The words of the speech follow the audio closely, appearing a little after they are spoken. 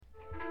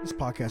This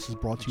podcast is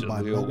brought to you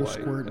by Jaleel Logo White.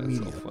 Squared That's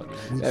Media. so funny.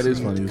 We That is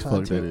create funny the as fuck, that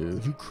content,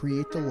 is. You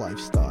create the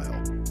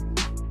lifestyle.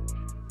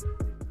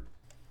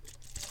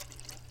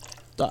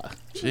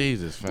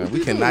 Jesus, fam. We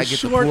cannot get the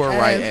Short pour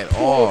right ass at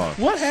all.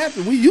 What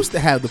happened? We used to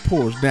have the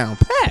pours down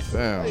pat.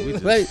 Fam, we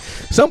just Like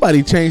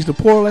somebody changed the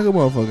pour like a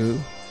motherfucker.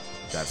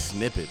 got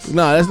snippets.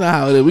 No, that's not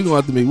how it is. We gonna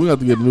have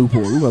to get a new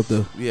pour. We gonna have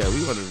to Yeah, we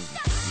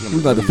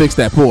we to fix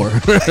that pour.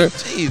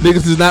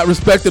 Niggas is not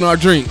respecting our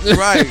drink.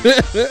 Right.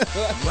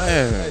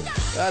 Man.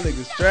 Y'all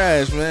niggas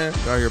trash, man.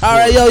 All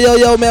right,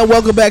 yo, man.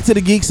 Welcome back to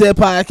the Geek Set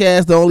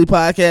Podcast, the only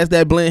podcast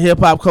that blend hip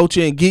hop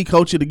culture and geek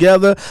culture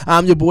together.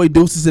 I'm your boy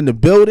Deuces in the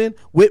building.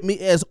 With me,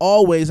 as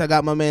always, I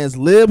got my man's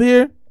Lib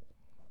here.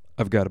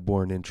 I've got a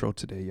boring intro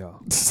today, y'all.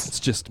 It's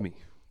just me.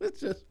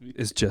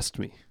 It's just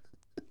me.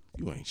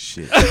 You ain't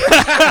shit. So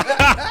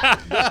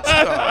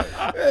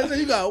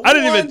you got I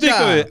didn't even think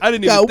of it. I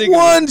didn't even think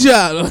one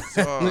job.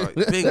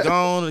 You been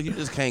gone. You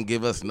just can't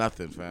give us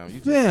nothing, fam. You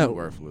just Fam. too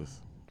worthless.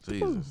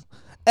 Jesus.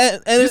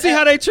 And You see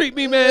how they treat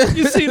me, man?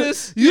 You see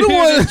this? You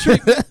hear this?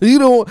 don't want. You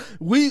don't.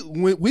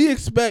 We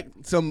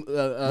expect some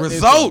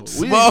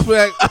Results, intro. We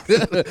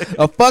expect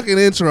a fucking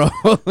intro.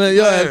 Yo,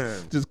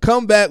 Man. just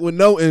come back with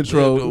no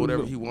intro. He'll do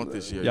whatever he want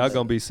this year. Y'all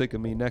gonna be sick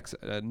of me next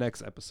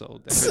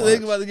episode. They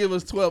about to give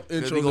us 12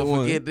 Because intros he at gonna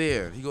once. forget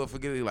there. He gonna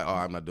forget. He like, oh,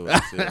 I'm not doing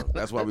this here.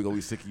 That's why we gonna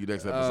be sick of you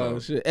next episode. Oh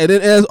shit! And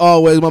then, as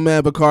always, my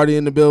man Bacardi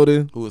in the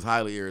building. Who is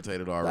highly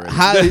irritated already.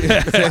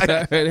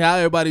 How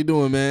everybody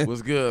doing, man?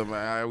 What's good,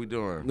 man? How are we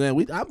doing? Man,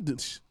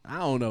 I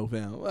don't know,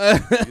 fam.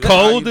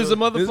 Cold as a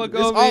motherfucker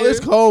over here. It's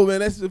cold, man.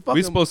 That's the fucking.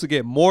 We supposed to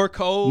get more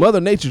cold. Mother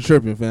Nature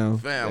tripping, fam.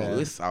 Fam, Yeah.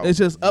 It's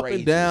just up and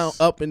outrageous. down,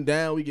 up and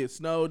down. We get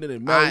snow, then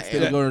it melts, I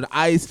then it am go to the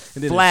ice,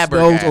 and then it snows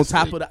flabbergasted. on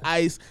top of the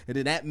ice, and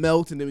then that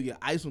melts, and then we get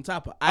ice on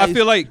top of ice. I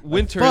feel like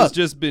winter fuck. has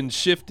just been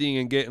shifting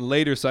and getting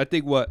later. So I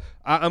think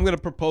I'm going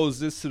to propose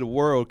this to the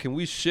world. Can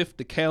we shift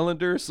the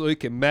calendar so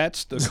it can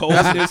match the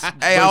coldness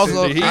Hey, I versus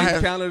also- the heat? I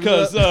have-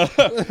 Calendars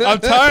Because I'm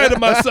tired of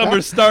my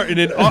summer starting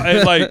in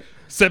like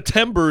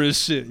September and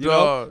shit. You know,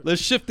 Dog.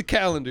 let's shift the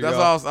calendar. That's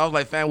y'all. all. I was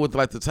like, fam, with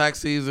like the tax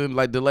season,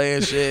 like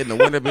delaying shit, and the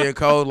winter being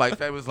cold. Like,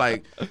 fam, it's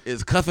like,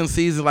 is cuffing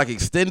season like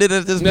extended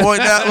at this point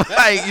now?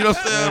 Like, you know what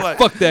I'm saying? Like,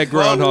 Fuck that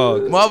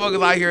groundhog.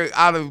 Motherfuckers out here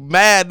out of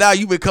mad now.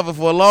 You been cuffing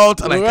for a long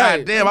time. Like, Right.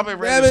 god damn, I've been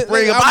ready Damn to it,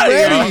 spring nigga, up I'm out of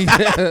here. ready.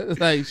 Been Like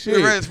ready shit.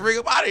 to spring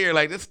up out of here.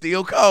 Like, it's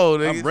still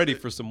cold. I'm nigga. ready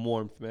for some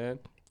warmth, man.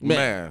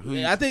 Man, who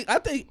I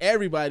think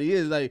everybody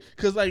is like,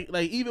 cause like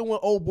even when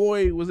old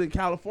boy was in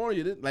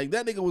California, like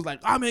that nigga was like,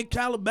 I'm in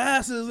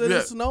Calabasas and Yeah.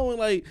 it's snowing.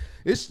 Like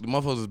it's the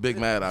motherfuckers is big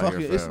mad out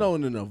fucking, here. it's Fam.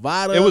 snowing in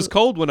Nevada. It was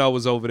cold when I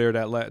was over there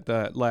that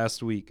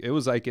last week. It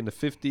was like in the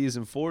 50s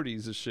and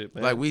 40s and shit,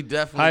 man. Like, we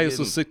definitely highest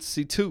getting- was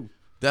 62.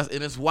 And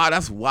it's wild.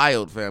 That's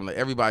wild, fam. Like,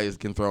 everybody is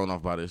getting thrown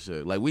off by this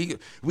shit. Like, we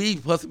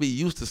supposed to be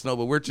used to snow,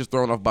 but we're just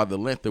thrown off by the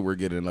length that we're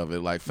getting of it.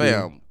 Like,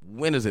 fam,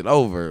 when is it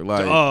over?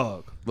 Like,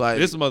 Dog. like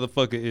This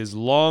motherfucker is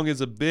long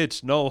as a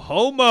bitch. No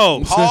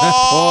homo.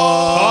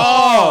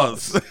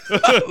 pause.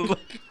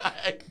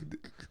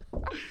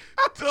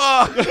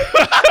 Dog.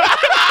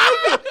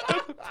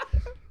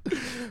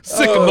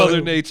 Sick of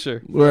Mother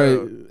Nature.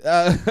 right.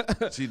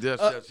 She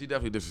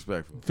definitely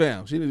disrespectful.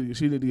 Fam, she need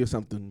to get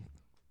something.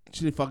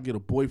 She need to fucking get a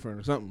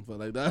boyfriend or something for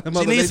like that.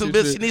 She needs some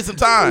bitch. She needs some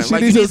time. She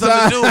Like, needs you need some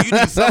something to do. You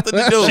need something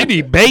to do. She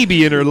need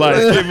baby in her life.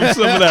 Give him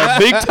some of that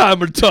big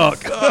timer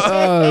talk.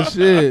 Oh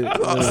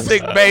shit!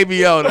 Sick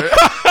baby on her.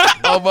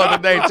 Oh, Mother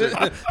Nature.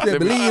 Said,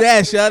 believe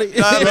that, shawty.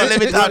 Let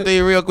me talk to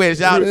you real quick,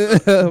 shout.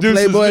 Deuces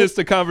Playboy. missed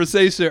a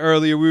conversation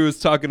earlier. We was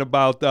talking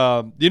about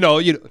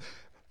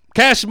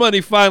Cash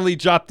Money finally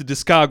dropped the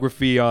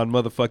discography on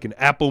motherfucking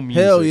Apple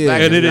Music. Hell yeah.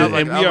 And, it is, That was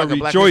and like- we that are was like a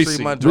Black History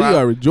rejoicing. Month We drop.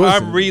 are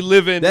rejoicing. I'm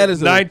reliving That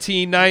is a-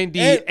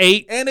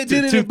 1998 and they to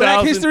did it in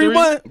Black History 2003.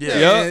 Month.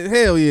 Yeah.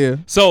 Hell yeah.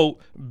 So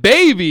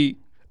Baby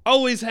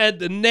always had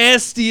the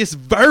nastiest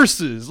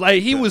verses.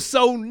 Like, he was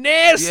so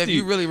nasty. Yeah, if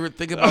you really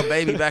think about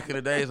Baby back in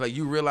the days, like,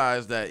 you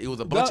realize that it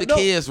was a bunch No, of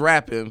kids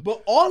rapping.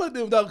 But all of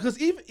them, though, because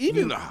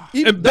even Nah.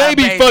 and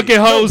Baby Baby. fucking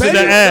hoes in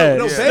the ass.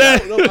 No, Yeah.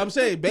 Baby, no, I'm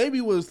saying Baby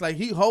was like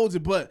he holds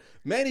it, but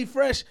Manny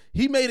Fresh,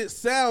 he made it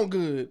sound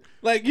good.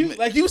 Like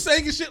you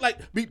singing shit like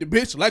beat the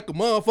bitch like a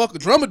motherfucker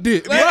drummer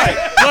dick.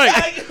 Like,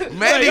 Like,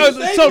 Manny-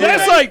 so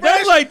that's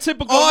like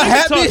typical All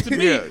nigga talk happy. to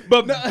me. Yeah.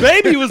 But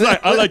Baby was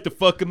like, I like to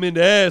fuck him in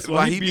the ass while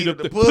Like, he beat up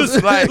the pussy.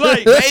 pussy. Like,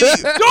 Like,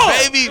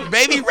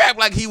 baby rap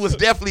like he was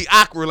definitely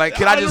awkward. Like,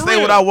 can I just say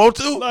what I want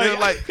to? Like,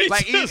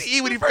 Like he just-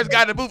 he when he first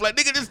got in the booth, like,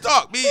 nigga, just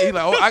talk. Me, he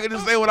like, oh, I can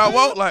just say what I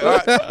want. Like, all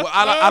right, well,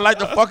 I like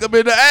to fuck him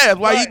in the ass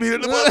while he beat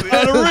in the pussy.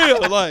 on the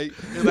real, like,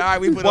 He's like, all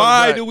right, we put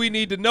why on do we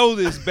need to know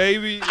this,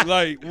 baby?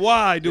 Like,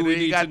 why do we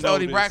He need got to know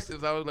Tony this? Braxton.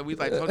 So I was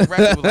like, Tony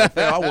Braxton was like,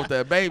 fam, I want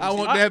that baby. I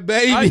want I- that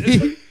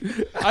baby.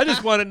 I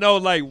just want to know,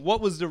 like,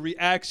 what was the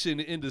reaction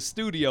in the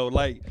studio?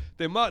 Like,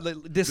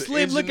 did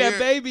Slim look at engineer-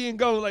 Baby and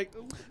go, like,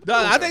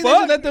 Dog, I think they fuck?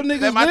 just let them niggas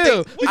Fam, I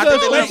live. think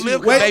they let him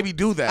live because Baby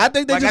do that. I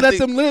think they Like, just let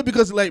them live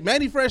because like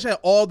Manny Fresh had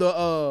all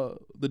the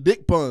the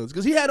dick puns,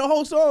 because he had a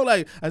whole song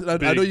like I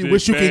know you dick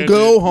wish you can bandit.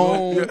 go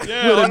home Yeah, with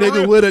a nigga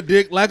real. with a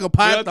dick like a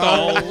python.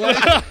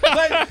 Python.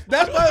 like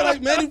that's why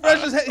like Manny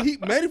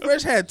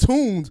Fresh had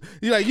tunes.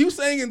 You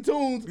singing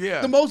tunes,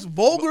 Yeah. the most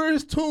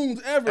vulgarest tunes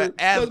ever.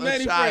 As was a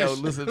Manny child,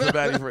 Fresh. listen to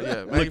Manny Fresh. Yeah,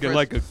 Manny Looking Fresh.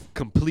 like a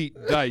complete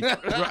dyke.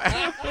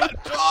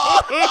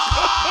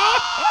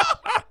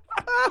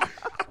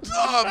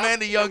 Oh man,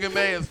 the younger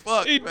man is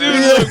fuck. He do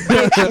man. look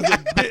butch as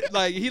a bit,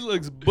 like he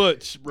looks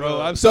butch,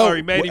 bro. I'm So,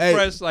 sorry, Manny hey.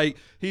 Fresh. Like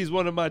he's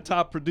one of my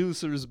top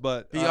producers,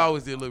 but He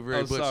always did look very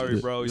I'm butch. sorry,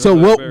 bro. So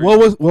You look very- what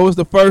was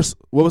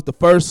the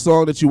first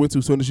song that you went to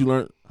as soon as you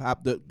learned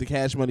the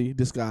Cash Money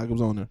discography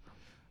was on there?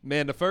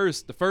 Man, the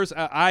first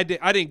I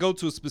didn't go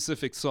to a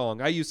specific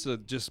song. I used to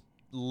just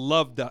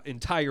love the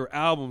entire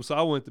album, so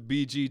I went to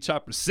BG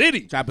Chopper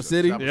City. Chopper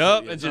City. Chopper- Yep,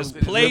 Yeah, and Chopper just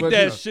City. played What about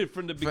that you? shit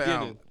from the Fam,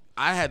 beginning.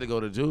 I had to go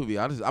to Juvie.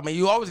 I mean,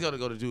 you always got to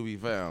go to Juvie,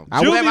 fam.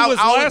 Juvie was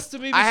last to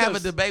me I have a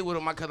because- debate with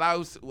him because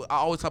I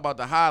always talk about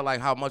the high,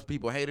 like how much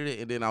people hated it,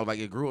 and then I was like,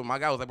 it grew. And my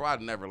guy was like, bro, I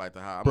never liked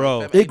the high. I'm Bro.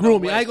 like, fam, It ain't grew no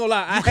me. way. I ain't gonna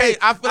lie.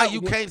 I feel like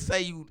you can't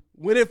say you.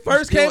 When it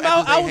first still came at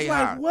out, this day I was hate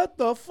like, high. "What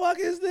the fuck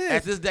is this?"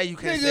 At this day, you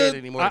can't Nigga, say it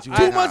anymore. That you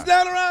 2 hate months high.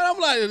 down the road, I'm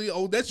like,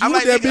 "Oh, that's you I'm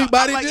with like, that big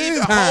body like, is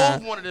even high."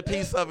 Hov wanted a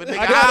piece of it.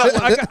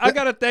 Nigga, I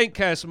gotta thank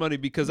Cash Money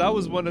because I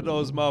was one of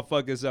those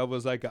motherfuckers that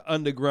was like an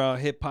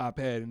underground hip hop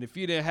head, and if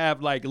you didn't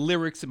have like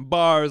lyrics and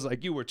bars,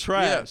 like you were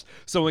trash.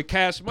 So when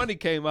Cash Money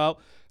came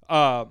out,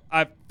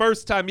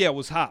 first time it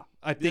was hot.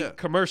 I think Yeah.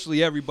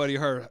 commercially everybody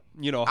heard,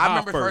 I hot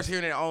remember first first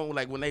hearing it on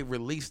like when they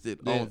released it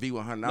on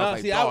V100. I was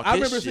like, See, dog, I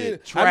this remember shit seeing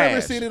it. trash. I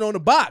remember seeing it on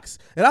the box,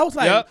 and I was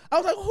like, Yep.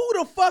 "Who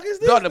the fuck is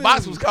this?" No, the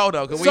box thing? was cold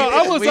though. Cause So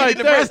I was we like, did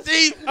the breast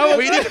team. I was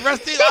We did the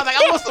breast team. I was like,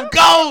 I want some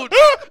gold.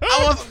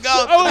 I want some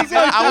gold. I was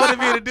like, I want to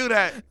be able to do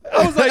that.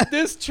 I was like,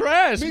 this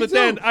trash. Me But too.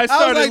 then I I was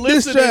started like,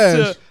 this listening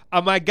trash.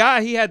 to my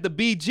guy. He had the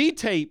BG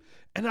tape,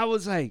 and I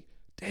was like,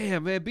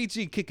 damn, man,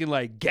 BG kicking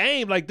like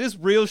game, like this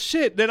real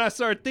shit. Then I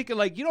started thinking,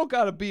 like, you don't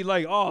gotta be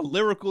like all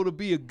lyrical to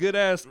be a good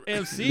ass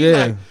MC.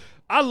 Yeah. Like,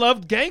 I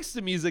loved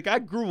gangster music. I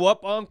grew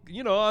up on,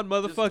 on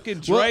motherfucking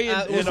Dre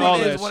and all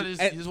that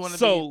shit.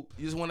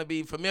 You just want to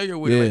be familiar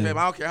with it. Like, fam,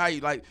 I don't care how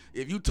you like.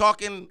 If you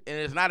talking and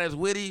it's not as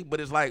witty, but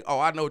it's like, oh,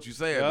 I know what you're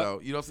saying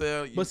though. You know what I'm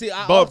saying? But see,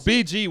 But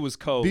BG was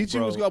cold. BG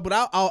bro. was good, but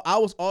I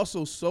was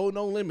also so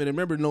No Limit.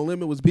 Remember, No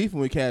Limit was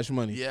beefing with Cash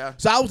Money. Yeah.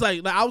 So I was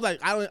like,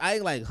 I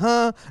ain't like,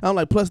 huh? I'm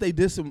like, plus they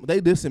did some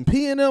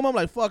P in them. I'm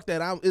like, fuck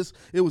that.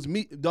 It was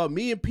me, dog.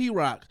 Me and P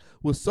Rock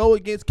was so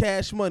against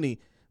Cash Money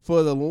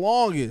for the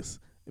longest.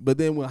 But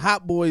then when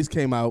Hot Boys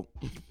came out,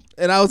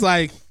 and I was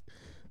like,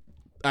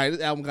 all right,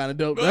 this album kind of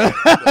dope.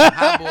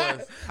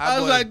 I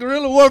was like,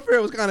 Guerrilla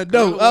Warfare was kind of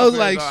dope. I was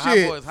like,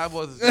 shit. Hot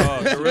Boys,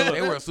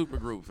 they were a super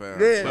group, fam.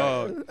 Yeah.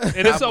 Dog.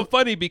 And it's so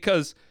funny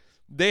because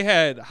they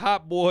had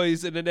Hot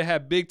Boys and then they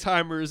had Big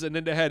Timers and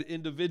then they had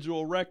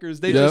individual records.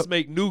 They just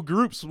make new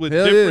groups with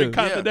Hell different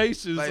yeah.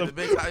 combinations Like of the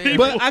Big Time-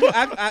 people.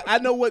 But I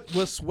know what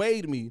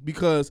swayed me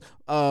because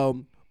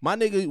my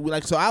nigga,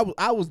 like, so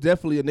I was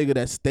definitely a nigga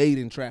that stayed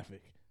in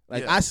traffic.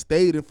 Like, Yeah. I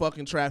stayed in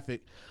fucking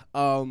traffic.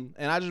 And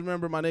I just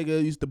remember my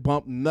nigga used to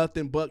bump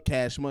nothing but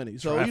Cash Money.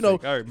 So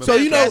Traffic, I remember.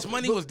 Cash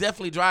Money was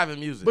definitely driving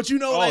music. But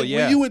yeah.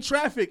 when you in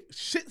traffic,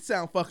 shit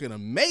sound fucking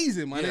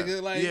amazing, my Yeah.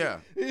 nigga. Like, Yeah.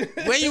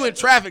 When you in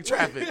traffic.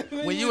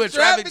 When you in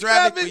traffic,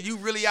 when you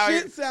really out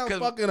here. shit sound 'cause-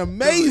 fucking 'cause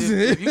amazing.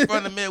 If you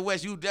from the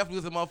Midwest, you definitely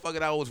was a motherfucker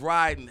that was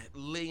riding,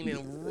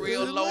 leaning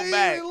real low Leaning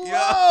back. low, You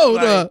know?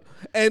 Like, dog.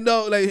 And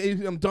no, like,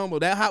 I'm talking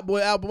about that Hot Boy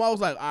album. I was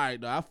like, all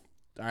right, dog.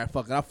 All right,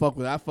 fuck it. I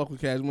fuck with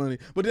Cash Money.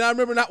 But then I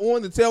remember not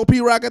wanting to tell P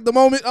Rock at the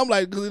moment. I'm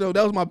like, 'cause, that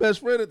was my best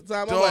friend at the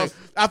time.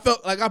 I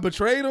felt like I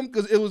betrayed him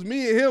because it was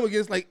me and him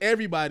against like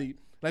everybody.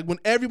 Like when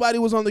everybody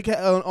was on the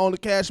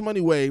Cash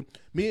Money wave,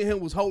 me and him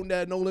was holding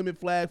that No Limit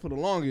flag for the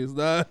longest.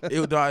 Dog. it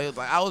was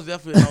like I was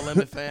definitely a No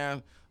Limit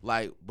fan.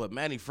 Like, but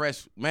Manny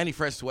Fresh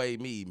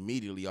swayed me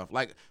immediately off.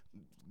 Like,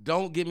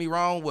 don't get me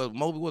wrong.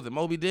 Was it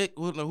Moby Dick?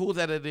 Who was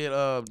that did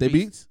They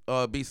Beats?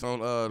 Beats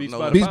on Beats No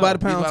by Limit. the Beats by the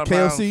Pound. Pounds,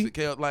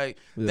 KLC. Like,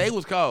 Yeah. they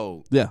was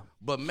cold. Yeah.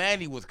 But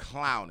Manny was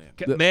clowning.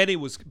 Manny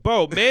was,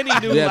 Manny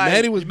knew. Yeah, like,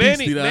 Manny was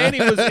beastie, dog. Manny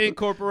was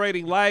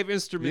incorporating live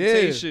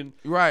instrumentation,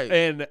 Right.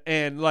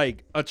 and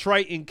like a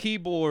Triton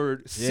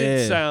keyboard synth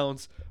Yeah.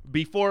 sounds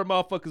before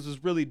motherfuckers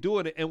was really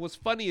doing it. And what's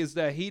funny is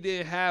that he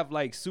didn't have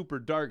like super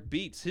dark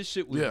beats. His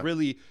shit was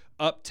really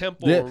up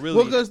tempo, Yeah. or really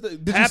Well, 'cause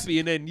did you happy.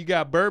 And then you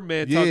got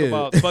Birdman Yeah. talking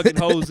about fucking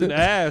hoes in the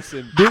ass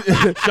and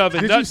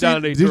shoving Did nuts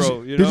down their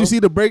throat. Did you see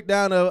the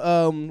breakdown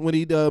of when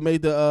he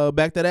made the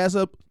Back That Ass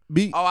Up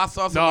beat? Oh, I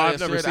saw No, somebody I've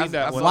never shared- seen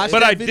that I one. watched But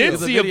that I video. did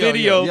There's a see a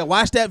video. Yeah,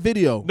 watch that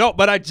video. No,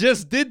 but I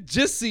just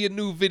see a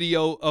new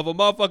video of a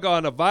motherfucker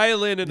on a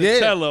violin and a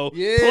cello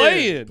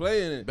playing it.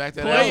 Back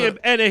that playing, ass up.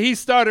 and then he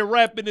started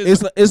rapping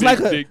his It's like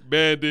Big a- Dick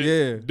Bandit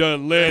Yeah.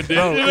 done landed.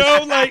 Bro, You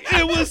know, like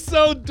it was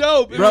so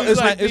dope. It Bro, was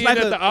like being at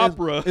the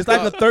opera. It's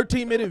like a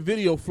 13-minute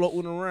video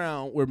floating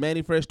around where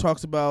Manny Fresh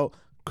talks about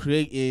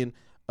creating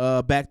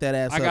Back That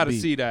Ass I Up gotta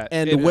beat. see that.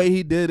 And It- the way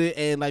he did it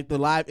and like the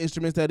live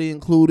instruments that he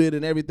included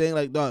and everything,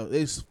 like, dog,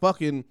 it's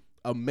fucking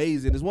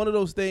amazing. It's one of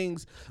those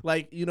things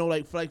like, you know,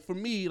 like for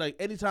me, like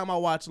anytime I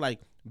watch like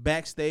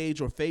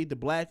Backstage or Fade to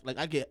Black, like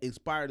I get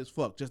inspired as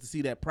fuck just to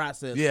see that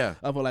process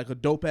of a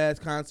dope ass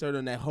concert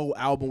and that whole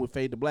album with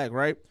Fade to Black,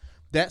 right?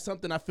 That's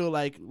something I feel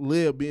like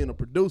Lil being a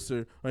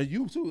producer, and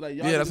you too, like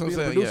y'all that's being what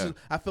I'm saying, producers.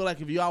 I feel like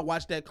if y'all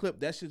watch that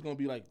clip, that shit's gonna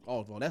be like,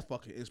 oh, well, that's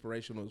fucking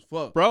inspirational as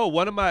fuck. Bro,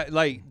 one of my,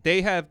 like,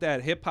 they have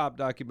that hip hop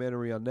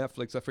documentary on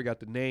Netflix. I forgot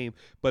the name,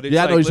 but it's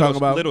I know like what you're talking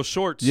about. little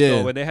shorts, Yeah.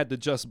 though, and they had the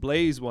Just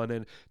Blaze one.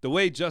 And the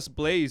way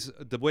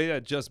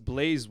that Just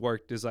Blaze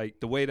worked is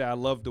like the way that I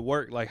love to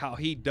work, like how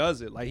he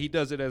does it. Like he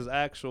does it as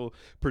actual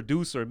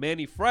producer.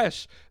 Manny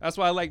Fresh, that's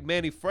why I like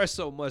Manny Fresh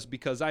so much,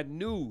 because I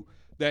knew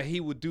that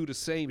he would do the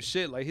same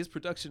shit. Like his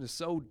production is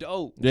so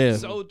dope. Yeah.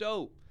 So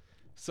dope.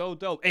 So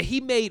dope. And he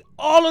made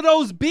all of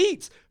those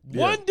beats.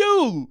 One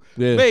dude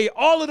made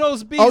all of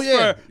those beats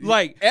for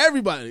like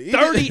everybody.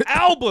 30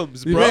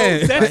 albums, bro.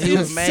 Man. That's he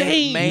was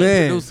insane. main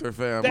producer,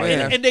 fam.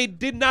 And they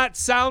did not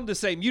sound the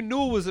same. You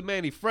knew it was a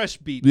Manny Fresh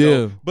beat, Yeah.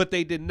 though, but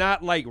they did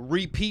not like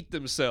repeat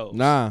themselves.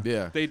 Nah.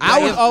 Yeah. I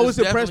was always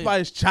it's impressed definitely- by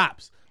his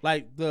chops.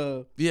 Like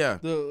the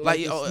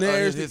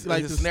snares, his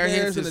like the snare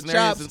snares hits, and his the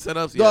snares chops. and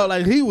setups. Dog,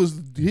 like he was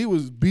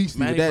beastie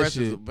Manny with that Fresh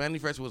shit. Manny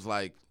Fresh was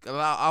like,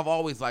 I've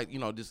always like, you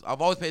know, just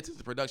I've always paid attention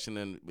to production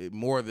and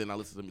more than I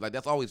listen to like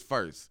that's always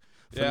first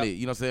for me.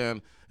 You know what I'm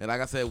saying? And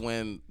like I said,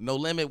 when No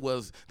Limit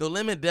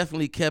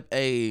definitely kept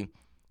a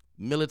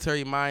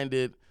military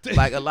minded.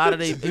 Like a lot of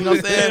they, you know what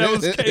I'm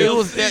saying? It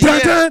was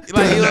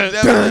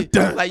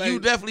definitely like you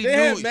definitely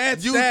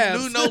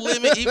knew No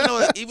Limit,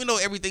 even though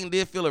everything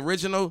did feel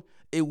original.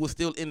 It was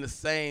still in the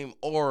same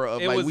aura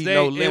of No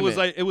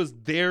Limit. It was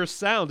their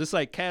sound. It's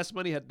like Cash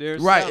Money had their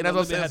right, sound. and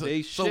that's No what I'm Limit saying.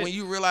 had So their when shit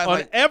you realize on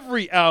like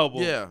every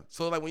album,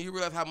 so like when you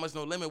realize how much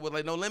No Limit was,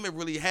 like No Limit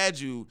really had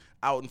you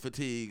out in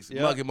fatigues,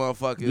 mugging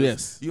motherfuckers.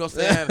 Yes. You know what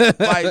I'm saying?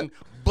 Fighting.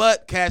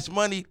 But Cash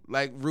Money,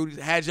 like Rudy,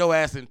 had your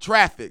ass in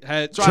traffic.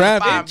 Traffic. You trying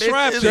to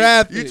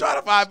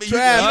find bitches. You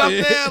know what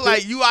I'm saying?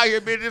 Like you out here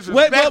being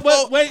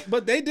disrespectful.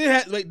 But they did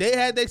have they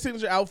had their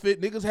signature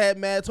outfit. Niggas had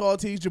mad tall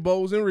tees,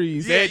 Jabos and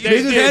Reeds. They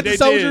niggas had the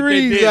soldier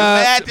Reeds.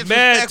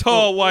 Mad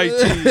tall white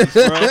tees,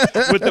 bro,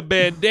 with the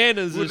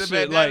bandanas With and the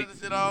shit. bandanas Like, and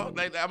shit on.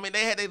 Like, I mean,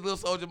 they had their little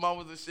soldier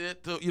mamas and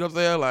shit too. You know what I'm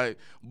saying? Like,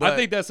 but I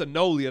think that's a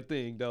Nolia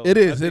thing, though. It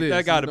is.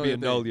 That got to be a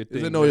Nolia thing.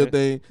 It's a Nolia man.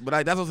 thing. But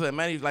like, that's what I'm saying.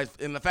 Manny, like,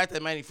 and the fact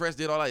that Manny Fresh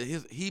did all that,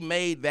 he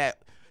made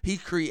that. He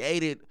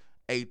created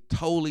a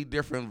totally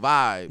different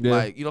vibe. Yeah.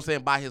 Like, you know what I'm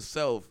saying, by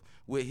himself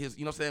with his,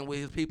 you know what I'm saying, with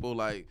his people.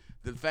 Like,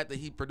 the fact that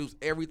he produced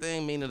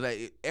everything, meaning that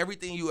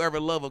everything you ever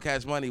love of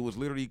Cash Money was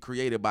literally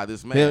created by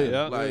this man.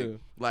 Yeah.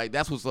 Like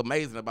that's what's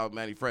amazing about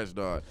Manny Fresh,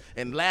 dog.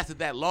 And lasted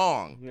that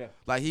long. Yeah.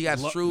 Like he got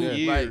true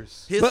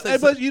years.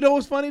 like But you know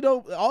what's funny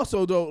though?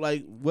 Also though,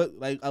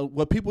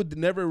 what people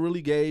never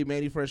really gave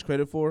Manny Fresh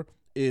credit for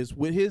is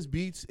with his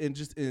beats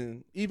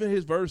and even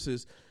his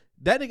verses.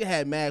 That nigga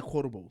had mad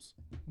quotables.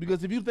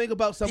 Because if you think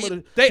about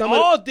They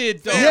all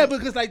did though. Yeah,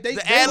 because like the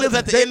ad-libs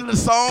at the end of the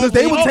song. Because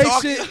they would take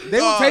talking, shit.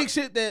 They would take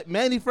shit that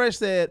Manny Fresh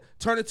said,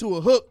 turn it to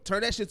a hook,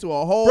 turn that shit to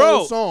a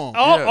whole song.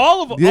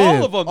 All of them. Yeah.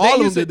 All of them.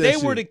 All of them did They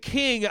that were shit. the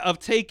king of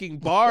taking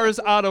bars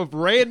out of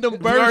random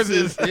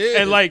verses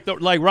and like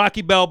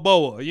Rocky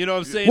Balboa. You know what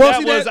I'm saying?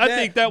 Well, I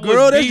think that girl,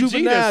 was that's BG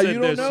Juvenile. that said You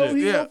don't that know shit.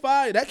 he on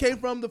fire. That came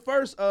from the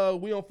first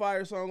 "We on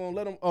Fire" song on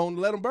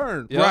Let 'Em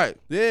Burn. Yeah. Right.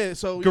 Yeah.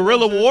 So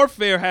Guerrilla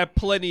Warfare had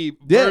plenty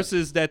Yeah.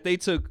 verses that they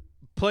took.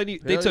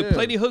 They took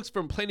plenty hooks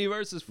from plenty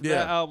verses from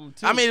that album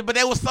too. I mean, but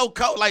they was so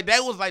cold. Like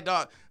that was like,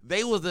 dog.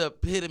 They was the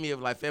epitome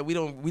of like, fam,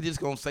 we just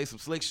gonna say some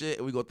slick shit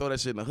and we gonna throw that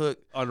shit in the hook.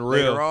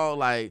 Unreal. Later on,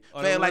 like,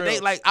 fam,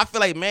 like I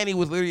feel like Manny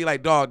was literally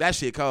like, dog, that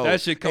shit cold.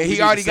 That shit cold. And We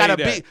he need already to got say a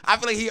that. beat. I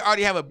feel like he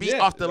already have a beat Yeah.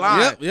 off the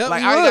line. Yep,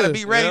 like he I already got a would.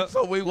 beat ready. Yep.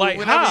 So Like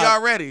whenever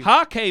y'all ready.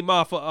 Ha came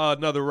off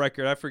another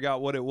record. I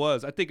forgot what it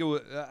was. I think it was.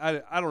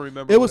 I don't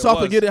remember. It was what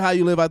off of "Get It How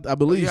You Live." I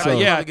believe Yeah, so.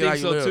 Yeah, I Get How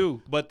think You so Live.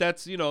 too. But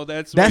that's where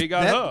you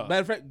got her. Matter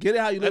of fact, "Get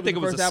It How You Live" think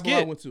was it the was first a album I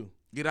skit. went to.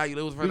 Get How You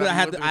Live was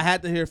Because I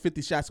had to hear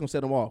 50 Shots gonna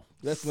set them off.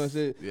 That's what I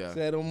said. Yeah.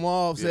 Set them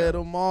off, set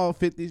them off.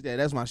 50. Yeah,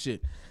 that's my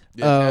shit.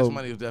 Yeah, Cash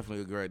Money was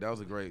definitely great. That was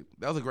a great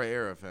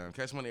era, fam.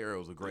 Cash Money era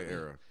was a great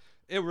era.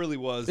 It really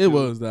was. It dude.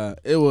 was that.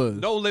 It was.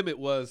 No Limit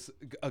was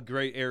a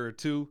great era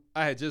too.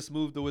 I had just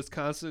moved to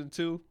Wisconsin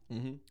too,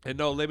 and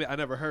No Limit. I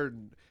never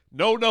heard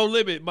No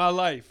Limit in my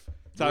life.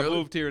 So I Really?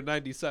 moved here in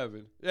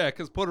 '97. Yeah,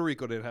 because Puerto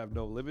Rico didn't have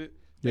No Limit.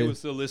 They Yeah. was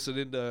still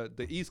listening to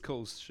the East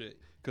Coast shit.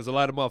 Because a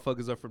lot of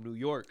motherfuckers are from New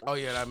York. Oh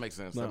yeah, that makes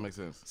sense. That makes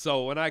sense.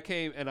 So when I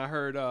came and I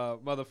heard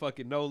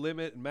motherfucking No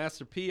Limit and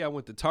Master P, I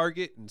went to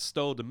Target and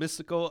stole the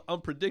Mystical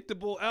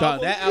Unpredictable album.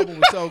 Dog, that album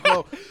was so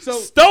cool. So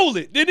Stole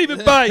it. Didn't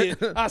even buy it.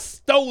 I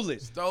stole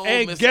it. Stole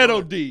and Mystical.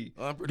 Ghetto D.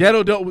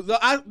 Ghetto Dope.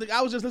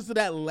 I was just listening to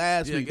that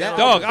last Yeah, week. Ghetto That Dope.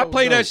 Dog, album I was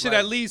play so that dope. shit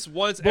at least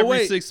once But every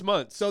wait, 6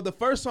 months. So the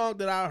first song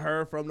that I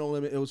heard from No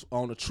Limit, it was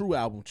on the True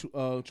album, True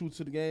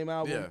to the Game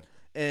album. Yeah.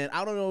 And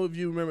I don't know if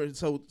you remember.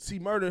 So C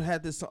Murder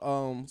had this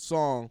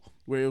song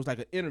where it was like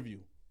an interview.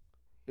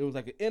 it was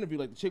like an interview,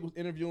 like the chick was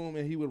interviewing him,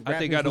 and he would rap I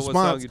think his I know what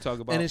response. song you talk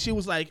about. And then she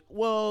was like,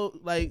 "Well,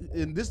 like,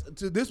 and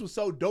this was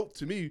so dope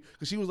to me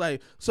because she was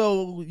like,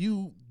 so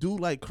you do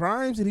like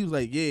crimes?" And he was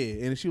like,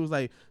 "Yeah." And she was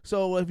like,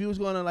 "So if you was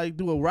gonna like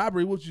do a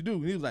robbery, what you do?"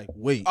 And he was like,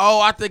 "Wait."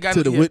 Oh, I think I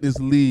To the yeah. witness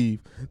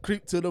leave,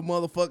 creep to the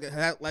motherfucking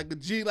hat like a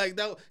G, like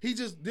that. He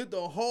just did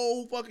the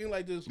whole fucking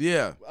like this,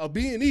 Yeah. a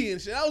B&E and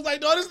shit. I was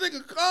like, "No, this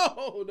nigga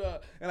cold."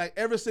 And like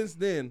ever since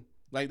then,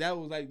 like that's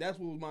what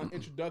was my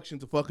introduction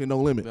to fucking No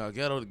Limit. No,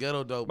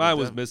 ghetto dope. Mine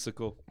was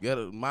mystical.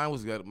 Mine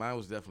was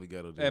definitely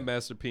ghetto dope. And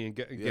Master P and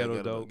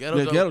Ghetto Dope.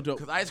 Ghetto dope.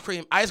 Because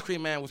Ice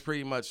Cream Man was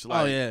pretty much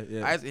like. Oh yeah.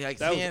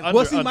 That was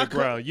Well, see, my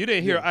underground. You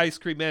didn't hear Yeah. Ice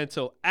Cream Man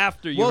until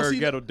after you heard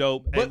Ghetto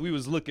Dope, but- and we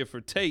was looking for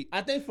tape.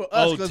 I think for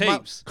us, Old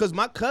tapes. because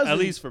my cousins, At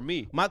least for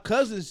me. my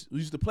cousins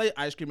used to play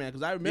Ice Cream Man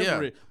because I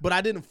remember Yeah. it, but I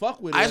didn't fuck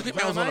with it. Ice at the Cream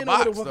Man was time. on I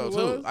the didn't know box what the though fuck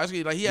it too. was. Ice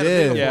Cream, like he had Yeah. a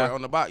video Yeah. for it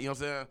on the box. You know what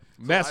I'm saying?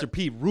 So Master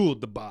P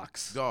ruled the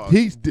box. Dog.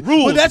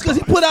 Ruled. But that's because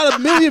he put out a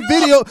million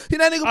video.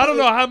 That nigga. I don't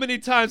know how many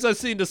times I've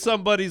seen the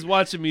Somebody's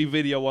Watching Me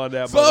video on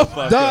that So-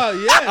 motherfucker. Duh,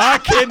 yeah. I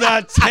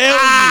cannot tell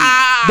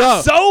you.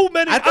 Duh. So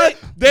many. I think-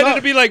 then Duh.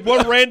 it'd be like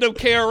one random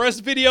KRS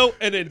video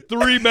and then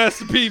 3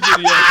 Master P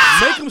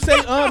videos. Make him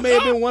say may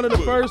have been one of the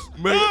first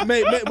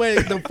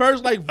the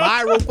first like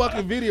viral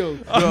fucking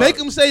videos. Make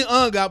him say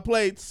got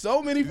played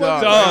so many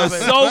fucking Dog,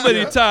 times. so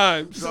many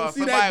times. Dog, see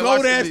somebody that gold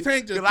watching ass me.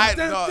 tank just- 'Cause I-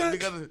 dog,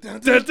 because-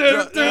 Dun,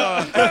 dun,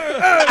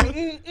 dun.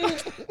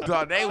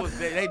 Dog,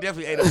 they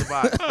definitely ate up the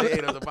box. They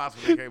ate up the box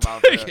when they came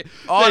out. There.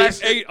 All They that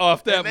shit, ate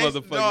off that and they-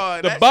 motherfucker.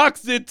 dog, The that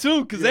box did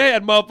too, because they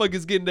had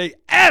motherfuckers getting their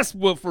ass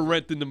whooped for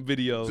renting them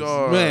videos.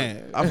 Dog,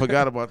 Man. I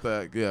forgot about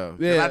that. Yeah, 'Cause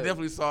Yeah. I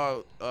definitely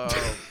saw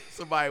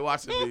somebody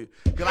watching me.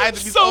 Cause I had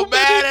to be So so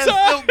mad many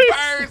at Silk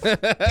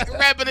Burns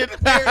rapping in the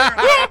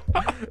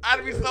mirror.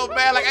 I'd be so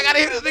mad, like I gotta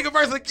hear this nigga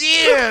verse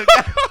again.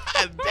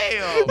 God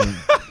damn.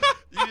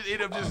 You just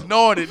end up just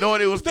knowing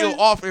it was still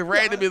off and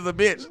random as a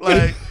bitch.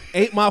 Like,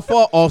 Ain't My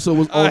Fault also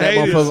was on that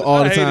motherfucker all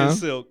the I hated time.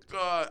 Silk. you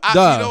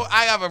Dog. know,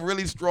 I have a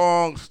really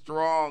strong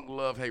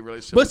love-hate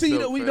relationship. But with see,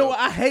 Silk, we fam. know what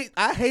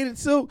I hated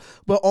Silk,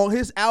 but on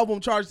his album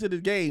Charged to the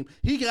Game,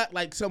 he got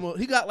like some of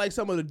the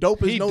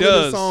dopest He No does.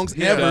 Limit songs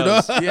He ever.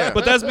 does. dog. Yeah.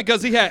 But that's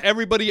because he had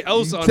everybody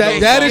else on That-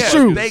 those that is songs.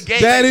 true. They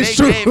gave, That is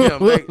true. Gave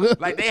him,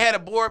 like they had a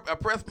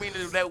press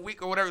meeting that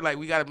week or whatever. Like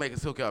we got to make a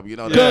Silk album, you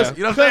know? Yeah.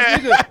 You know what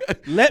I'm saying?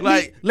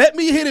 Nigga, let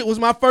me hit it was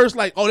my first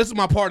like, oh, this is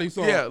my party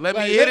song. Yeah, let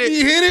me Like, hit let it. me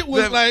hit it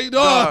was like,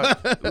 dog.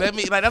 Let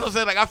me like that's what I'm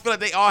saying. Like I feel like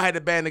they all had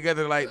to band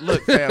together. Like,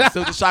 look, fam,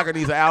 Silk the Shocker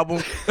needs an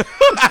album.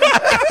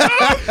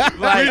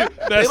 like,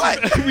 they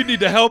like, We need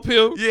to help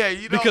him. yeah,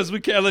 you know, because we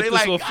can't let they this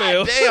like, one God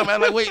fail. Damn,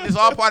 man, like wait, this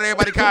all part of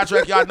everybody's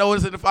contract. Y'all know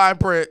it's in the fine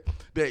print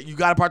that you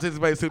got to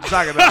participate in Silk the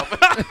Shocker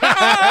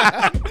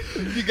album.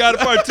 You got to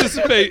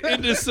participate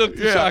in this Silk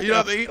the Yeah, Shocker. you know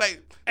what I mean?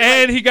 Like.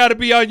 And he got to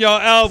be on y'all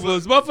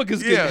albums.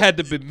 Motherfuckers Yeah. had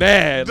to be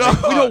mad.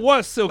 Like, we don't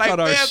want Silk Like, on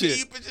our man, shit.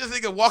 you picture this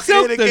nigga walking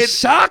Silk in and the getting,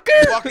 Shocker?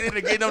 walking in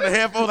and getting on the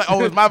headphones like,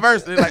 oh, it's my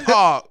verse. And they're like,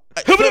 oh.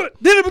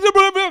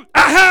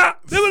 Aha!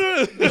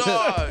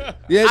 Dog.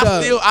 Yeah,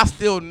 dog. I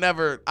still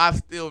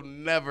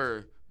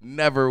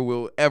never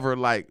will ever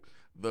like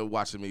the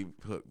watching me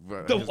hook.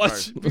 The his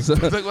watch- verse.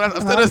 It's like when I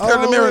stood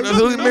in the mirror,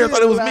 the mirror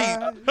thought it was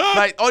me.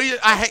 Like, oh yeah,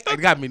 I hate.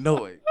 It got me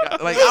annoyed.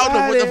 Like, I don't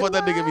know what the fuck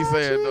that nigga be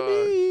saying,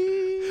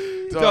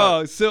 dog.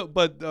 Dog, Silk,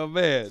 but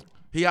man.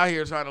 He out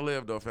here trying to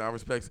live though, fam. I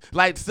respect.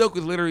 Like Silk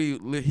was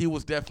literally, he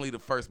was definitely the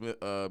first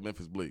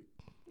Memphis Bleak.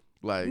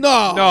 Like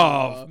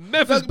No,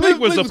 Memphis Bleak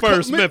was the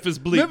first Me- Memphis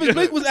Bleak. Memphis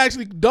Bleak was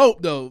actually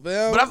dope though,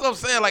 man. But that's what I'm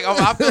saying. Like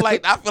I feel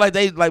like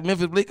they like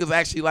Memphis Bleak is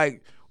actually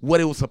like what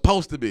it was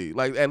supposed to be.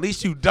 Like at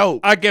least you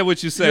dope. I get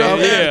what you're saying. You know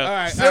what I'm saying? Yeah. All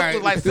right, Silk all right.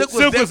 was like Silk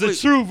was a definitely-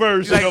 true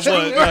version like, of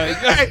what.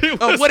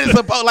 Like, of what it's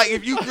supposed. Like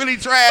if you really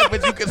trash,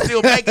 but you can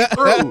still make it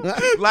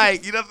through.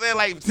 Like you know what I'm saying?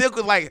 Like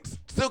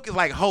Silk is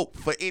like hope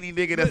for any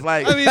nigga that's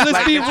like. I mean, let's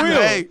like, be if you- real.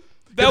 hey,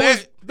 That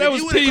if was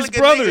you would've P's clicked a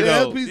brother, nigga-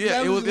 though.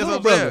 Yeah, it was his his little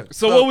brother.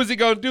 So what was he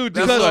gonna do?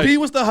 Just Because like P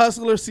was the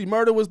hustler, C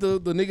Murder was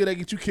the nigga that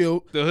get you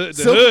killed. the hood,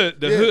 the Silk-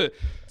 hood, the yeah. hood.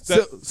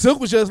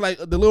 Silk was just like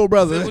the little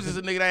brother. It was just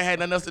a nigga that had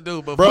nothing else to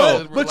do. But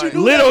Bro, but you like,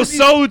 knew Little that was-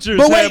 soldiers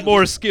but wait, had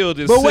more skill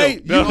than but Silk.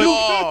 wait, you No. knew,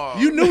 Oh.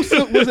 you knew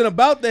Silk wasn't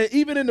about that.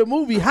 Even in the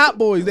movie Hot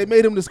Boys, they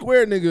made him the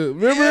square nigga.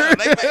 Remember?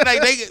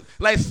 Yeah,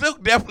 like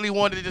Silk definitely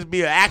wanted to just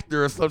be an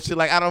actor or some shit.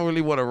 Like I don't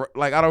really want to.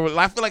 Like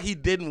I feel like he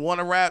didn't want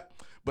to rap.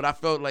 But I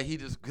felt like he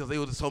just, because there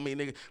was just so many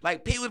niggas.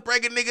 Like, P was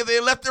breaking niggas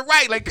in left and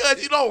right. Like,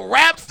 cuz you don't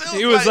rap still.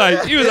 He was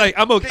like,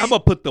 I'm gonna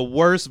put the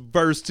worst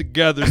verse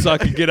together so I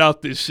can get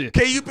out this shit.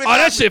 Can you picture Oh,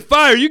 that shit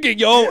fire! You get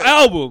your own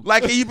album.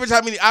 Like, can you picture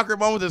how many awkward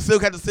moments that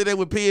Silk had to sit there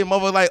with P and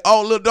mother like,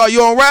 oh, little dog, you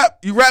don't rap?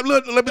 You rap,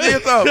 little? Let me hear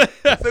something.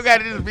 Silk had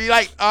to just be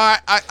like, all right,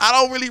 I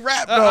don't really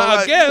rap, though. I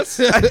Like, guess.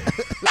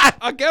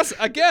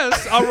 I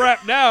guess I'll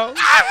rap now.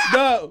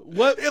 Dog,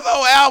 what? his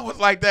whole album was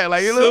like that.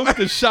 Like, it Silk looked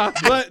the shot.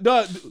 But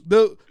dog,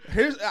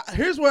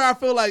 here's where I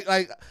feel like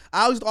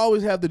I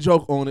always have the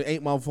joke on it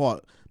ain't my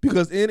fault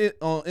because in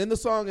the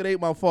song it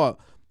ain't my fault.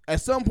 At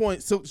some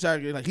point, Silk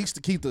Shocker like he used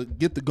to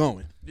get the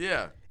going,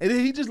 yeah. and then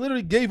he just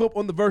literally gave up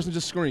on the verse and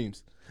just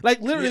screams.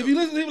 Like literally, if you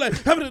listen to him,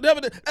 like, I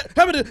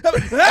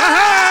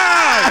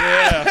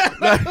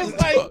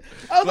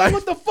was like,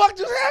 what the fuck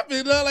just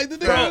happened? Like the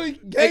nigga really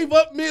gave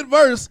up mid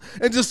verse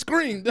and just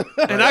screamed.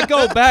 And I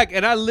go back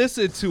and I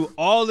listen to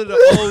all of the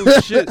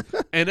old shit,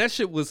 and that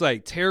shit was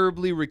like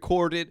terribly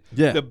recorded.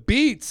 Yeah. The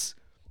beats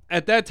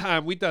at that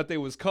time we thought they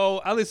was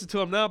cold. I listened to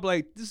them now, I'm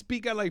like, this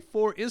beat got like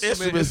 4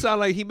 instruments. It sounded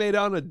like he made it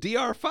on a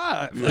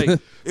DR5. Like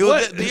it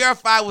was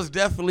DR5 was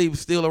definitely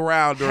still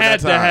around during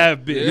had that time. to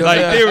have been. Yeah. Like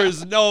there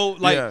was no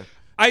like. Yeah.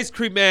 Ice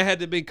Cream Man had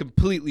to be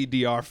completely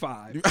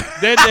DR5.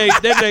 then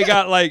they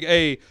got like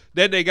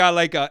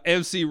a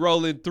MC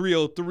Rollin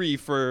 303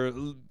 for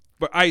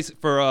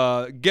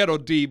Ghetto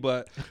D,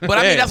 but I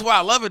mean that's why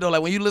I love it though.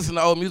 Like when you listen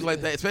to old music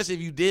like that, especially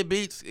if you did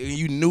beats and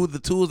you knew the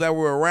tools that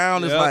were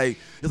around, it's like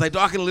dog,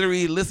 I can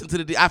literally listen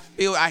to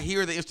I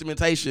hear the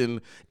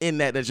instrumentation in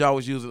that y'all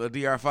was using a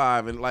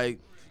DR5 and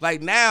like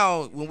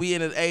now when we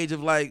in an age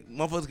of like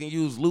motherfuckers can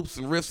use loops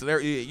and riffs and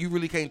you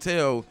really can't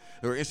tell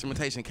where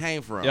instrumentation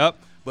came from. Yep.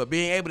 But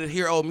being able to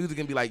hear old music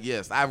and be like,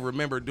 yes, I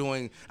remember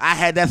I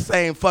had that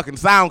same fucking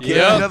sound kit.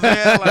 Yep. You know what I'm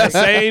saying? Like,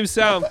 same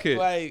sound kit.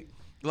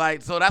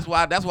 Like so that's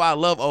why I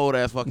love old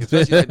ass fucking,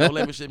 especially like No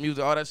Limit shit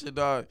music, all that shit,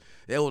 dog.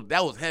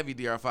 That was heavy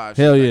DR5 shit.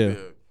 Hell yeah.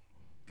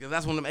 Because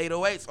that's when them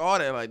 808s, all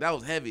that, like that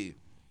was heavy.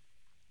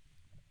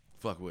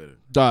 Fuck with it.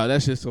 Dog,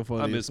 that shit's so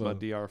funny. I miss my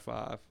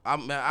DR5. I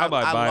might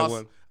buy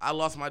one. I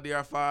lost my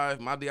DR5.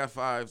 My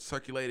DR5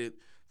 circulated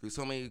through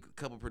so many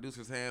couple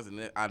producers' hands,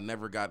 and I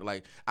never got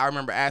like. I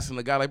remember asking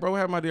the guy like, "Bro, what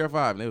happened to my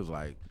DR5?" And it was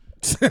like,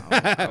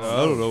 I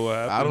don't know what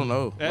happened. I don't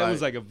know. That was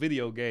like a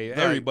video game. Like,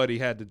 everybody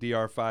had the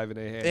DR5 in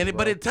their hand.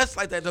 But it touched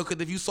like that though, because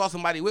if you saw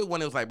somebody with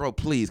one, it was like, bro,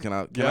 please, can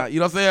I? You know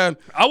what I'm saying?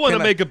 I want to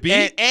make a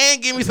beat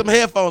and give me some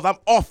headphones. I'm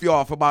off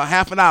y'all for about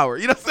half an hour.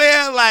 You know what I'm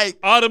saying? Like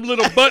all them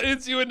little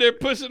buttons, you in there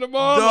pushing them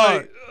on. Dog.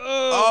 Like,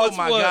 oh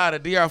my god, a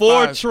DR5.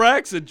 4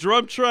 tracks, a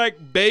drum track,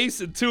 bass,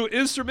 and 2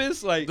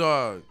 instruments. Like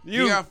dog,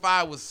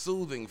 DR5 was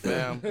soothing,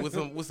 fam. with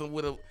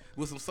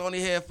some Sony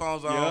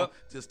headphones on,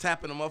 just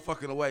tapping the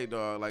motherfucking away,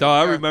 dog. Like,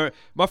 dog, I remember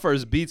my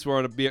first beats were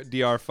on a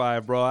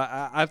DR5, bro.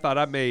 I thought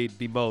I made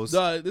the most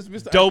this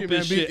Mr.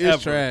 dopest shit is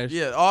ever. Trash.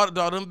 Yeah, all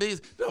them beats.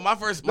 Dog, my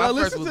first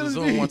was the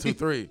Zoom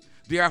 123.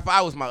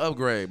 DR5 was my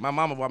upgrade. My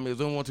mama bought me a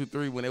Zoom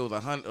 123 when it was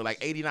like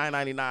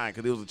 $89.99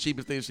 because it was the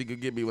cheapest thing she could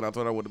give me when I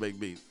told her I wanted to make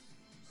beats.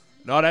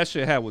 No, that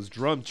shit had was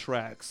drum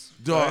tracks.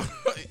 Dog,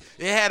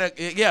 it had it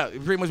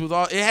pretty much was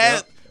all. It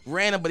had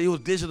random, but it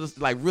was digital,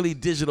 like really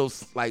digital,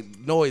 like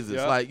noises.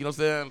 Like, you know what I'm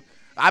saying?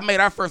 I made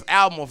our first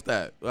album off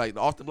that. Like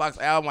the Off the Blocks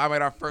album, I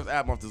made our first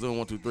album off the Zoom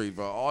 123,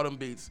 bro. All them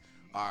beats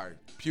are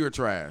pure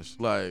trash.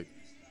 Like,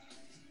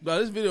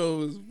 dog, this video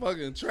was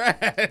fucking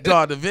trash.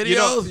 Dog, the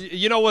videos.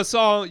 You know what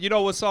song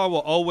will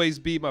always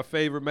be my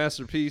favorite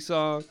Master P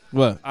song?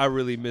 What? I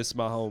Really Miss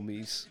My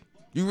Homies.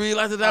 You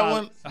realized that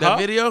one? That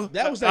video?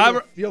 That was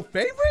like your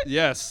favorite?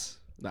 Yes.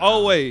 Nah.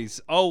 Always.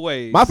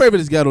 My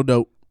favorite is Ghetto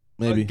Dope,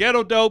 maybe.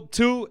 Ghetto Dope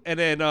 2, and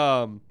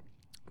then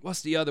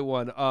what's the other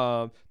one?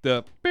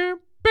 The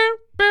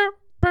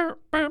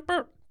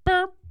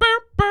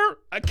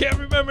I can't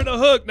remember the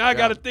hook. Now I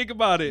gotta think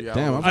about it. Yeah,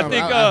 damn,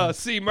 I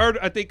think Murder.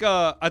 I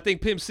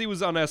think Pimp C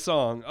was on that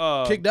song.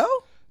 Kick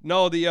Dough?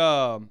 No,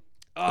 the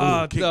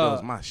Kick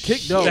Dough, my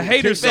shit. The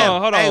Hater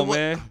song. Hold on,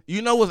 man.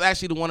 You know what's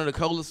actually one of the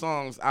coolest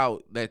songs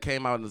out that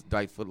came out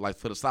like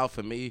for the South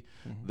for me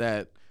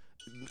that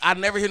I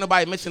never hear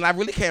nobody mention. I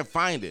really can't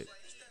find it.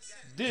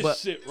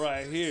 This shit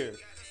right here.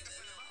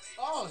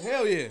 Oh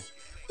hell yeah!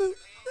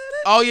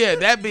 Oh yeah,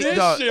 that beat.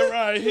 This shit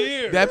right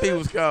here. That beat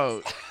was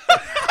cold.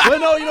 Well,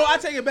 no, I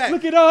take it back.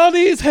 Look at all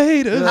these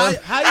haters.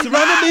 How you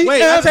surrounding me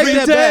wait, I take every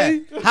that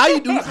day. back. How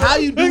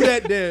you do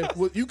that there?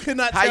 Well, you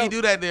cannot. How you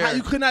do that there?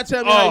 You could not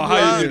tell me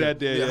how you do that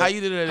there. Yeah, how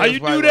you do that? How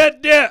you do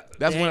that there?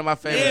 That's one of my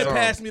favorite and songs.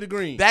 Pass Me the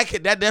Green. That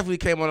definitely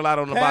came on a lot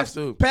on the box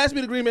too. Pass Me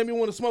the Green made me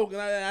want to smoke,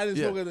 and I didn't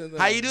smoke it.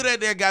 How you do that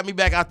there got me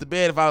back out the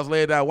bed if I was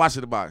laying down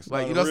watching the box.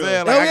 Like, you know what I'm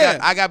saying? Hell Like yeah.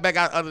 I got back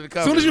out under the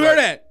covers. As soon as you heard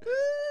that,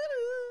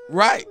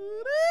 right?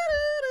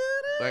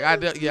 Like I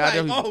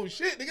definitely. Oh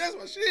shit, nigga, that's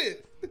my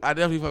shit. I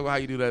definitely fuck with how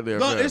you do that there.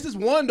 No, it's this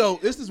one though.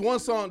 It's this one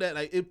song that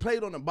like it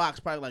played on the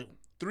box probably like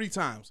 3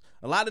 times.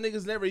 A lot of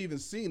niggas never even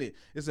seen it.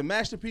 It's a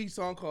Master P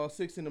song called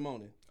 6 in the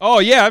Morning. Oh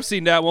yeah, I've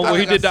seen that one where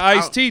he did the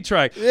Ice-T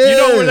track. Yeah. You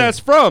know where that's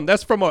from?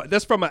 That's from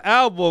an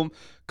album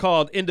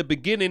called In the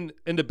Beginning.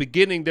 In the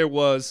Beginning there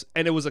was,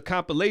 and it was a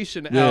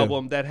compilation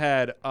album that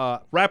had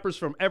rappers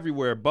from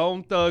everywhere.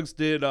 Bone Thugs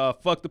did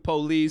Fuck the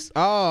Police.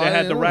 Oh, that I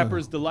had the didn't know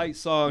Rapper's Delight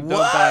song done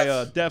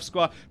by Def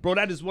Squad. Bro,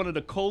 that is one of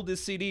the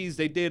coldest CDs.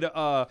 They did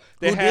Who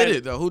did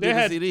it though? Who did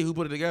the CD? Who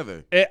put it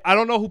together? I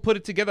don't know who put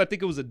it together. I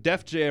think it was a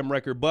Def Jam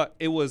record, but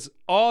it was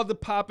all the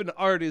popping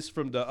artists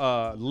from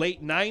the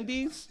late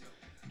 90s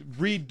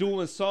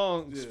redoing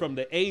songs from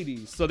the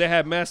 80s. So they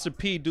had Master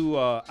P do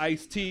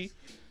Ice-T.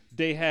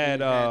 They had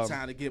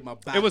time to get my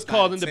it was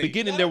called In the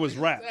Beginning There Was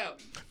Rap.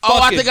 Oh,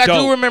 I Fucking think I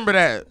dope. do remember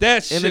that.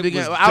 That shit in the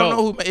beginning. was I don't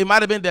know dope. who. It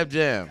might have been Def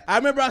Jam. I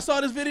remember I saw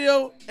this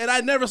video and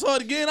I never saw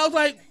it again. I was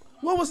like,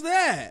 what was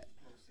that?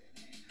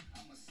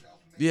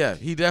 Yeah,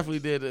 he definitely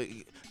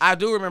did. I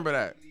do remember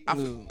that. I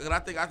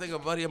think a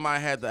buddy of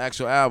mine had the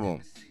actual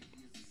album.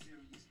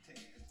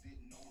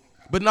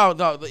 But no,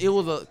 it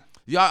was a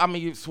y'all. I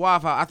mean,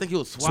 Suave House. I think it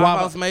was Suave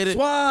House made it.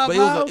 Suave but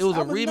House, it was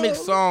a remix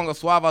song of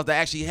Suave House that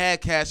actually had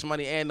Cash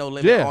Money and No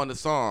Limit on the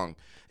song.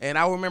 And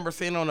I remember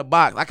seeing it on the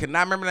box. I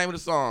cannot remember the name of the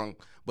song,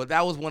 but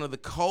that was one of the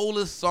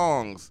coldest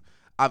songs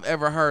I've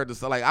ever heard.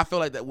 So like, I feel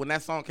like that when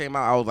that song came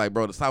out, I was like,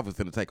 bro, the South is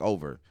gonna take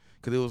over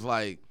because it was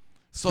like.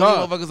 So many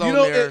motherfuckers on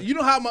there. You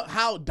know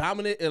how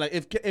dominant, like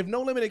if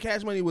No Limit and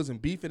Cash Money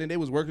wasn't beefing and they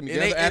was working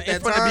together at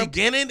that from time. The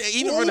beginning,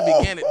 even from the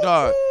beginning,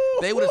 dog,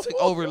 they would have took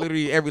over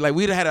literally every. Like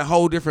we'd have had a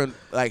whole different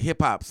like hip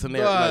hop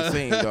scenario, like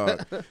scene,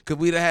 dog. Because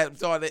we'd have had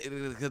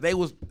because they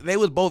was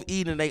both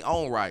eating in their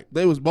own right.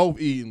 They was both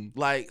eating.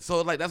 Like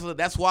so, like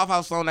that's Waffle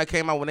House song that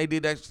came out when they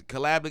did that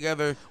collab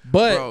together.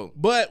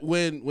 But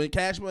when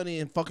Cash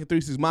Money and fucking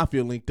 3 6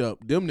 Mafia linked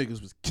up, them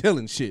niggas was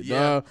killing shit,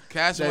 dog.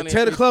 Cash Money,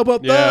 Tear the Club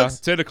Up Thugs.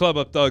 Tear the Club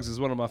Up Thugs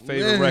is one of my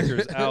favorite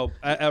records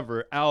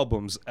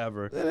albums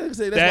ever. That's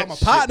why my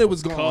partner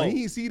was gone. Cold. He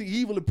didn't see the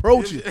evil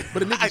approach it, but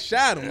the nigga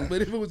shot him.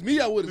 But if it was me,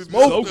 I would have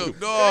smoked him.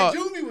 Dog.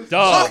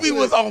 Juvie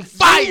was on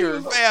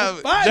fire,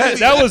 fam.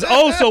 That was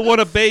also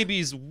one of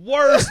Baby's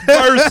worst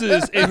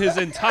verses in his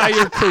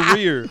entire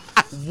career.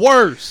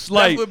 Worst,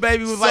 like that's when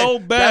Baby was so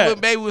like, bad. That's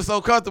when Baby was so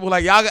comfortable.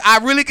 Like y'all, I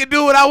really can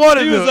do what I want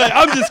to do. He was like,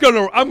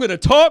 I'm gonna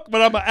talk,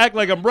 but I'm gonna act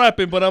like I'm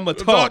rapping, but I'm gonna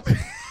talk.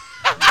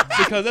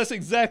 Because that's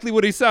exactly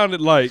what he sounded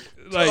like.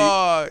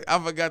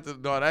 I forgot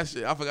that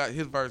shit. I forgot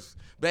his verse.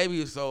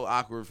 Baby is so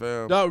awkward,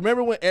 fam. Dog,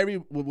 remember when every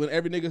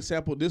nigga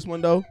sampled this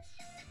one though?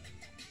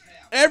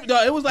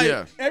 It was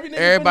like every nigga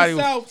Everybody from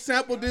the South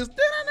sampled this.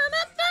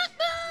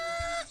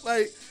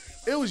 Like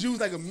it was used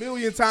like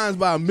 1,000,000 times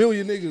by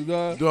 1,000,000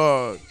 niggas,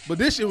 dog. But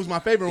this shit was my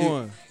favorite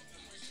one.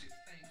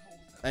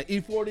 Like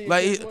E40.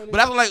 But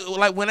that's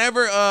like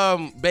whenever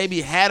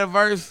Baby had a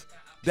verse.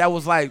 That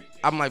was like,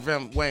 I'm like,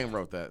 fam, Wayne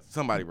wrote that.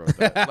 Somebody wrote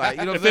that. Like,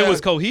 you know what I'm saying? If it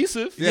was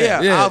cohesive. Yeah,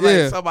 I was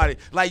like, somebody.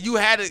 Like, you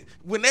had it.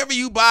 Whenever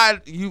you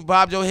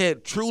bobbed your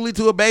head truly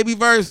to a Baby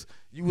verse,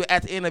 you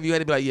at the end of you had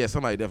to be like, yeah,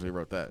 somebody definitely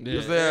wrote that.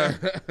 You know what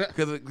I'm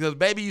saying? Because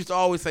Baby used to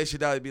always say shit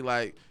that would be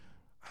like,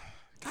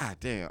 God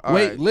damn.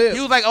 Live. He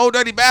was like old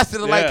dirty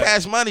bastard like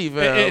Cash Money,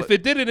 man. If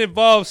it didn't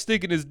involve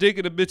sticking his dick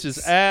in a bitch's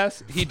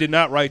ass, he did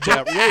not write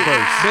that verse.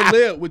 But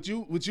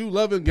Liv, with you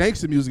loving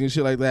gangster music and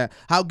shit like that,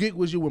 how geek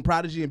was you when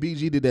Prodigy and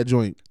BG did that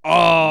joint?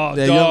 Oh,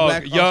 that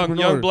dog,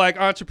 young black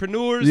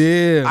entrepreneurs.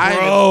 Yeah,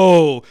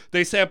 bro,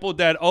 they sampled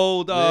that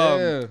old.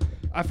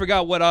 I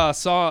forgot what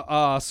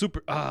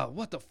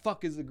what the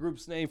fuck is the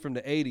group's name from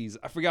the 80s?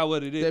 I forgot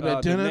what it is.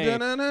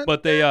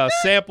 But they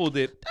sampled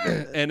it,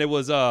 and it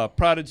was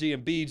Prodigy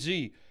and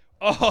BG.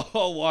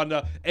 Oh, on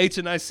the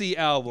HNIC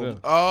album. Yeah.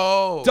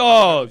 Oh,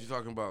 dog, what you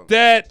talking about?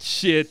 That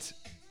shit,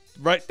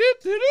 right?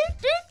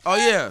 Oh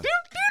yeah.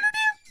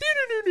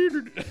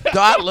 Dog,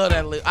 I love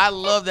that. I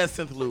love that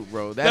synth loop,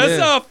 bro.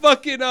 That's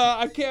fucking.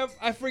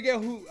 I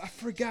forgot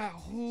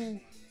who.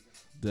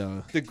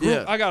 The group.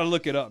 Yeah. I gotta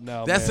look it up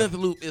now. That synth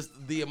loop is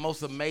the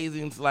most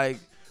amazing. Like,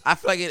 I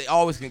feel like it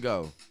always can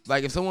go.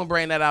 Like, if someone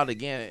bring that out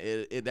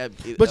again,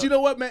 But you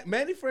know what, man?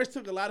 Manny Fresh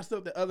took a lot of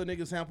stuff that other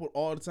niggas sampled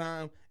all the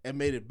time and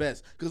made it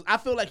best. Because I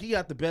feel like he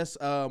got the best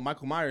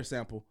Michael Myers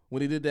sample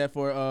when he did that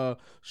for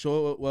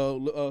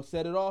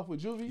Set It Off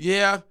with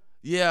Juvie.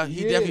 Yeah,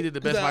 he definitely did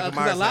the best Michael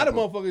Myers. A lot of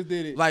motherfuckers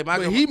did it. Like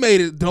Michael, but he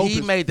made it dope.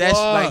 He made that.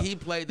 Like he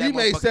played that. He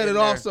made Set It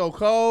Off so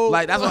cold.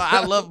 Like that's why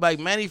I love. Like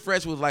Manny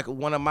Fresh was like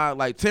one of my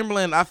like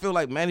Timbaland. I feel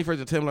like Manny Fresh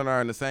and Timbaland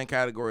are in the same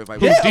category as like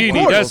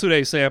Houdini. That's who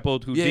they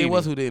sampled. Houdini. Yeah, it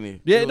was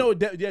Houdini. Yeah, it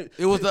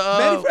was the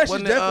Manny Fresh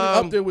is definitely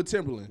up there with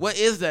Timbaland. What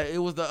is that? It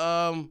was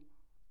the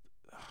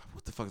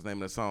what the fuck is the name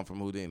of that song from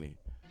Houdini?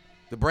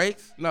 The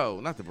Breaks? No,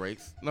 not the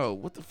Breaks. No,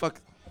 what the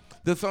fuck?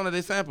 The song that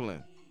they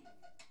sampling.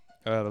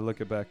 I gotta look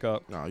it back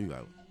up. No, you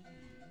got it.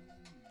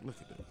 Look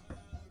at that.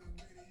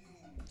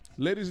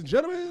 Ladies and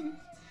gentlemen.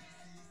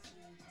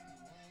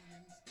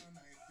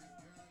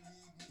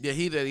 Yeah,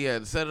 he did.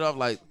 Yeah, Set It Off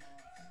like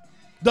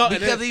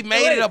because he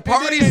made it a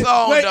party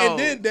song.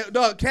 And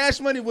then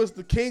Cash Money was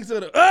the kings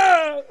of the.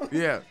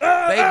 Yeah,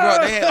 they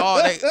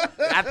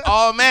had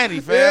all Manny,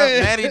 fam.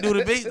 Yeah. Manny do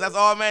the beats. That's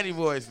all Manny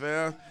voice,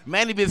 fam.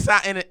 Manny been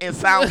in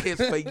sound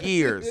kits for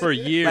years.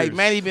 Like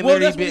Manny been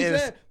literally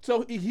been.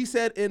 So he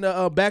said in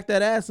Back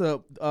That Ass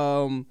Up.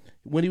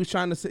 When he was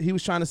trying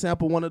to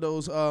sample one of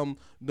those the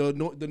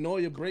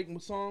Noya break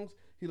songs,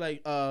 he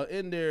like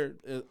in there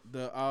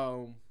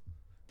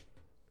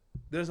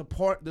there's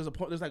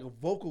like a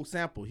vocal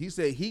sample. He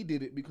said he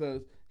did it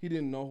because he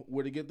didn't know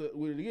where to get it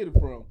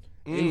from.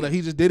 He was like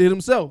he just did it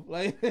himself.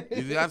 Like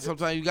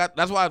sometimes you got.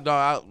 That's why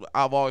dog,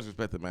 I've always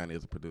respected Manny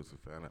as a producer,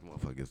 fan. That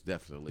motherfucker is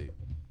definitely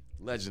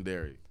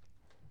legendary.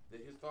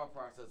 His thought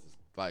process is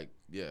like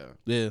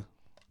yeah.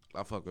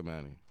 I fuck with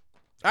Manny.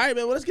 All right,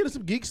 man. Well, let's get into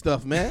some geek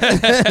stuff, man.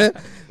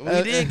 We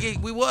did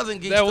geek. We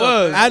wasn't geek. That stuff,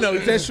 was. man. I know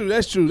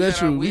that's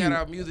true. We had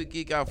our music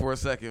geek out for a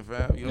second,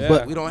 fam. You know,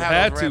 But we don't have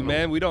had those to, random-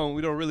 man. We don't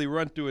really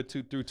run through it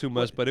too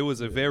much, but it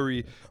was a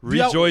very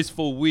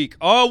rejoiceful week.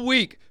 All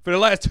week for the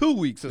last 2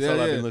 weeks. That's all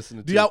I've been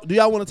listening to. Do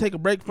y'all want to take a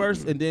break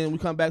first, and then we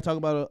come back talk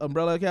about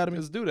Umbrella Academy?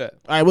 Let's do that.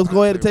 All right, let's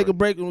go ahead and take a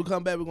break, and we'll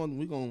come back.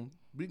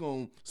 We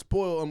gonna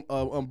spoil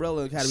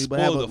Umbrella Academy,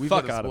 Spoil the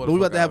fuck out of it. but we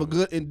about to have a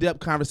good in-depth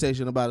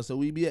conversation about it. So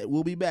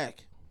we'll be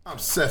back. I'm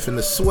Seth in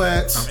the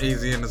Sweats. I'm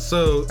Easy in the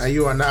Suits. And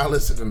you are now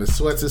listening to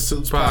Sweats and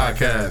Suits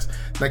Podcast.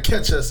 Now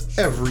catch us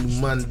every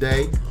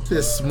Monday,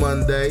 this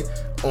Monday,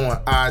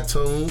 on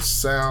iTunes,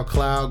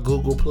 SoundCloud,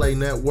 Google Play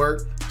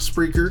Network,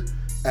 Spreaker,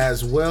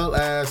 as well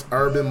as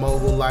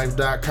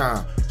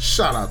UrbanMogulLife.com.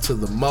 Shout out to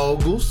the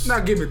moguls.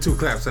 Now give me 2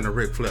 claps and a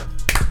Ric Flair.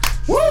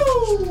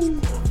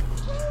 Woo!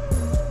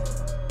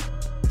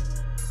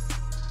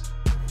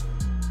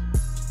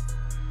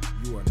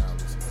 You are now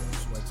listening to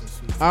Sweats and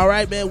Suits. All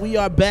right, man, we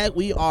are back.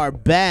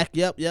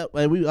 Yep.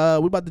 And we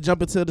about to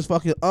jump into this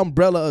fucking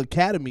Umbrella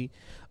Academy.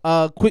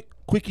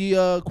 Quickie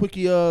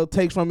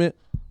takes from it.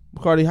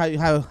 McCarty,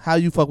 how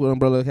you fuck with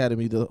Umbrella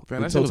Academy?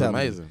 Man, that shit was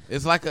amazing.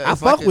 It's like a. I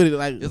fuck with it.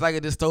 Like it's like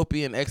a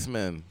dystopian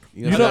X-Men.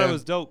 You know it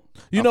was dope.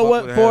 You know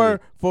what? For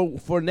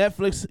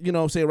Netflix, you know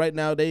what I'm saying, right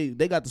now they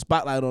got the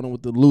spotlight on them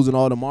with the losing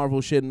all the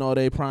Marvel shit and all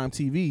their Prime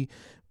TV.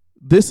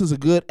 This is a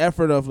good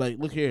effort of like,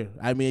 look here.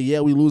 I mean, yeah,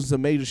 we losing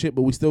some major shit,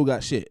 but we still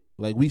got shit.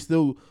 Like we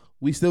still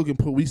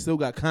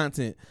got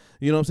content.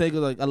 You know what I'm saying?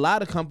 Because like a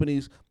lot of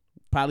companies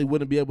probably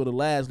wouldn't be able to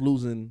last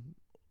losing.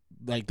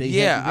 Like they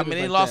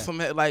they lost some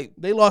like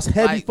they lost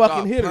heavy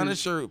fucking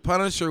hitters.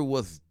 Punisher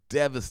was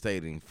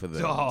devastating for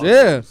them. Oh,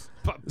 Yeah.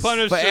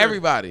 Punisher. For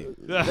everybody.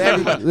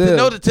 Yeah.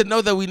 To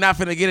know that we not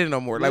finna get it no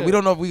more. Like we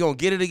don't know if we gonna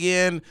get it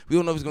again. We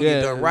don't know if it's gonna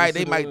get done right.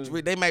 They might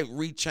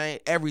rechange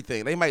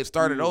everything. They might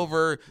start it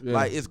over. Yeah.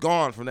 Like it's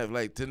gone from that.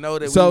 Like to know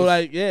that. So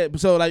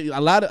a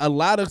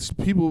lot of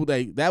people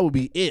like that would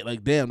be it.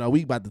 Like damn, now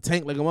we about to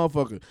tank like a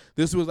motherfucker.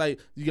 This was like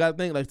you gotta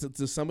think like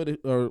to some of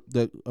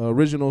the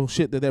original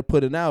shit that they're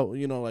putting out.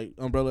 You know, like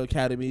Umbrella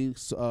Academy,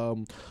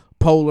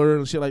 Polar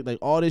and shit like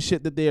all this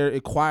shit that they're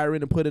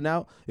acquiring and putting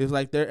out is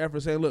like their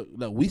effort saying, look,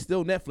 we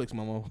still Netflix,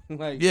 mama.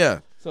 Like yeah.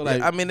 So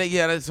like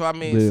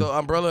So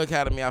Umbrella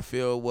Academy I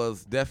feel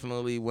was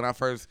definitely when I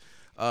first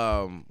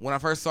saw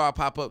it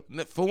pop up.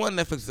 For one,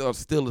 Netflix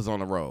still is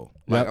on the roll.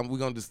 Like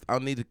I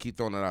need to keep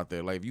throwing it out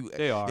there. Like if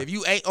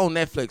you ain't on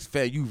Netflix,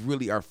 fan, you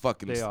really are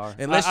fucking. They are.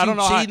 Unless I don't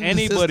know how cheating the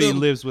anybody system,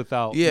 lives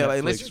without. Yeah, Netflix like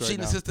unless you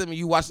cheating the system and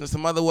you watching it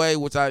some other way,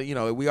 which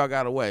we all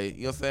got a way.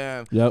 You know what I'm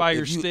saying? Yep.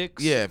 Fire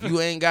sticks. Yeah, if you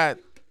ain't got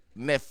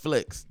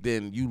Netflix,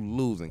 then you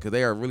losing because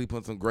they are really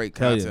putting some great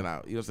content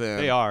out. You know what I'm saying?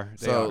 They are.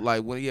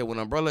 Like when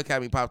Umbrella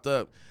Academy popped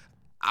up,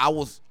 I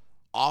was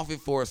off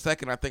it for a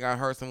second. I think I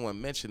heard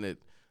someone mention it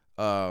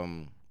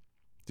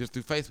just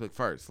through Facebook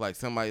first. Like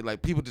somebody,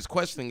 like people just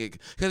questioning it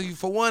because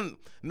for one,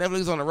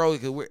 Netflix is on the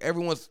road because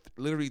everyone's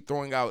literally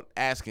throwing out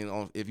asking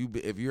on if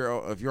you're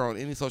on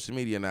any social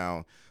media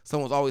now.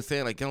 Someone's always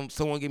saying like, can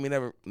someone give me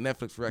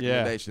Netflix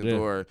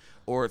recommendations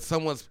or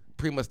someone's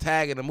pretty much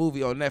tagging a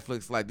movie on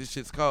Netflix like this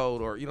shit's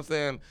cold or you know what I'm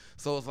saying.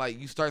 So it's like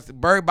you start.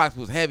 Bird Box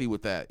was heavy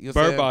with that. You know what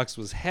I'm saying? Bird Box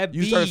was heavy.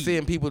 You start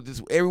seeing people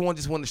everyone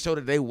just wanted to show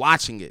that they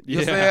watching it. You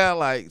know what I'm saying?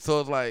 Like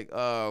so it's like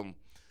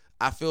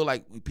I feel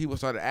like people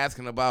started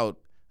asking about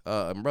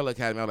Umbrella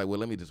Academy. I was like, well,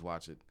 let me just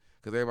watch it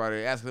because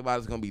everybody asking about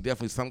it's gonna be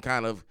definitely some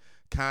kind of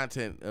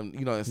content,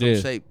 in some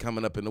shape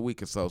coming up in the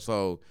week or so.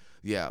 So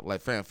yeah,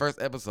 like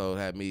first episode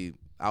had me.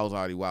 I was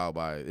already wild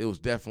by it. It was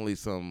definitely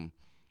some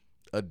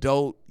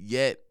adult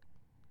yet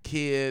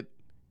kid.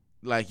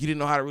 Like you didn't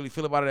know how to really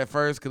feel about it at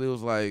first because it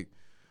was like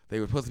they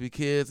were supposed to be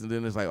kids, and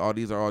then it's like, oh,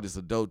 these are all just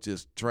adult,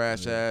 just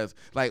trash ass,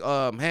 like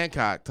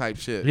Hancock type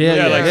shit.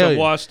 Like some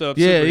washed up.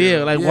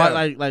 Shit. Like,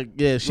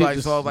 just,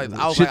 so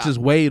I was shit just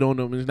weighed on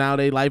them, and now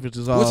their life is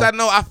just all. Which I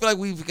feel like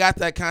we've got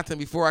that content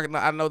before.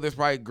 I know there's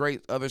probably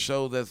great other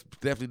shows that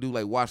definitely do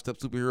like washed up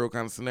superhero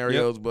kind of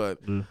scenarios, but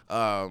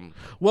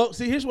well,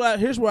 see, here's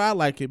where I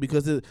like it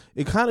because it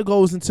kind of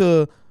goes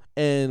into,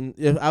 and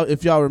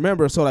if y'all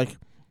remember, so like,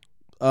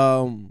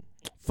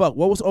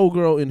 what was old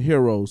girl in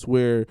Heroes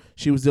where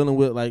she was dealing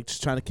with like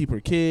just trying to keep her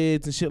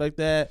kids and shit like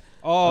that?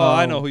 Oh,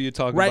 I know who you're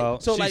talking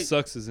about. So, she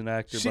sucks as an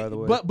actor, by the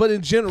way. But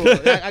in general,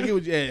 I get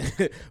what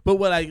you. But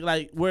what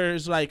like where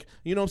it's like,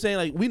 you know what I'm saying?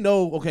 Like we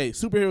know, okay,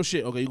 superhero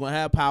shit. Okay, you're gonna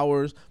have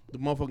powers. The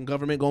motherfucking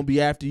government gonna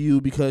be after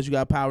you because you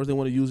got powers. They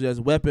want to use it as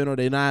a weapon, or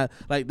they not.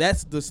 Like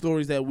that's the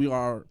stories that we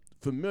are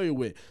familiar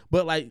with.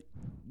 But like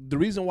the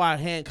reason why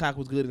Hancock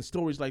was good and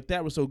stories like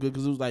that were so good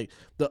because it was like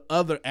the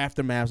other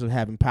aftermaths of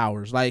having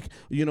powers. Like,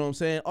 you know what I'm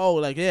saying? Oh,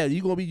 like, yeah,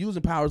 you're going to be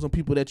using powers on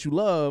people that you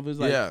love. It's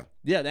like,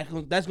 yeah,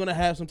 that's going to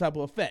have some type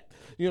of effect.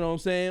 You know what I'm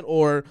saying?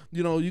 Or,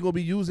 you're going to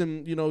be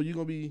using, you're going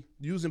to be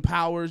using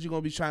powers. You're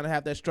going to be trying to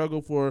have that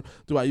struggle for,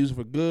 do I use it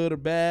for good or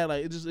bad?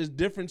 Like, it's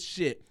different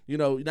shit. You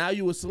know, now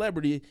you a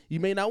celebrity. You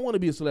may not want to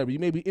be a celebrity. You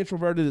may be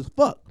introverted as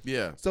fuck.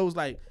 Yeah. So it's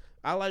like,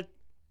 I like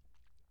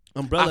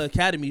Umbrella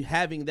Academy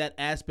having that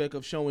aspect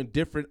of showing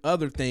different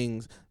other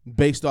things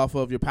based off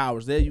of your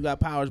powers. There you got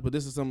powers, but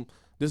this is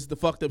the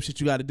fucked up shit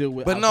you got to deal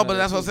with. But no, outside but of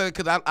that's that what I'm saying,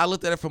 because I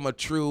looked at it from a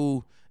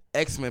true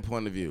X-Men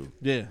point of view.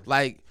 Yeah.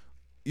 Like,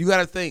 you got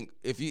to think,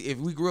 if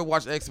we grew up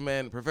watching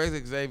X-Men,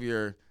 Professor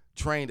Xavier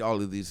trained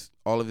all of his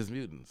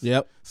mutants.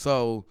 Yep.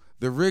 So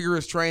the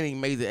rigorous training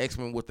made the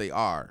X-Men what they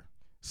are.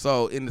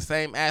 So in the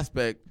same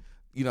aspect,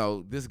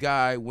 this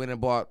guy went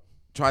and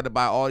tried to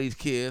buy all these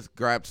kids,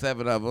 grabbed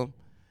 7 of them,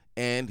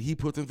 and he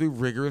put them through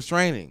rigorous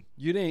training.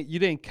 You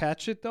didn't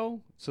catch it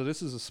though? So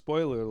this is a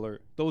spoiler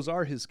alert. Those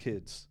are his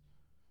kids.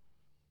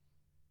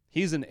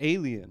 He's an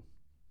alien.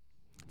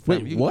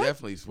 Wait, you what?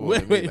 definitely spoiled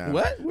Wait, me now.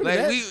 what? What Like,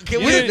 is You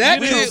Where did that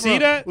didn't come see from?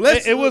 that?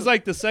 Let's- It was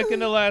like the second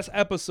to last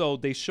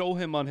episode. They show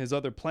him on his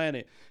other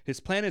planet. His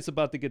planet's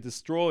about to get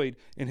destroyed,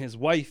 and his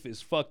wife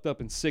is fucked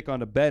up and sick on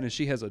the bed, and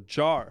she has a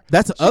jar.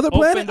 That's the other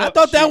planet? opened I up-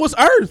 thought that was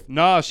Earth.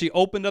 Nah, she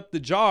opened up the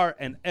jar,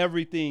 and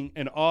everything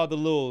and all the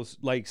little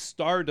like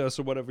stardust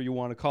or whatever you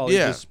want to call it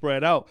Yeah. just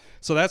spread out.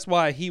 So that's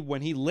why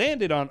when he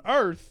landed on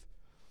Earth.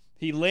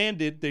 He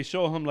landed. They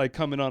show him like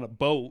coming on a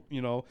boat,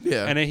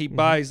 Yeah. And then he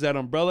buys that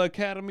Umbrella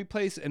Academy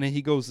place, and then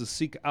he goes to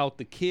seek out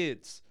the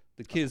kids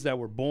that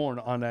were born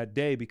on that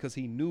day, because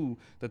he knew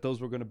that those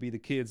were going to be the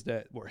kids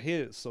that were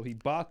his. So he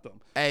bought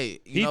them. Hey,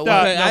 He you know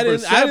thought what? number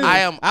seven.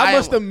 I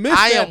must have missed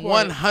I that am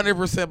part.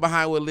 100%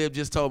 behind what Liv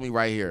just told me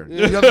right here.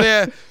 You know what I'm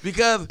saying?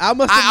 Because I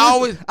must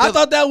have missed it. I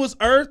thought that was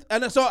Earth,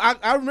 and so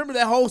I remember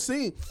that whole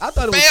scene. I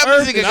thought it was family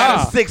Earth. nigga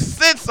got a sixth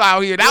sense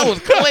out here. That was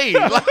clean.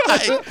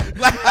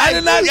 like, I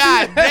did not.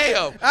 God see,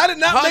 damn. I did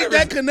not make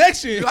that 100%.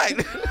 connection.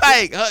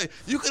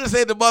 You could have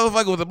said the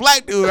motherfucker was a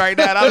black dude right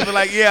now, and I would be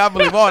like, yeah, I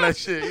believe all that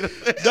shit. You know what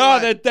I'm saying? No,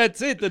 Like,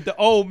 that's it. That the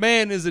old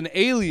man is an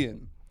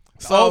alien.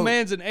 The So- old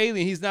man's an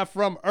alien. He's not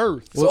from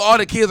Earth. so all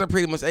the kids are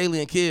pretty much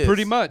alien kids.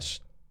 Pretty much.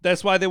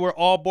 That's why they were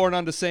all born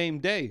on the same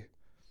day.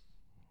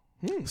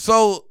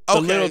 So, The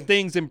okay. little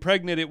things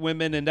impregnated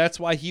women, and that's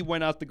why he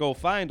went out to go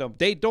find them.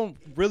 They don't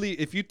really,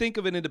 if you think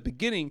of it in the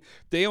beginning,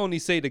 they only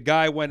say the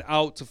guy went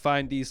out to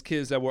find these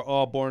kids that were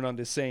all born on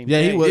the same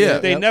Yeah, day. he was. Yeah.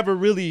 They Yep. never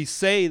really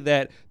say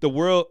that the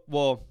world,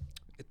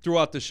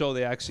 throughout the show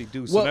they actually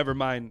do, so Well- never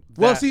mind that.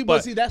 well, see,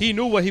 but that's- he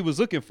knew what he was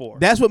looking for.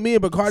 That's what me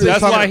and Bacardi. So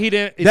that's was talking why about. he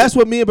didn't. That's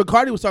what me and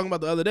Bacardi was talking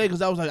about the other day,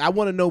 because I was like, I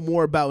want to know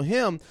more about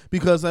him,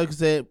 because like I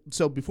said,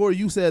 so before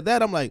you said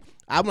that, I'm like,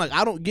 I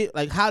don't get,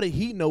 like, how did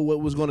he know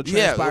what was going to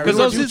Yeah, transpire? because in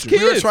the those his future?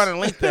 We were kids. trying to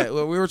link that.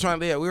 Well, we were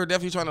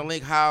definitely trying to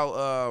link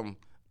how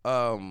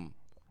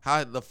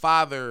the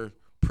father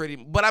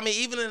but I mean,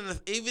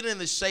 even in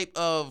the shape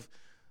of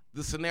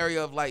the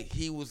scenario of like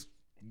he was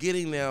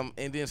getting them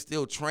and then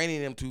still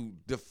training them to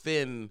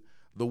defend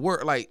the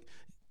world, like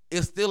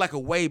it's still like a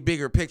way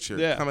bigger picture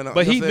coming up.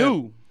 But You he know what I'm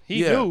saying? knew.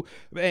 He knew.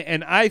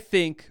 And I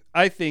think,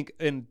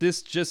 and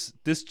this just,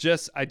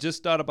 I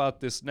just thought about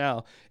this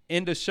now.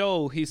 In the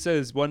show, he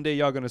says, one day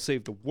y'all going to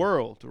save the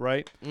world,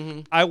 right?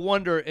 Mm-hmm. I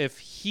wonder if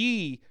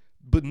he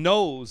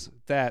knows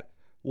that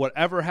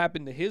whatever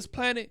happened to his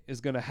planet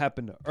is going to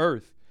happen to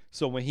Earth.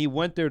 So when he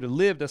went there to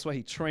live, that's why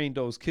he trained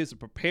those kids to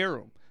prepare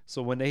them.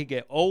 So when they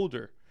get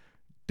older,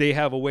 they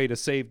have a way to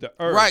save the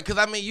Earth. Right, because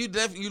I mean, you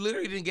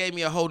literally didn't gave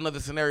me a whole nother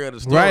scenario of the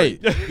story.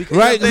 Right. Because,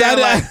 Right, you know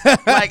what I'm saying?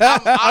 Like, I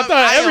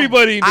thought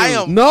everybody knew. I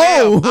am,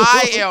 No.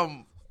 I am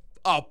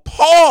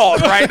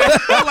appalled right now.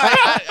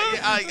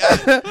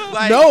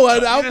 No, I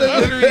don't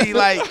think- literally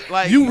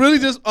like You really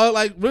just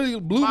really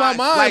blew my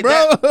mind, like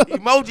bro. that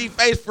emoji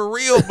face for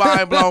real,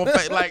 mind blown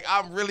face. Like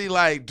I'm really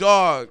like,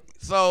 dog.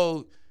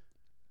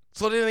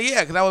 So then,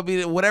 yeah, because that would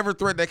be whatever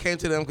threat that came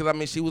to them. Because I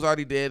mean, she was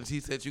already dead. And she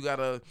said, "You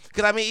gotta."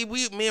 Because I mean,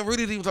 me and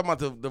Rudy even talking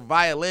about the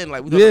violin.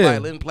 Like we thought the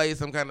violin play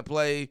some kind of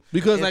play.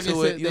 Because like I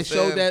into said, it, you know they what I'm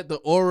showed saying? that the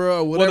aura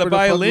or Well, whatever. the fuck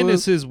violin it was.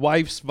 is his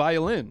wife's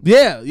violin.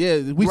 Yeah.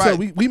 We Right. so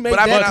we made But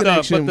I mean, that But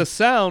connection. the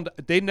sound,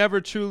 they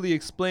never truly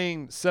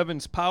explain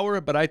Seven's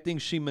power, but I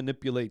think she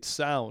manipulates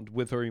sound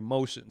with her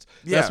emotions.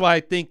 That's Yeah. why I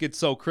think it's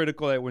so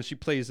critical that when she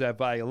plays that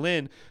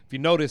violin, if you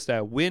notice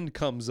that wind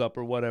comes up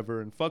or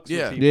whatever and fucks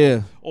Yeah. with people,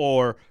 Yeah.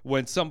 or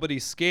when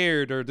somebody's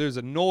scared or there's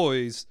a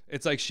noise,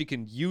 it's like she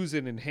can use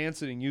it,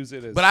 enhance it, and use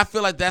it as. But I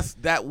feel like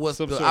that was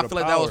Some sort I of feel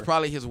like that was power.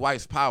 probably his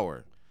wife's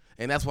power,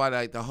 and that's why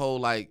like the whole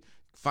like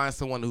find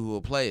someone who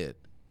will play it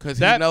because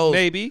he that knows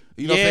maybe,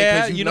 you know what I'm saying?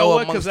 yeah, 'Cause you know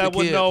what? amongst Because that the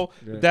would kids. know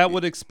that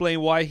would explain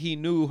why he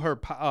knew her,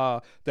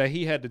 that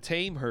he had to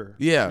tame her.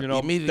 Yeah, you know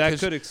immediately, that 'cause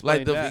could explain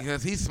like that.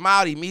 because he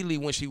smiled immediately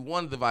when she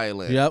won the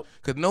violin. Yep.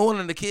 Because no one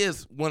of the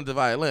kids wanted the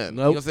violin. You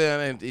know Nope. what I'm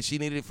saying? And she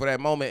needed it for that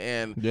moment,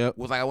 and Yep.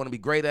 was like, I want to be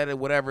great at it,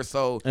 whatever.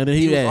 So And then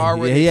he was had-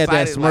 already he had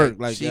that excited, smirk,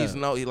 like, she's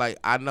yeah.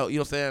 I know, you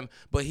know what I'm saying?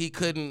 But he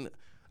couldn't.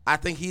 I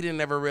think he didn't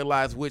ever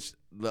realize which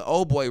the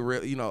old boy,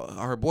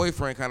 her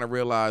boyfriend kind of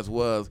realized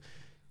was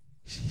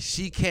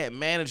she can't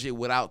manage it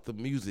without the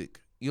music.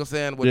 You know what I'm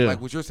saying? Yeah.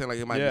 Like what you're saying, like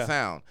it might Yeah. be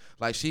sound.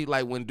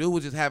 Like when dude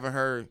was just having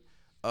her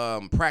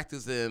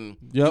practicing.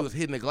 Yep. He was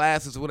hitting the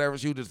glasses or whatever.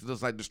 She was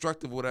just like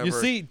destructive, or whatever. You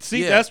see,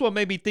 Yeah. that's what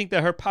made me think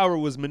that her power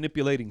was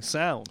manipulating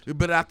sound.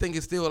 But I think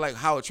it's still like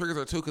how it triggers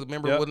her too. Because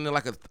remember, Yep. wasn't there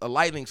like a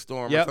lightning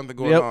storm or Yep. something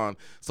going Yep. on?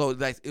 So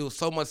like it was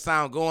so much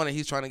sound going, and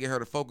he's trying to get her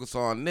to focus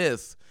on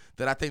this.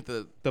 That I think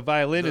The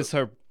violin is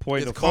her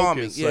point it's of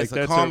calming. focus. Yeah, like it's a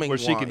that's calming where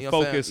she one, can you know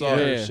what I'm focus saying? all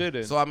Yeah. her shit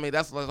in. So I mean,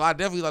 that's like I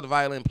definitely thought the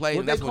violin played,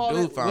 and that's what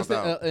dude found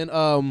out.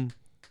 And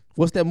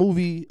what's that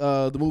movie?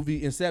 The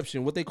movie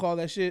Inception. What they call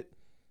that shit?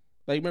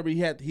 Like remember he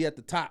had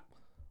the top.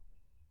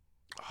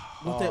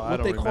 What I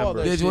don't they call remember.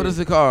 that Dish, shit? what is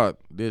it called?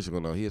 Dish, you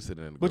know, he's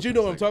sitting in. The But you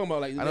know what I'm talking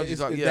about. Like I know what you're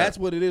talking- yeah. that's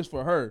what it is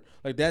for her.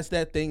 Like that's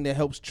that thing that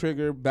helps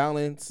trigger,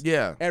 balance,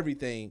 Yeah.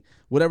 everything.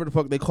 Whatever the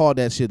fuck they call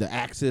that shit, the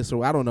axis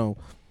or I don't know.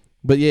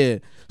 But yeah.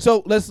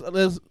 So let's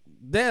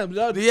damn.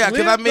 Yeah,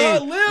 because I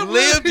mean,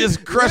 Liv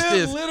just crushed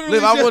this.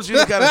 Liv, I want you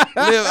to kind of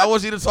Liv. I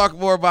want you to talk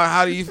more about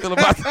how do you feel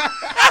about that.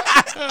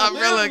 I'm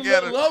really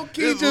getting low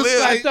key This just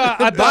Liv. I like thought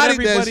bodied that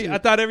everybody. shit. I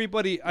thought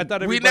everybody.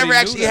 We never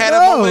actually knew had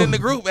that. a No. moment in the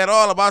group at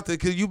all about this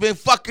because you've been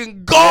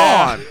fucking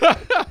gone. You know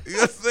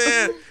what I'm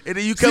saying? And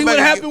then you come See back.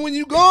 what happened when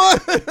you gone?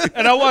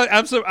 And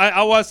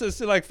I watched this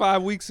shit like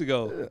 5 weeks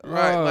ago.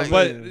 Right, Oh, like,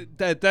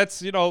 But that's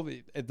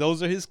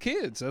those are his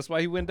kids. That's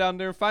why he went down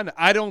there and found it.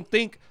 I don't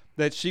think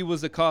that she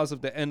was the cause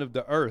of the end of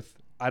the earth.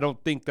 I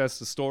don't think that's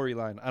the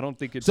storyline. I don't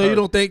think it's So her. you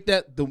don't think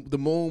that the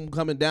moon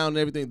coming down and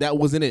everything that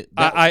wasn't it?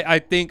 I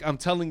think I'm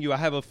telling you, I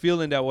have a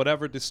feeling that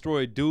whatever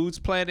destroyed Dude's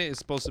planet is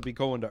supposed to be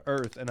going to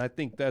Earth, and I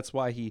think that's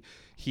why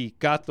he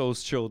got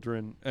those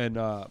children and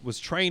was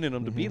training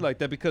them to be like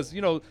that. Because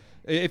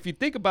if you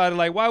think about it,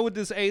 like why would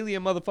this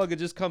alien motherfucker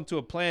just come to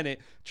a planet,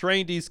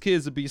 train these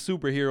kids to be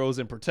superheroes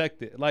and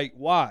protect it? Like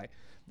why?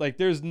 Like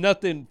there's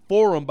nothing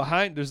for them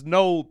behind. There's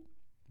no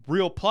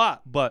real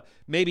plot, but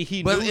maybe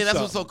he But knew and that's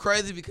something. what's so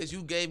crazy because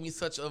you gave me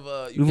such of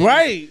a you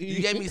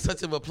gave me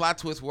such of a plot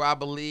twist where I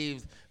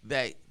believed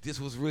that this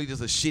was really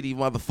just a shitty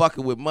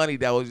motherfucker with money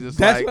that was just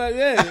That's like what,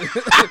 yeah.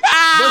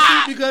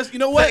 But see, because you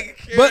know what? Taking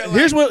care But of,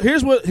 here's what.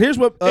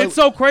 It's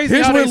so crazy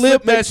Here's how where they Lib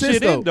slip that makes sense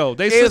shit in, though.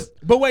 They Is- slip-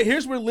 but wait,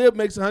 here's where Lib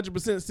makes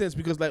 100% sense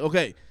because like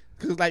okay,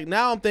 because like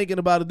now I'm thinking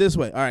about it this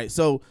way. All right,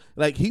 so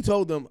like he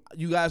told them,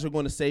 you guys are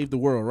going to save the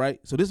world, right?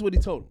 So this is what he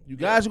told them. You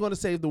guys are going to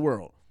save the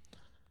world.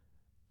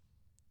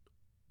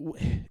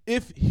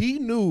 If he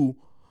knew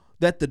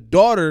that the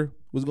daughter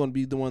was going to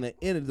be the one that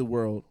ended the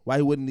world,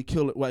 why wouldn't he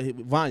kill her?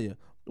 Vanya?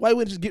 Why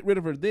wouldn't he just get rid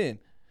of her then?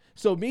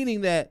 So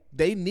meaning that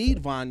they need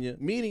Vanya,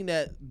 meaning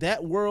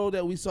that world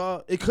that we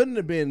saw, it couldn't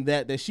have been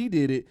that she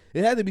did it.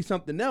 It had to be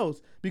something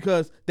else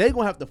because they're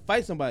gonna have to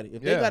fight somebody.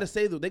 If they gotta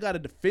save them, they gotta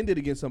defend it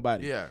against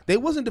somebody. Yeah. They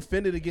wasn't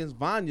defending against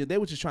Vanya. They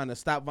were just trying to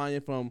stop Vanya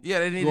from. yeah,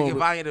 they need to going get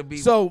with- Vanya to be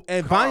So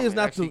and calm Vanya's and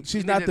not actually-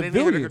 she's they not need- the they need her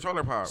to villain. control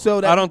her power. So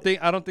that,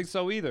 I don't think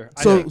so either.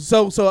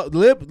 So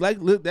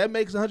Lib that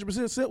makes 100%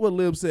 sense what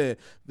Lib said.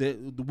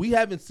 That we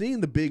haven't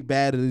seen the big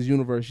bad of this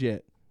universe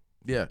yet.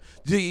 Yeah,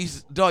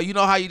 dog. You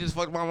know how you just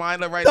fucked my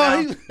mind up right No, now.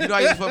 he- You know how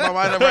you just fucked my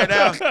mind up right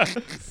now.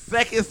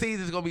 Second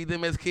season is gonna be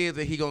them as kids,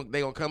 and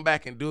they gonna come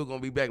back and Dude gonna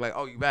be back. Like,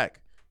 oh, you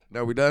back?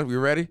 No, we done. We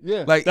ready?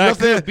 Yeah. Like That you know what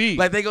I'm saying? could be.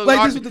 Like they gonna Like,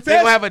 this is the they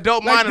gonna test. have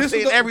adult Like, mind of this is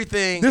seeing the-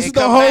 everything. this and is the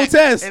come whole back.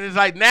 test. And it's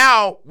like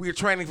now we're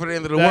training for the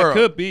end of the That world.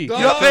 could be. You know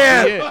what I'm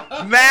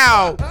saying?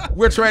 Now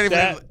we're training for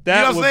That you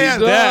that know what would I'm be saying?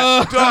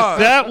 that. Dog.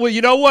 That would,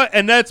 you know what?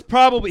 And that's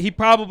he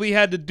probably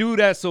had to do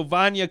that so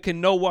Vanya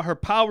can know what her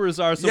powers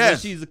are. So when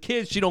Yes. she's a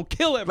kid, she don't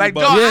kill Like,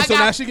 everybody. dog, Yeah, I so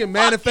got now she can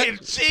manifest- fucking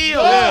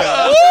chill.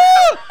 Yeah.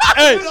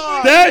 Hey,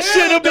 that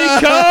shit'll be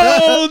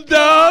cold,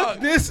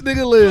 dog. This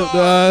nigga lived,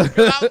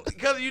 dog.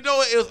 Because you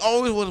know it was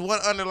always was one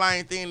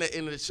underlying thing that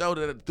in the show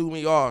that threw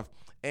me off,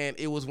 and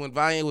it was when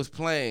Vanya was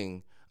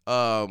playing,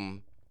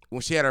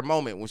 when she had her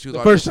moment when she was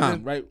The first auditioning.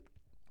 time, right?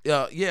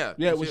 Yeah,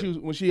 Yeah,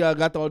 when she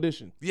got the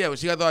audition. yeah, when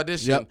she got the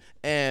audition, Yep.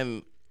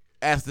 and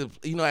as the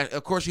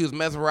of course she was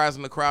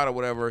mesmerizing the crowd or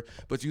whatever,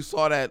 but you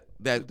saw that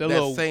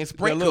little- same that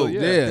sprinkle, little-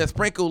 yeah. that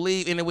sprinkle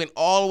leave, and it went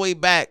all the way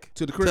back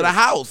To the crib.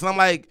 house, and I'm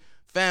like,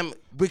 fam,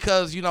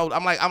 because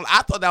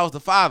I thought that was the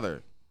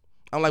father.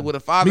 I'm like, well, the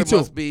father Me too.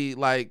 must be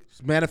like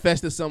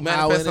Manifested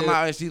somehow. manifest in it.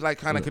 somehow, and she's like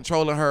kind of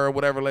controlling her or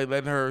whatever, like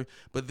letting her.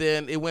 But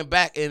then it went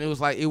back, and it was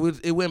like it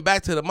went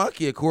back to the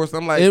monkey. Of course,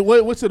 I'm like, It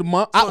went to the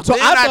monk. so then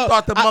I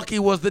thought the monkey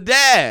was the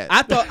dad.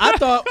 I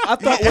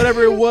thought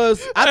whatever it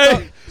was.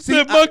 Hey,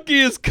 the monkey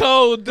is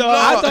cold,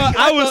 dog.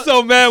 I was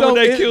so mad when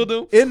they killed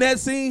him. In that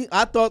scene,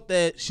 I thought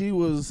that she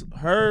was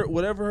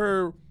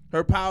whatever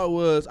her power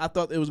was. I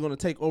thought it was going to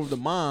take over the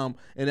mom,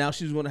 and now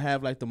she's going to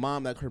have like the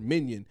mom, like her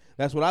minion.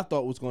 That's what I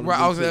thought was going to. Right,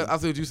 be I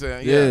see what you're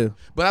saying. Yeah. Yeah,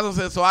 but as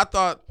I said, so I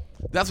thought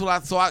that's what I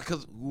saw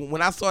because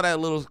when I saw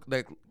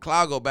that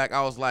cloud go back,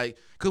 I was like,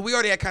 because we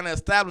already had kind of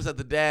established that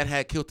the dad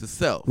had killed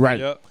himself. Right.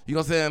 Yep. You know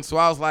what I'm saying? So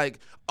I was like,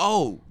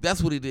 oh,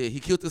 that's what he did. He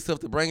killed himself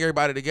to bring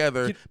everybody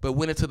together, but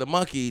went into the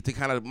monkey to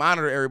kind of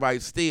monitor everybody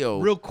still.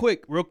 Real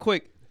quick.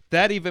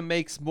 that even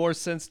makes more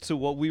sense to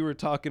what we were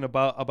talking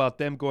about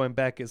them going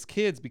back as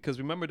kids, because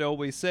remember they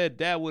always said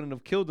Dad wouldn't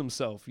have killed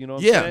himself, you know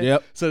what I'm saying?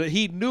 Yep. So that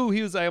he knew,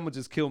 he was like, I'm gonna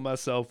just kill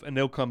myself and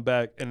they'll come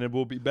back and then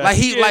we'll be back. Like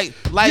he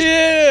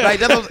again. like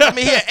that's I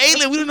mean, he an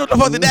alien. We don't know what the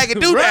fuck the dad can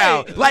do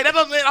now. Like that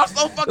doesn't. I'm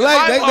so fucking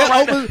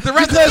the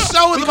rest of the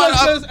show is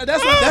about.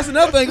 That's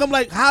another thing. I'm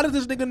like, how does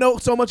this nigga know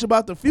so much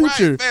about the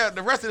future? Right, fair.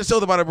 The rest of the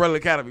show's about Umbrella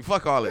Academy.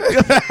 Fuck all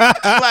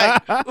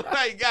that.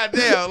 like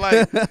goddamn,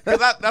 like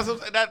that's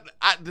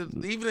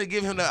what, even to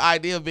give him the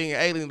idea of being an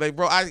alien, like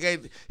bro,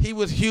 he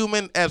was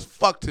human as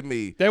fuck to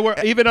me. They were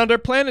even on their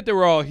planet. They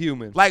were all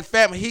human. Like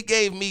fam, he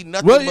gave me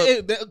nothing. Well,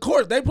 of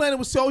course, their planet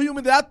was so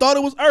human that I thought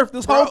it was Earth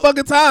this whole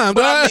fucking time.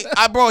 But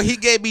bro, he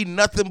gave me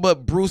nothing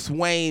but Bruce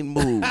Wayne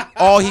move.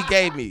 All he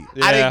gave me.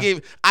 Yeah.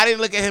 I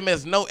didn't look at him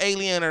as no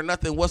alien or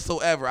nothing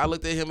whatsoever. I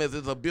looked at him as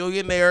a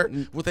billionaire.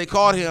 What they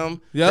called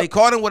him. Yep. They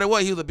called him what it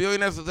was. He was a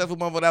billionaire, successful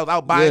motherfucker that was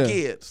out buying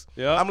kids.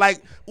 Yeah. I'm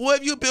like, what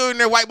if you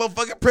billionaire white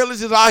motherfucking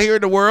privileges out here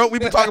in the world?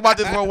 We've been talking about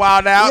this for a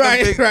while now.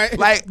 Right.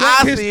 Like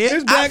I see it.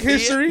 His black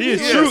history. He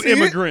a true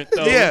immigrant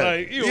though. Yeah.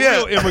 Like, he a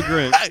real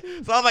immigrant.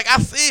 So I was like, I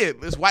see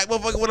it. This white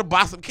motherfucker want to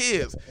buy some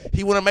kids.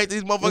 He want to make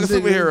these motherfucking This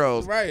nigga-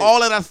 superheroes. right. All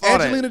that I saw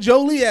Angelina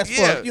Jolie ass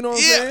fuck. You know what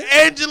I'm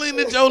saying?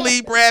 Angelina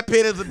Jolie, Brad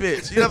Pitt is a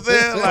bitch. You know what I'm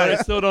saying? But Like,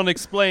 they still don't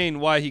explain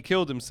why he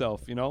killed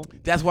himself, you know?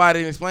 that's why I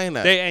didn't explain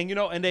that.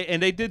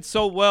 They did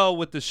so well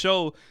with the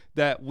show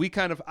that we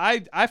kind of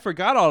I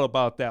forgot all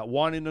about that,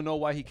 wanting to know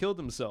why he killed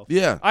himself.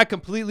 Yeah. I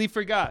completely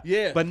forgot.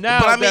 Yeah. But now,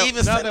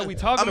 that we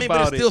talking but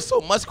about it's still so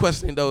much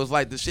questioning though. It's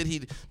like the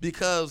shit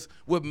because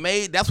what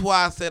made that's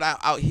why I said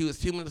he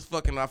was human as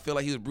fuck, and I feel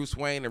like he was Bruce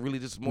Wayne and really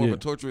just more of a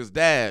torturous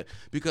dad,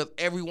 because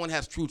everyone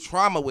has true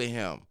trauma with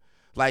him.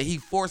 Like he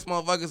forced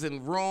motherfuckers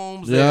in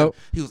rooms. And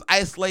he was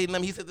isolating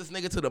them. He sent this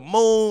nigga to the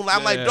moon.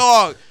 I'm like,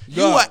 dog,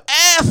 you an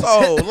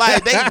asshole.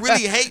 Like they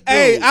really hate dude.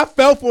 Hey, I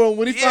felt for him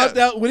when he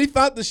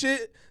found the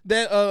shit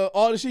that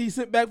all the shit he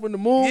sent back from the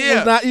moon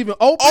was not even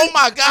open. Oh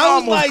my god, I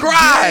almost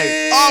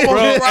cried.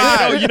 Almost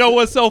cried. You know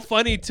what's so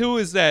funny too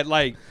is that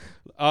like,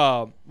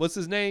 what's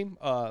his name?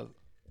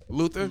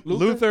 Luther.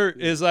 Luther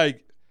is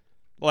like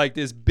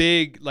this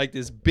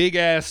big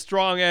ass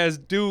strong ass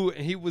dude,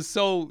 and he was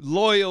so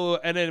loyal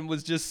and then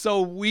was just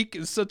so weak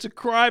and such a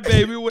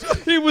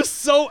crybaby. He was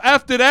so,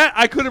 after that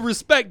I couldn't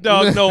respect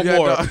dog no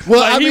more. Dog. Well,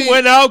 like, he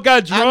went out,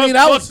 got drunk,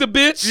 fucked the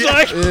bitch.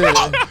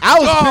 I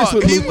was pissed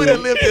with He Luther. would have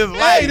lived his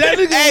life. Hey, that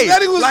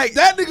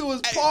nigga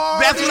was partying.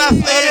 That's what I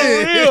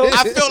said. real.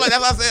 I feel like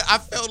that's what I said. I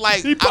felt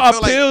like He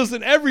popped pills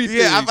and everything.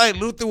 Yeah, I feel like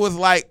Luther was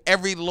like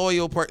every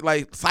loyal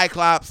like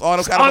Cyclops, all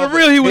those kind on of the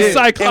real, he was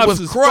Cyclops. It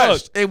was as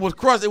crushed. fuck. It was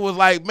crushed. It was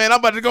like, man, I'm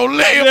about to go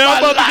live I'm my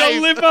about life. to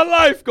go live my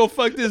life. Go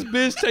fuck this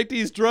bitch. Take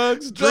these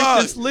drugs. Drink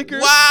Dog, this liquor.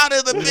 Wild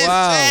as a bitch,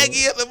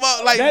 shaggy as a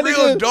mother, like That real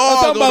nigga, dog.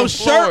 I'm talking about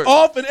shirt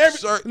off and every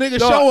nigga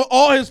showing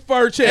all his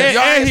fur chest.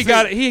 And he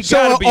gotta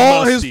be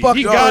all his musty. fucking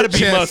He gotta be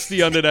chest.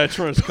 musty under that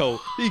trench coat.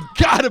 He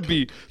gotta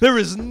be. There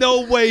is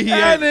no way he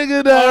That ain't. nigga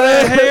All done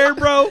that hair,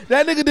 bro.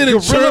 That nigga didn't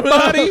Gorilla trim it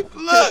body. up.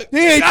 Look, He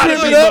ain't gotta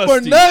trim be it up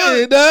or musty.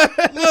 nothing,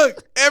 dog.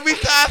 look. Every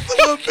time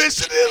someone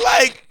bitching it,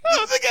 like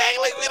this nigga act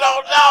like we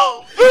don't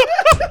know.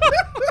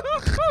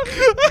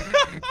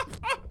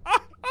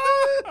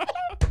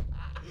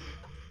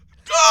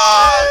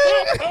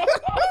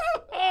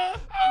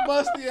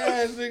 Musty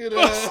ass nigga.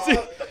 Musty.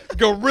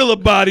 Gorilla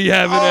body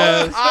having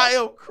ass. I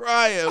am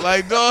crying,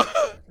 like dog.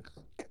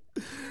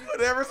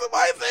 Whenever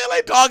somebody say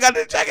like dog got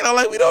the jacket, I'm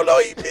like we don't know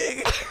he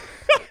big.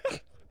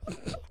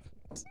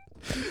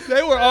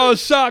 They were all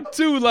shocked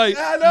too. Like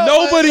I know,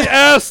 nobody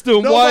asked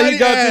him why he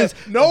got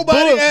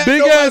this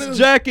big ass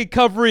jacket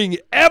covering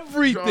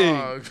everything.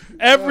 Dog.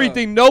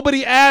 Everything.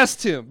 Nobody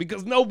asked him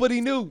because nobody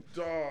knew.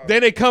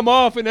 Then they come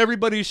off and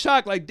everybody's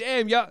shocked. Like,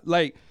 damn, y'all.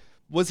 Like,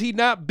 was he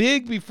not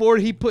big before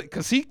he put?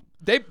 Because he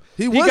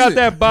got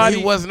that body.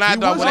 He was not.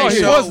 Dog. He When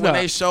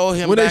they showed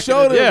him, when they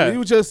showed him, Yeah. he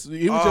was just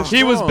He was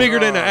strong. bigger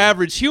than the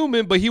average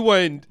human, but he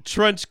wasn't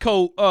trench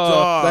coat.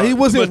 Like, he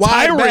wasn't but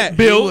wide tyrant back.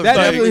 built. That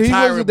like, nigga, he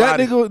wasn't that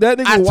nigga. That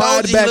nigga I wide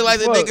told you back. he looked like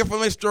the as fuck. nigga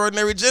from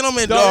Extraordinary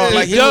Gentlemen, Dog, dog. he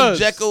Like he does. was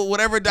Jekyll,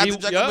 whatever Dr.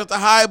 Jekyll, Yup. Mr.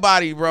 High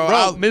Body, bro.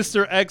 bro,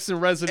 Mr. X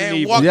and Resident And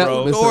Evil, walked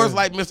bro. through Mr. doors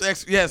like Mr.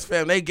 X. Yes,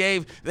 fam. I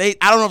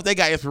don't know if they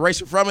got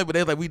inspiration from it, but they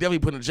was like, we definitely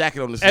put a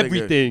jacket on this nigga.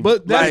 Everything.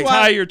 But that's like,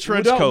 why entire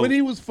trench coat. when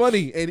he was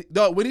funny and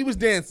when he was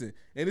dancing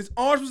and his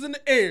arms was in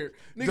the air,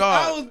 nigga,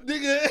 Dog.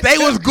 they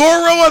was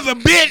Goro as a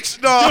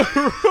bitch, dog.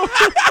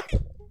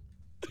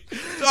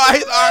 Dog,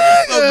 his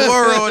arms was so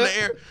Goro in the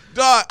air.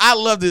 Dog, I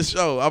love this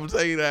show. I'm gonna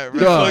tell you that,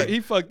 bro. Dog. He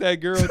fucked that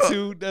girl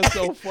too. That's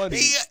so funny.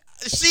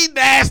 She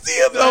nasty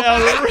as a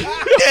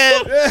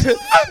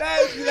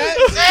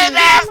She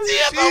nasty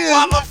as a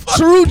motherfucker.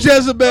 True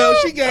Jezebel.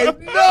 She gave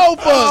no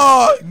fuck.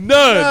 Oh,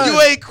 None.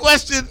 you ain't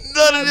questioned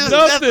none of this.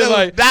 Nothing.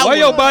 Like, why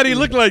your body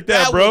look like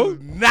that, bro? Was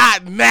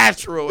not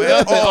natural at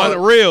Nothing all. on the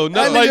real.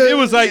 Nothing, like, nigga- it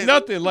was like and-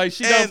 nothing. Like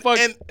she done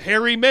fucked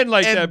hairy men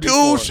like and that dude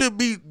before. should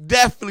be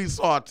definitely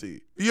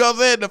salty. You know what I'm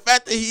saying? The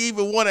fact that he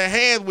even wanted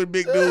hands with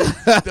big dude,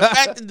 the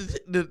fact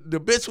that the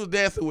bitch was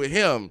dancing with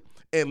him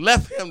and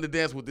left him to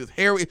dance with this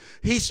hairy.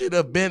 He should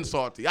have been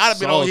salty. I'd have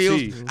been on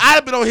Salty. heels. I'd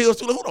have been on heels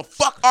too. Like, who the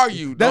fuck are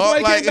you? That's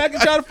dog? why he came back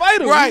and tried to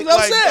fight him. Right, He was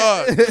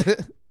upset.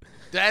 Like,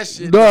 that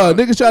shit. Dog,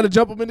 niggas try to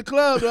jump him in the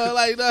club. Dog,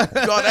 like, Dog,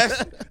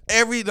 that's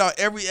every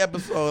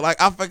episode. Like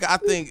I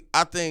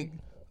think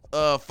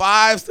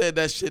 5 said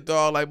that shit,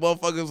 dog. Like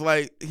motherfuckers,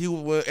 like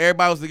when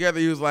everybody was together,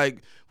 he was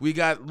like, we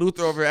got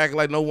Luther over here acting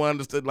like no one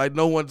understood, like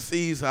no one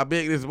sees how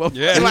big this motherfucker.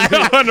 Yeah,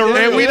 like, on the real.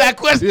 and we that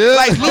question, Yeah.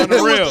 like On the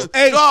Luther real. was the,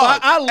 Hey, dog,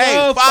 I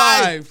love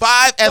Five.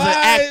 Five as an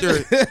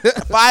Five.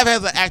 actor. Five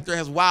as an actor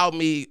has wowed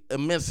me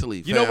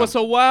immensely. You know fam. what's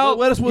so wild?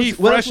 What else was- He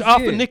what else fresh was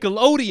off he of in?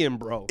 Nickelodeon,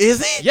 bro.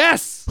 Is he?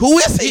 Yes. Who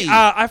is he?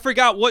 I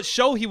forgot what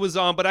show he was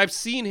on, but I've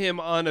seen him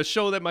on a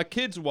show that my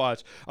kids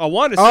watch. I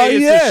want to say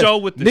it's the show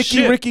with the Nicky,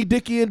 ship. Ricky,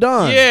 Dickie, and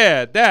Don.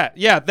 Yeah,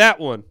 that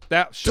one.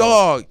 That show.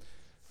 Dog.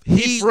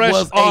 He fresh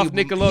was off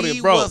Nickelodeon, he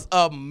bro. was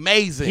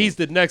amazing. He's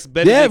the next Yeah,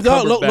 Benedict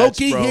dog, Cumberbatch, low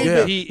key, bro. he,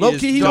 Yeah. He low is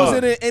key, he dog.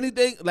 wasn't in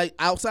anything like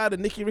outside of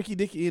Nicky, Ricky,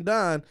 Dickie, and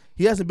Don.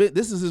 He hasn't been.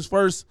 This is his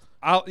first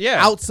Yeah.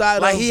 outside.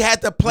 like of he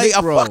had to play Nick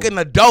a role. fucking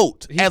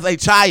adult as a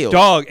child.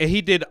 Dog, and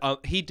he did Dog,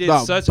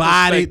 such a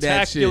bodied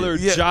that spectacular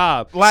shit. Yeah,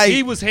 job. like-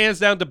 he was hands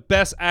down the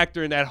best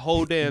actor in that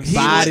whole damn He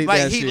season. Bodied was,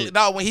 like that he shit.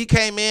 no, when he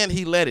came in,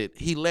 he led it.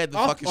 He led the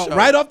fucking show.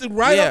 right off the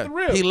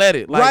rip. He led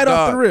it. Like, Right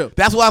off dog, the rip.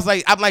 That's why I was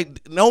like, I'm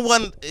like, no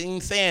one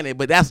ain't saying it,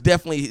 but that's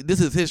definitely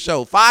this is his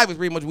show. 5 is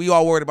pretty much we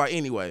all worried about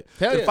anyway.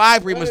 Hell And yeah.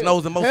 5 pretty Hell much yeah.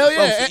 knows the most. Hell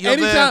yeah! associate, you know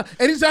what I'm saying?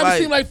 Anytime Like- it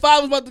seemed like 5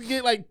 was about to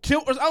get like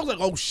killed, I was like,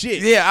 oh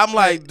shit. Yeah, I'm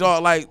like,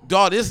 dog,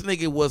 this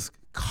nigga was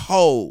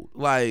cold.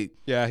 Like,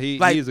 Yeah,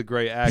 like, he's a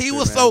great actor. he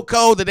was man. so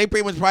cold that they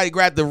pretty much probably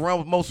grabbed the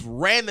most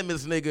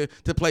randomest nigga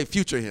to play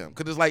future him.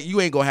 Because it's like, you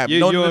ain't going to have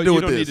nothing to do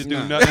with don't this. need to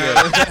do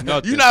nothing.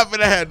 Nothing. You're not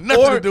finna have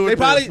nothing Or to do they with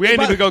probably this. We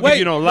ain't even gonna get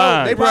you no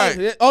line. They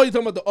probably, Oh, you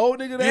talking about the old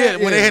nigga? Yeah,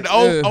 when they had the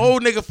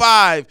old nigga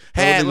 5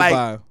 had Old nigga like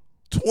 5.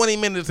 20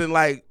 minutes in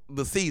like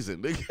the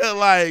season.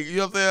 Like, you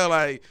know what I'm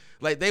saying?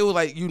 Like they was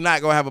like, you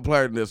not gonna have a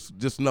player in this.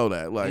 Just know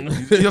that. Like, you know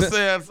what I'm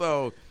saying?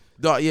 So,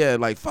 dog, yeah,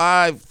 like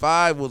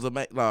 5 was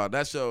amazing. No,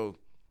 that show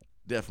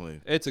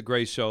definitely. It's a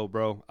great show,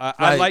 bro.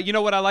 I like. You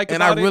know what I like And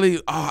about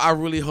it? I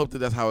really hope that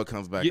that's how it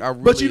comes back. Yeah, I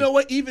really, But you know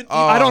what? Even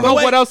I don't know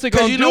what else they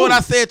gonna Because you know do. what I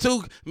said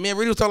too? Me and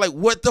Reedy was talking like,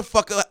 what the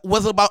fuck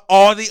was it about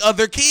all the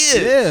other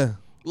kids? yeah,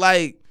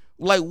 Like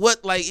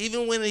what? Like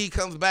even when he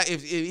comes back,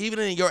 if even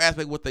in your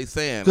aspect, what they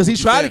saying? because he what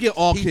you tried to saying, get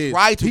all he kids.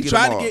 Tried to he get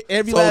tried them to all. get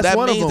every so last that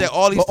one of means them. that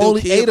all these but still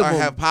only kids 8 of them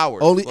have powers.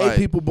 Only Like,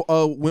 8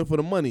 people went for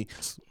the money.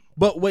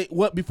 But wait,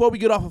 what? Before we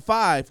get off of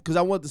 5, because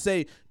I wanted to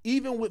say,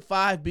 even with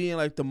 5 being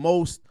like the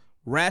most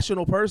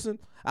rational person,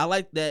 I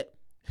like that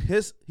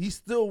he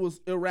still was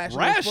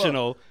irrational. as fuck.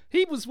 Rational.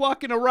 He was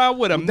walking around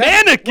with a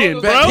That's- mannequin,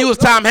 well, bro. He was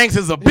Tom Hanks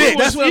as a bitch.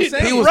 That's what I'm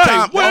saying. He was right.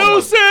 Tom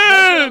Wilson.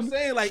 That's what I'm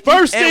saying. Like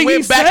First And thing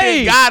went he back and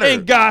saved got her.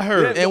 and got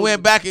her. Yeah, and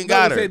went back and No,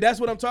 got I'm saying, her. that's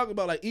what I'm talking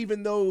about. Like,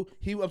 even though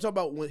I'm talking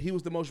about when he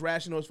was the most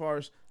rational as far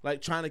as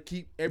like trying to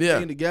keep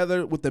everything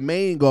together with the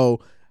main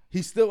goal,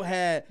 he still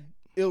had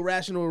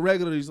irrational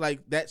irregularities.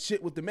 Like that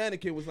shit with the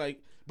mannequin was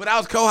like, But that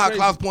was cool how Crazy.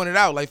 Klaus pointed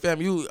out. Like, fam,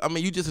 you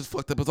just as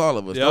fucked up as all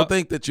of us. Yep. Don't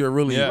think that you're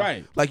really Yeah.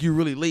 Right. like you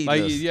really lead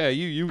Like, us. yeah,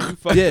 you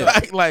fucked Yeah.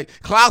 up. like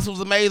Klaus was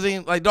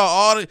amazing. Like,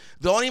 dog,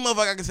 the only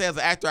motherfucker I can say as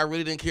an actor I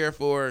really didn't care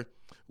for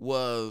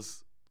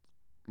was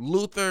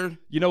Luther.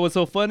 You know what's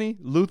so funny?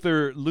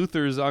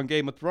 Luther's on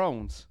Game of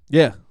Thrones.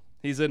 yeah,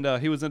 He was in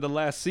the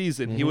last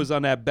season. He was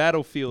on that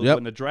battlefield Yep.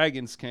 when the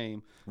dragons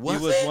came. Was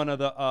he was it? one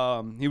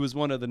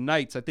of the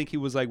knights. I think he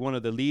was like one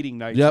of the leading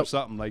knights Yep. or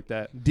something like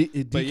that.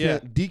 Deacon, yeah.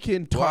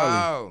 Deacon Tarly.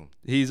 Wow.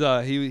 He was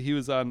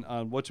on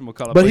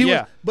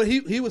whatchamacallit. But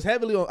he was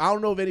heavily on. I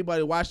don't know if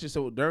anybody watched it.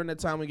 So during that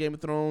time in Game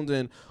of Thrones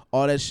and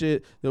all that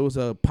shit, there was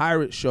a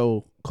pirate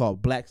show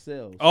called Black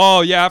Sails.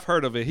 Oh yeah, I've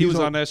heard of it. He was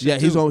on that shit. Yeah,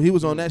 too. he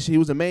was on that shit. He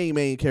was the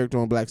main character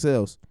on Black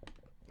Sails.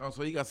 Oh,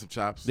 so he got some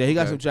chops. Yeah, he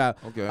got Okay. some job.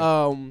 Okay.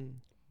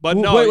 But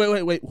who- no,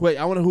 wait.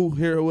 I want to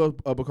hear who else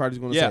Bacardi's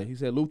going to Yeah. say. He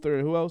said Luther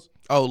and who else?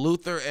 Oh,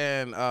 Luther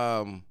and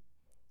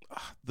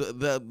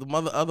the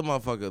other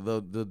motherfucker,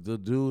 the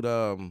dude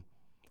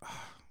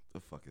the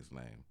fuck his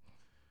name,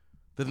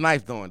 the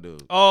knife throwing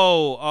dude.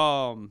 Oh,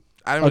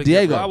 I didn't Oh, really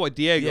Diego. Care I would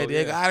Diego. yeah,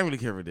 Diego. I didn't really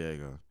care for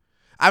Diego.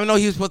 I didn't know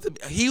he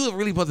was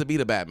really supposed to be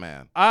the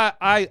Batman.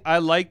 I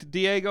liked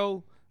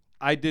Diego.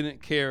 I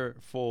didn't care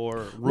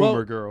for Rumor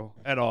Well- Girl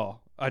at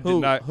all. I did Who?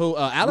 not. Who?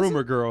 Allison?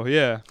 Rumor Girl,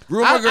 yeah.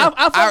 Rumor Girl.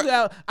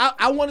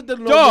 I wanted to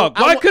know. Dog,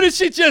 I why wa- couldn't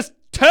she just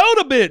tell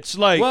the bitch?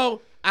 Like,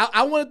 Well,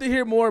 I wanted to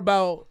hear more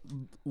about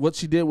what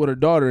she did with her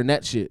daughter and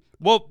that shit.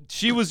 well,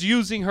 she was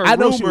using her I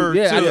know she rumor was-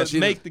 yeah, I know to she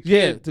make the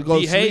Yeah, kid to go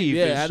behave. sleep.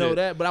 Yeah, and I know shit.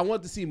 that, but I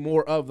wanted to see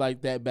more of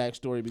like that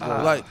backstory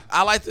because Like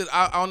I liked it.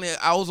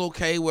 I was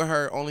okay with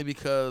her only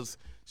because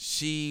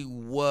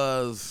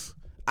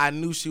I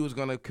knew she was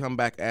gonna come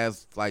back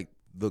as like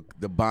the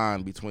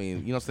bond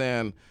between, you know what I'm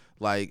saying?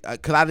 Like,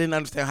 cause I didn't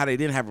understand how they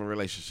didn't have a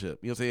relationship.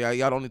 You know what I'm saying?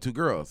 Y'all the only 2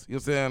 girls. You know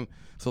what I'm saying?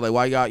 So like,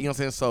 why y'all? You know what I'm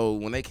saying? So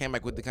when they came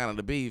back with the kind of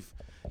the beef,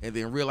 and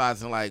then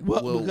realizing like,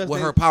 Well, because what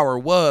they- her power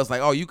was, like,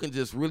 oh, you can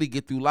just really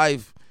get through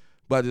life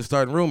by just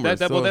starting rumors.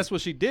 Well, So- that's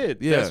what she did.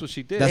 Yeah. That's what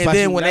she did. That's and why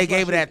then she- when they that's why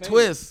gave it she that was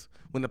twist,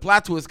 when the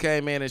plot twist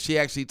came in and she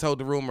actually told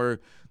the rumor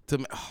to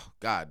me. Oh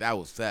God, that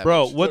was savage.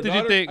 Bro, what did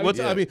you think? I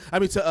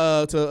mean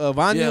to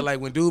Vanya. Yeah, like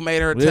when dude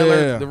made her tell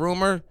her Yeah. the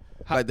rumor,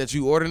 like that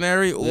you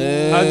ordinary. Ooh.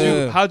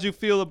 Yeah. How'd you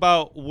feel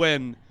about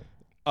when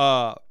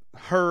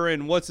her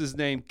and what's his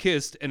name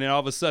kissed, and then all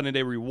of a sudden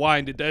they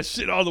rewinded that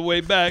shit all the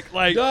way back?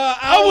 Like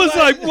I was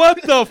like,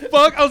 what the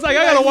fuck? I was like,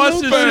 I gotta watch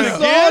this shit again.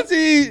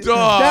 Salty.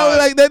 Dog. That was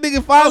like that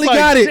nigga finally like,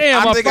 got it.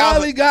 damn, I I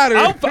finally got her.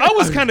 I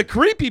was kind of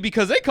creepy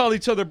because they call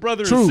each other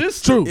brother and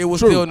sister. True. It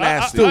was true. still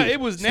nasty. It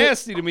was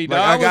nasty to me. Like, dog.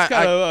 I I was got-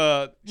 kind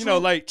of, you know,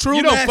 like true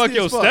you don't nasty fuck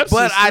your as fuck. stepsister.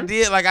 But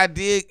I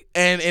did,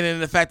 and in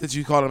the fact that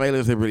you call them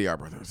aliens, they really are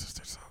brother and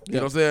sister. So, you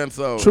know what I'm saying?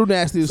 So True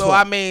nasty as So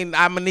fuck. I mean,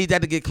 I'm gonna need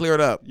that to get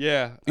cleared up.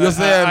 Yeah, You know what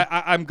I'm saying?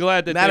 I'm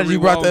glad that Now they that you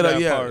brought rewound that up,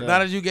 yeah. part. Now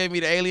that you gave me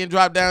the alien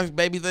drop down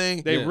baby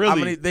thing, They Yeah.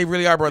 really, they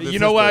really are brother. you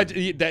and know sister.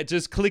 what? That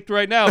just clicked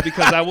right now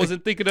because I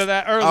wasn't thinking of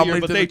that I'm earlier,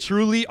 gonna but do they the-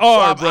 truly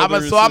are brother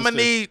and So I'm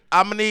sister.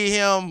 gonna need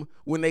him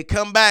when they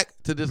come back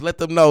to just let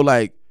them know,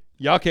 like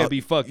Y'all can't be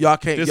fucking. y'all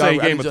can't. This y'all,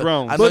 ain't I Game need of y'all-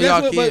 Thrones. I know But,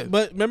 y'all that's what, kids.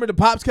 but remember the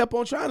pops kept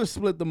on trying to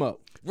split them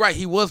up. Right,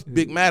 he was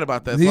big mad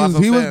about that. He so was- that's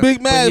what he I'm was saying. big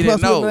But mad he about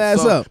didn't know. splitting the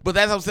ass up. But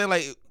that's what I'm saying.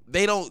 Like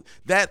they don't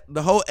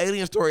the whole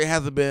alien story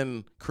hasn't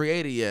been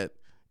created yet,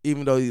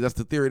 even though that's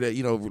the theory that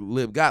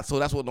Liv got. So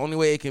that's what the only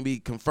way it can be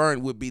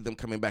confirmed would be them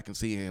coming back and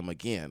seeing him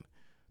again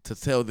to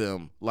tell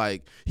them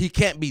like he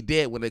can't be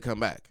dead when they come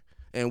back,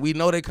 and we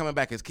know they're coming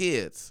back as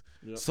kids.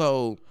 Yep.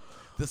 So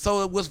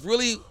it was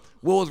really.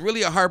 What was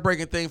really a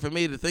heartbreaking thing for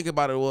me to think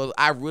about it was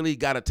I really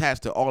got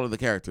attached to all of the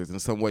characters in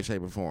some way,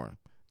 shape, or form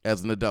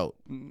as an adult.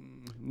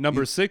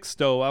 Number 6,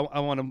 though, I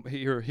want to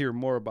hear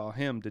more about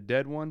him, the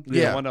dead one.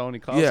 Yeah. The one that only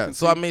costs. Yeah.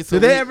 So I mean, so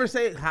Did they we- ever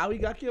say how he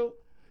got killed?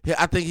 Yeah,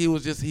 I think he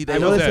was just he. They I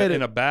know was they that said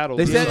in it- a battle.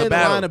 They dude. said it in the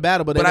battle. line of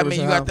battle, but But they I never mean,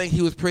 said I how. think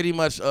he was pretty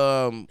much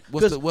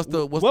what's the what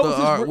was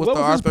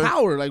author? his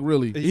power like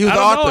really? He was I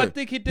the don't know, author. I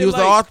think he did He was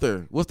the like-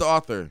 author. What's the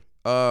author?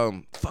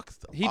 Fuck.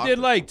 He did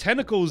like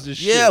tentacles and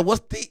shit. Yeah.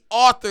 What's the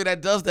author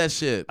that does that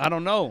shit? I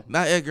don't know.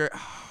 Not Edgar.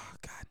 Oh,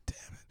 God damn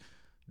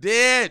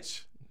it.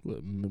 Ditch.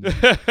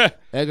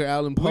 Edgar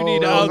Allan Poe. We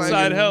need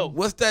outside help.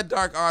 What's that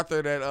dark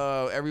author that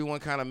everyone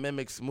kind of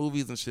mimics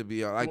movies and shit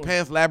be on? Like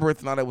Pan's Labyrinth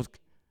and all that was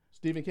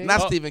Stephen King.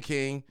 not Stephen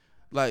King.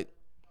 Like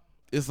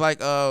it's like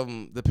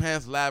the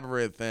Pan's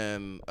Labyrinth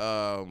and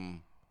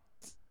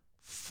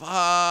fuck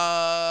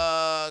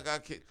I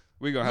can't.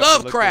 We gonna have to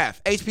look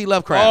Lovecraft. H.P.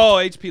 Lovecraft. Oh,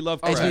 H.P.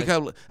 Lovecraft.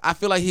 H.P. I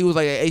feel like he was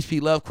like an H.P.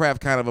 Lovecraft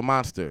kind of a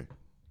monster.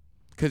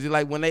 Cause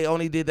like when they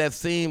only did that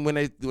scene when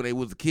they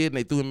was a kid and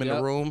they threw him in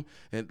the room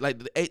and like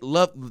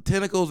the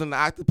tentacles and the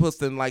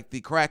octopus and like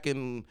the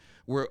kraken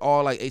were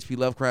all like H.P.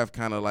 Lovecraft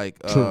kind of like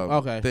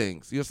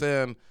things. You know what I'm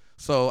saying?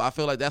 So I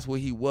feel like that's what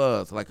he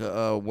was, like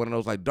one of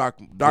those like dark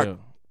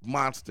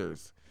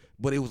monsters,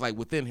 but it was like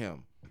within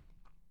him.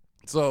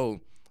 So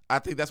I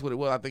think that's what it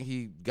was. I think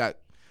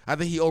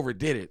he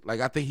overdid it. Like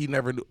I think he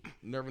never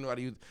knew how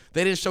to use.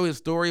 They didn't show his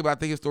story, but I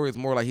think his story is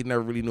more like he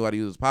never really knew how to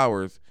use his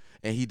powers,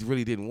 and he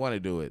really didn't want to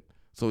do it.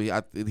 So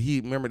he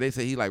remember they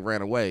said he like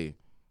ran away.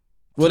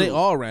 Well, they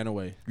all ran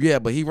away. Yeah,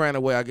 but he ran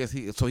away. I guess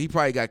he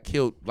probably got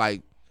killed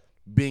like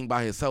being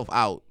by himself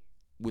out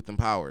with them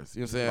powers.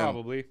 You know what I'm saying?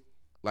 Probably.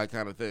 Like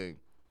kind of thing.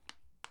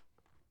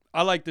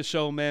 I like the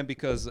show, man,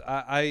 because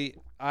I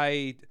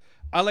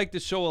like the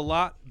show a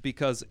lot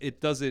because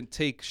it doesn't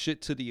take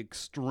shit to the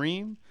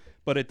extreme,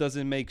 but it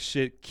doesn't make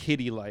shit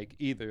kiddie-like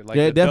either. Like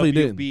Yeah, it definitely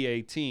didn't.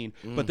 WB-18.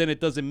 But then it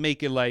doesn't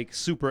make it like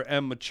super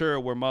immature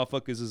where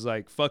motherfuckers is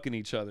like fucking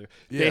each other.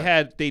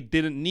 Yeah. They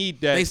didn't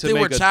need that They to still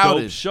make were a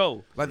childish. dope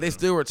show. Like they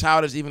still were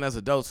childish even as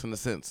adults in a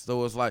sense.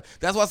 So it's like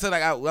that's why I said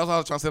like that's what I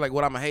was trying to say. Like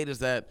what I'm gonna hate is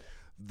that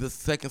the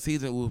second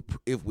season will,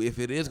 if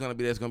it is gonna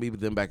be, that's gonna be with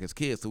them back as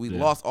kids. So we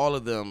lost all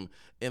of them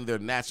in their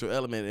natural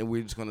element, and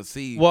we're just gonna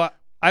see. Well,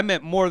 I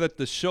meant more that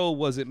the show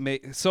wasn't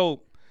made.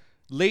 So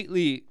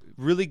lately,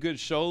 really good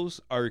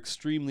shows are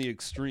extremely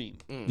extreme.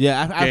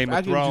 Yeah, I Game get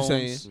of what you're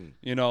Thrones, saying.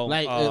 you know,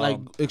 Like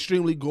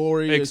extremely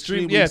gory,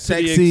 extreme- extremely yeah, to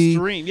the sexy,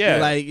 extreme, yeah.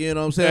 Like you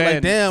know what I'm saying. Like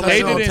And damn,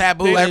 they like, didn't-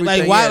 taboo, they- everything.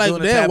 like why, yeah, like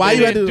doing the damn, why taboo.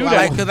 you had to do like,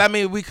 that? Because I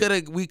mean, we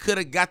could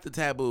have got the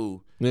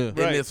taboo Yeah. in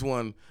Right. this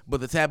one,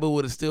 but the taboo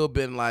would have still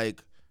been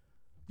like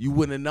you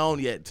wouldn't have known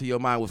yet till your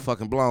mind was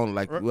fucking blown.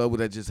 Like, what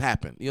would that just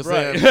happen? You know what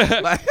I'm Right.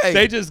 saying? Like, hey,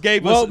 they just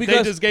gave Well, us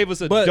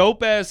because- a but-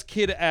 dope ass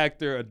kid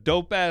actor, a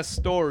dope ass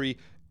story,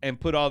 and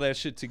put all that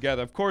shit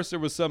together. Of course, there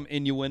was some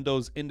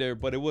innuendos in there,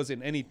 but it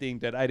wasn't anything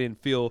that I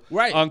didn't feel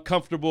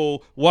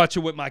uncomfortable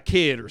watching with my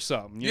kid or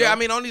something. You know? I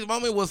mean, only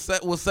moment was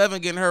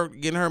Seven getting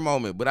her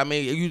moment, but I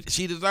mean,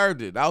 she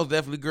deserved it. I was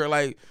definitely girl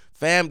like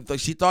fam.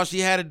 She thought she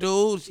had a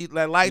dude. She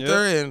liked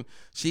her, and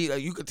she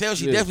you could tell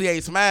she definitely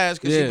ain't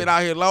smashed because she been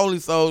out here lonely.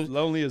 So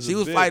Lonely as she a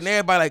was bitch. fighting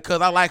everybody like, cause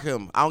I like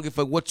him. I don't give a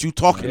fuck what you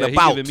talking Yeah,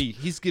 about.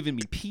 he's giving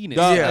me penis.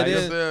 Dog, Yeah, and yes,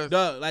 then, sir.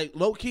 dog, like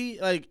low key,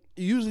 like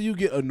usually you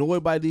get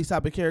annoyed by these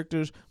type of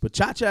characters, but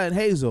Cha-Cha and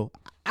Hazel,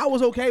 I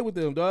was okay with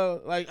them,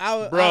 dog. Like I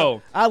like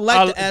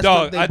the aspect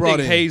dog, they I brought think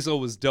in. Hazel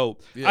was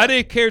dope. Yeah. I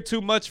didn't care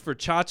too much for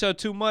Cha-Cha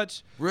too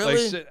much. Really?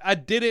 Like, shit, I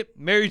did it.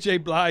 Mary J.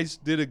 Blige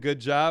did a good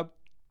job.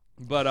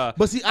 But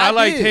see, I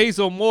liked did.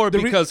 Hazel more The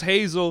because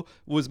Hazel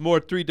was more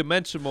But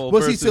three-dimensional see,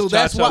 versus so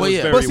that's Cha-Cha why. was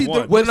yeah. very But see,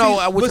 one. Well,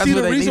 no, which but see, that's the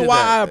what they reason needed why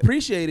that. I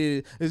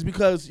appreciated it is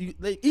because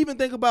they even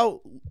think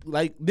about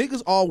like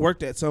niggas all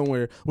worked at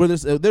somewhere where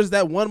there's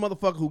that one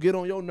motherfucker who get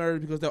on your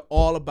nerves because they're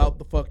all about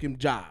the fucking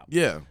job.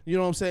 Yeah. You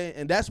know what I'm saying?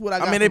 And that's what I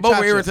got. I mean, they from both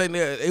were Cha-Cha.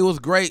 irritating. It was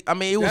great. I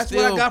mean, it was That's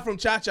still. what I got from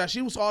Cha-Cha.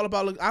 She was all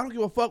about, look, I don't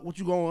give a fuck what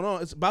you going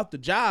on. It's about the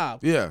job.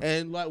 Yeah.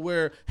 And like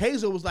where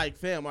Hazel was like,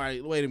 fam, all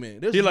right, wait a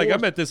minute. There's He like, more-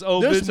 I'm at this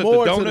old there's bitch at the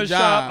more to donut job.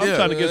 shop. I'm Yeah.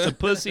 trying to get some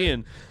pussy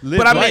and live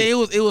But I life.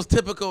 mean, it was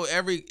typical.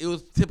 It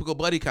was typical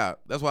buddy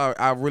cop. That's why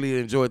I really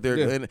enjoyed their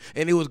Yeah.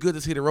 and it was good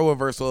to see the role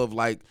reversal of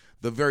like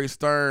the very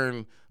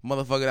stern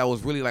motherfucker that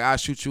was really like I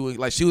shoot you.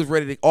 Like she was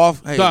ready to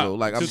off Hazel.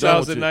 Like I'm done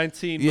with you.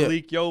 2019 Yeah.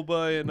 Malik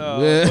Yoba and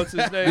Yeah. what's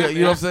his name? Yeah, you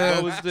know what I'm saying?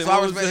 What was the, So what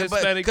I was the respect,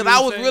 Hispanic because dude's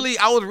I was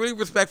name? really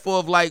respectful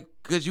of like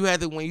because you had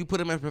to when you put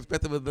them in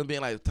perspective of them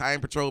being like time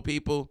patrol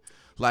people.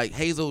 Like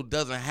Hazel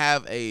doesn't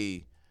have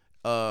a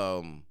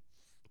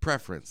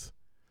preference.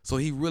 So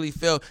he really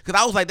felt, because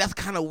I was like, that's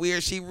kind of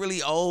weird. She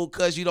really old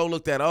because you don't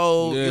look that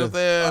old. You know what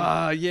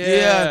I'm saying?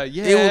 Yeah.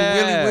 It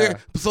was really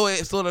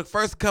weird. So the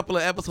first couple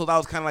of episodes, I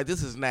was kind of like,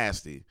 this is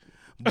nasty.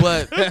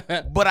 But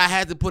but I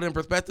had to put in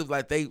perspective,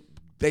 like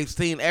they've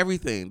seen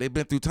everything. They've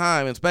been through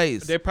time and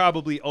space. They're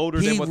probably older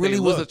He than what really they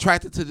was look.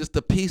 attracted to just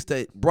the piece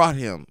that brought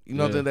him. You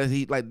know what I'm saying? That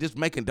he like just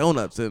making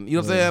donuts and you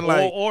know what I'm saying?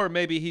 Like or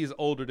maybe he's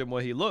older than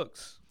what he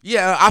looks.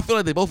 yeah, I feel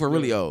like they both are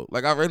really old.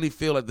 Like I really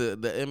feel like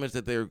the image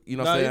that they're you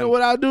know what I'm Now, saying? you know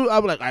what I'll do?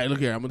 I'll be like, all right, look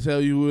here. I'm gonna tell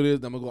you who it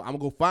is. I'm gonna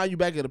go find you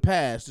back in the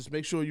past. Just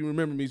make sure you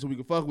remember me so we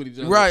can fuck with each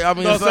other. Right. I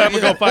mean, No, it's so I'm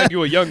like, gonna go find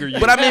you a younger you.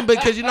 but I mean,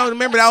 because you know,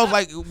 remember that was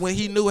like when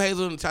he knew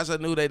Hazel and Cha-Cha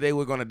knew that they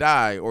were gonna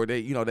die, or they,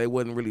 you know, they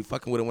wasn't really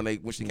fucking with him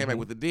when she came back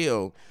with the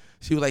deal.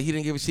 She was like, she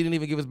didn't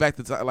even give us back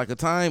like a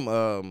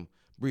time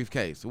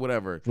briefcase or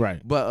whatever.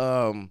 Right.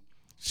 But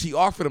she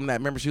offered him that.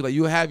 Remember, she was like,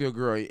 you have your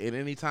girl in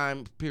any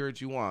time period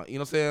you want. You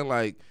know what I'm saying?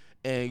 Like,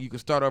 and you can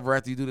start over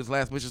after you do this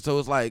last mission. So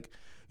it's like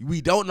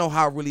we don't know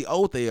how really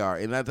old they are,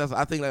 and that's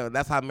I think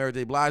that's how Mary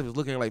J. Blige was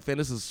looking like, "Fan,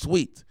 this is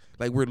sweet.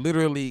 Like we're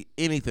literally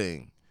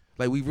anything.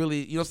 Like we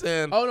really, you know what I'm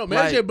saying? Oh no,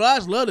 Mary like, J.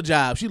 Blige loved the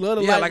job. She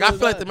loved the Yeah, life. like, I feel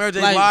like the Mary J.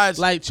 Blige-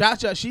 like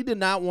Cha-Cha, she did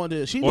not want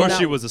to. or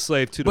she was a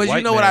slave to the But white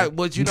you know man.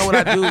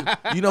 what I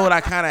do? You know what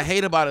I kind of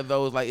hate about it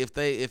though is like if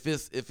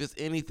it's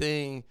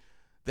anything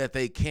that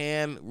they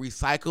can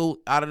recycle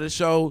out of the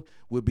show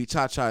would be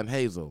Cha-Cha and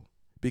Hazel,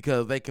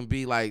 because they can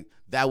be like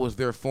that was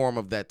their form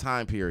of that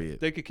time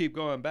period. They could keep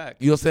going back.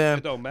 You know what I'm saying?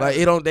 It don't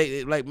matter.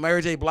 Like like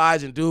Mary J.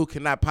 Blige and Dude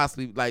cannot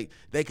possibly like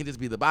they can just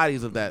be the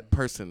bodies of that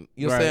person.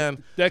 You know what I'm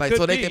saying? That like could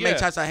so they be, can make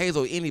yeah. Cha-Cha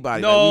Hazel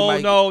anybody. No, Like,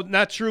 we might- no,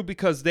 not true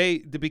because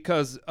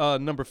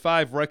number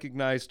 5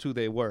 recognized who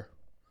they were.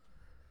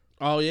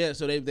 Oh yeah,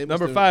 so they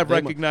Number must 5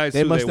 they mu- recognized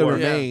they who must they have were.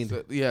 remained.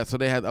 So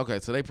they had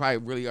so they probably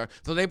really are.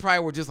 So they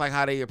probably were just like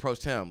how they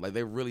approached him. Like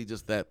they're really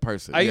just that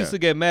person. I used to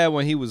get mad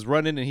when he was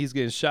running and he's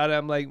getting shot at.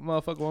 I'm like,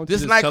 motherfucker, why don't you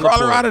this just Nightcrawler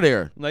teleport? out of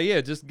there. I'm like, yeah,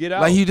 just get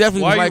out. Like, he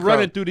definitely Why was are you Nightcrawler.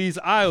 running through these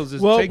aisles?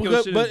 Just Well, take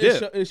your shit and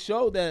dip. it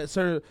showed that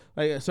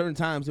at certain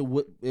times it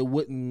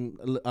wouldn't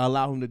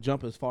allow him to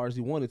jump as far as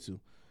he wanted to.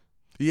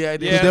 Yeah, it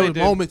did. Yeah, there they were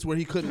did. moments where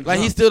he couldn't. Like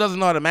he jump. still doesn't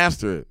know how to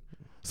master it.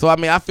 So I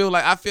mean, I feel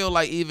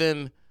like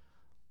even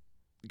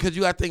because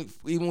I think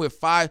even with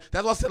 5,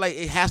 that's why I said like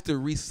it has to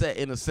reset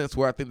in a sense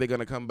where I think they're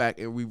gonna come back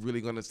and we really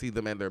gonna see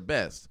them at their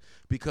best,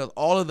 because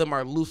all of them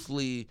are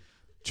loosely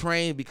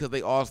trained because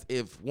they all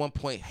at one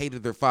point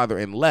hated their father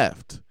and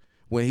left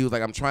when he was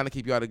like, I'm trying to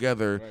keep y'all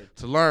together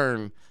to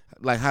learn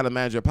like how to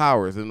manage your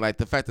powers, and like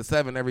the fact that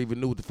 7 never even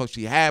knew what the fuck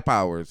she had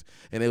powers,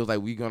 and it was like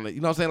we gonna, you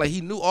know what I'm saying, like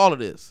he knew all of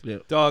this. Yeah.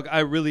 Dog, I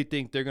really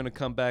think they're gonna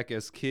come back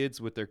as kids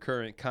with their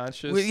current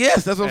conscience. Well,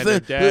 yes, that's what I'm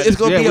And saying. their dad- It's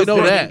gonna Yeah, be we a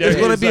know that. It's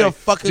gonna It's be a like,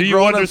 fucking. do you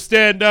grown-up-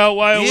 understand now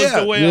why it was Yeah.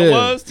 the way Yeah. it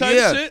was? Type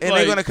yeah, shit. and Like,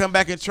 they're gonna come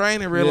back and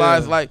train and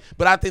realize like.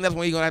 But I think that's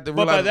when you're gonna have to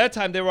but realize. by that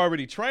time they were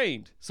already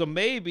trained, so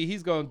maybe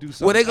he's gonna do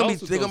something. well, they're gonna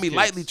else be with they're those gonna be kids.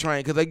 lightly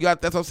trained because they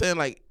got. That's what I'm saying.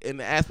 Like in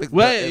the aspect.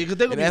 Well, in because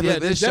they're the gonna be, aspect yeah,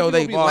 of this they're show, definitely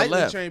they've gonna all be lightly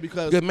left. trained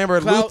because Remember,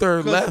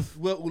 Luther left.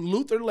 Well,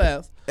 Luther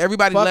left.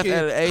 Everybody left Fucking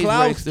at an age where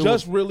Klaus they still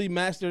just was, really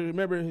mastered.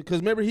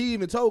 Remember, he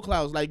even told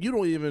Klaus like, you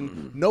don't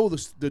even know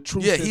the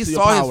truth. yeah, he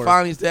saw his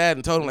Fonny's dad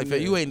and told him like, Yeah.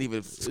 you ain't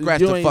even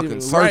scratched You the ain't fucking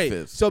even- surface.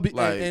 Right. So,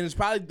 like, and it's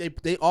probably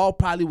they all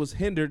probably was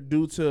hindered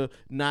due to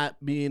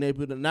not being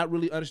able to, not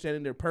really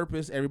understanding their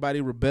purpose. Everybody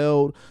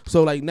rebelled.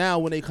 So like now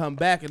when they come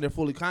back and they're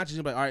fully conscious,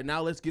 they're like, all right,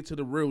 now let's get to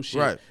the real shit.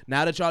 Right.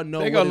 Now that y'all know,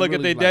 They're what gonna it look at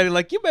really their daddy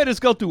like. like, you made us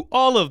go through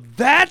all of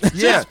that yeah,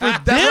 just for that's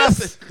what I this?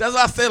 said. That's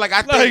what I said. Like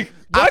I think. Like,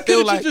 why I feel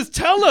couldn't like you just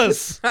tell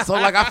us? so.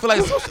 Like I feel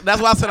like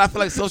that's why I said I feel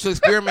like Social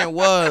Experiment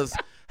was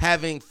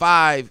having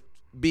 5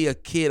 be a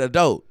kid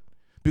adult,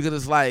 because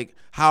it's like,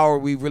 how are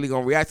we really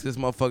gonna react to this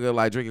motherfucker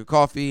like drinking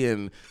coffee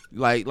and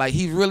like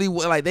he really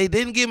like they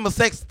didn't give him a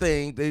sex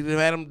thing, they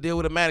had him deal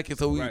with a mannequin,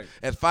 so we Right.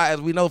 as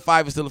we know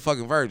 5 is still a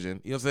fucking virgin,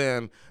 you know what I'm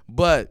saying,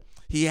 but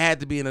he had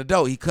to be an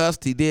adult. He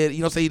cussed, he did, you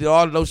know what I'm saying, he did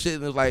all of those shit,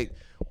 and it was like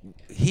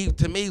he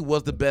to me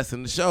was the best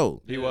in the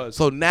show. He was.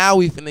 So now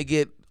we finna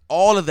get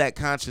all of that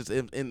conscience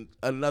in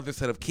another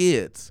set of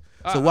kids.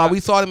 So while we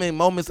saw them in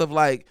moments of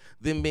like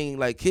them being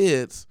like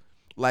kids,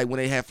 like when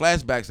they have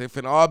flashbacks, they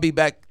finna all be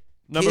back.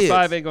 Number kids.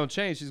 5 ain't gonna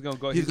change. He's gonna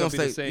go. He's gonna be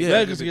say- the same.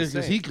 yeah, He's gonna be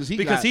the same.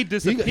 because he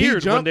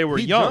disappeared when they were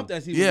he young. jumped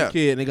as he was Yeah. a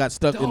kid and they got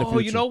stuck in the Oh,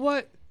 future. you know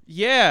what?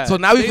 Yeah. So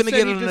now we They finna said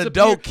get he an disappeared,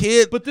 adult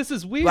kid, But this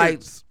is weird.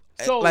 like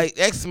So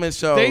X-Men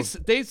show.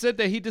 they said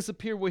that he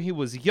disappeared when he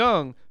was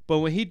young, but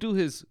when he do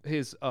his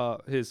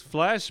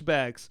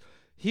flashbacks,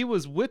 he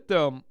was with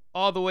them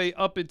all the way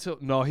up until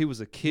he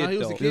was a kid. No, he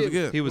was though. a kid.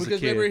 kid. He was a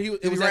Because kid. remember,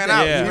 he was ran at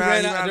out. that- Yeah. He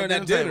ran out during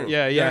that dinner.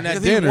 Yeah, yeah. During that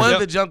Because he dinner. wanted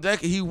to jump that.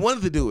 He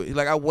wanted to do it. He's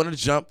like, I wanted to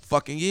jump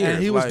fucking years.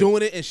 And he was Like,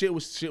 doing it, and shit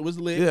was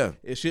lit. Yeah.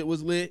 And shit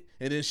was lit,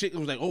 and then shit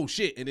was like, oh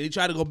shit, and then he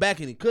tried to go back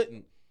and he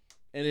couldn't,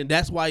 and then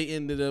that's why he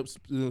ended up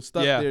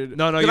stuck Yeah. there.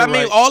 No, 'cause you're I mean,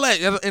 right. all that,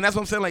 and that's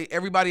what I'm saying. Like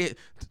everybody,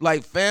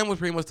 like Fam was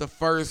pretty much the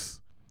first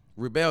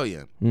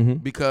rebellion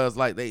because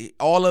like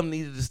all of them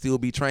needed to still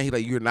be trained. He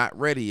like, you're not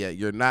ready yet.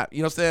 You're not. You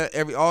know what I'm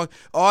saying?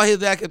 All his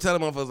dad kept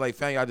telling him was like,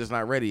 Fam, y'all just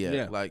not ready yet.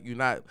 Yeah. Like you're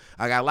not.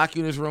 I gotta lock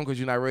you in this room because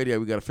you're not ready yet.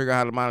 We gotta figure out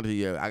how to monitor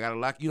you. I gotta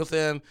lock. You know what I'm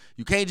saying?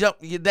 You can't jump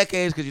your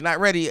decades because you're not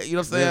ready yet. You know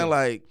what I'm saying? Yeah.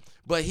 Like,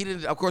 but he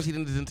didn't. Of course, he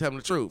didn't tell him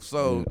the truth.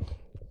 So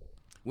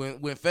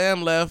when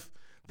Fam left,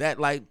 that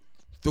like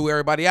threw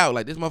everybody out.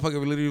 Like this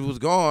motherfucker literally was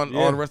gone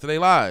all the rest of their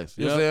lives.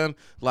 You know what I'm saying?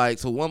 Like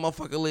so one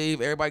motherfucker leave,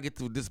 everybody get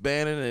to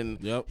disbanding,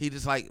 and he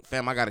just like,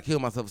 fam, I gotta kill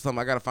myself or something.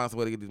 I gotta find some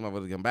way to get these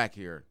motherfuckers to come back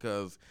here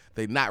because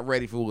they not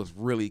ready for what's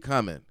really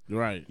coming.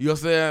 Right. You know what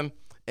I'm saying?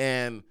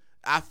 And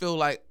I feel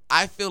like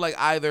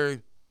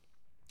either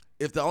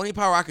if the only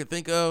power I could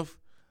think of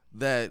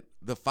that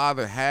the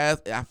father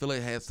has, I feel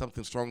it has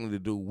something strongly to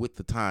do with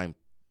the time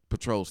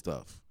patrol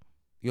stuff.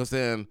 You know what I'm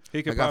saying?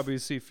 He could Like, probably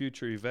see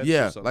future events.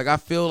 Yeah, or something. like I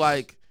feel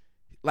like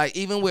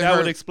even with that her,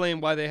 would explain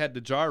why they had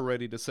the jar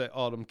ready to set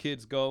all them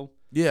kids go.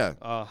 yeah,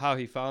 How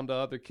he found the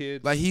other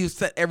kids. like he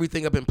set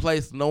everything up in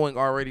place, knowing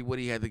already what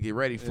he had to get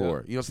ready for. You know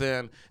what I'm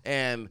saying?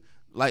 And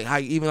like how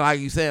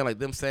you saying, like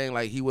them saying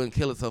like he wouldn't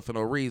kill himself for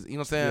no reason. You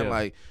know what I'm saying? Yeah.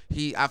 Like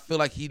I feel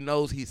like he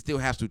knows he still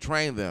has to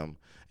train them.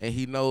 And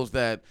he knows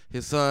that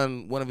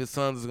one of his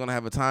sons is gonna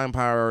have a time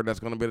power that's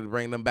gonna be able to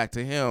bring them back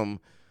to him,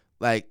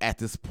 like at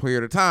this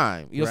period of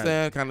time. You know what I'm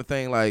saying? Kind of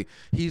thing. Like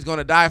he's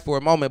gonna die for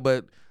a moment,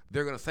 but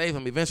they're gonna save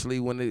him eventually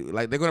when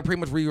they're gonna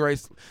pretty much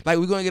re-erase. Like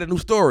we're gonna get a new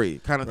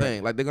story, kind of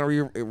thing. Like they're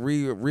gonna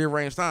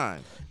rearrange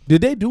time. Did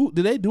they do a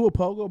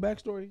Pogo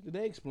backstory? Did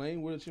they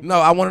explain where the shit?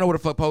 No, I want to know where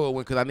the fuck Pogo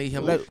went because I need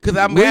him. Like, Because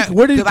I'm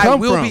where did he I come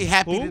will from? be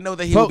happy Who? to know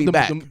that he'll be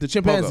back. The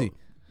chimpanzee. Pogo,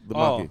 the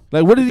monkey.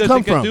 Like, where did he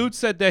come the from? dude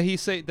said that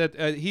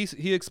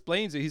he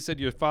explains it. He said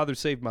your father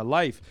saved my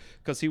life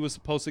because he was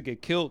supposed to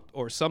get killed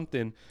or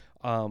something.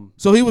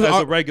 So he was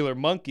as a regular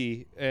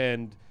monkey,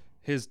 and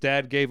his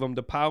dad gave him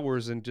the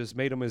powers and just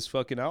made him his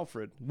fucking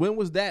Alfred. When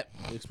was that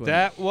explained?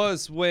 That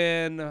was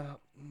when.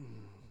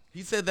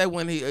 He said that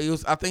when he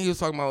was, I think he was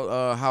talking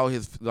about how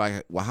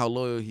how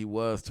loyal he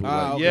was to.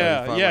 Like, okay.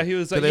 Yeah, he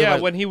was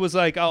like, when he was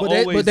like, I'll but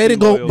they, always. but they be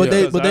didn't go. loyal But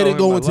they because I didn't owe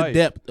go him my into life.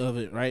 depth of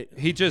it, right?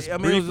 He just I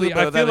mean, it was a briefly.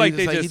 little I bit feel of that. like He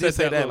they just just did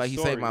say said that, like he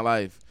saved my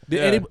life.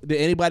 Did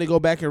anybody go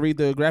back and read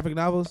the graphic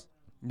novels?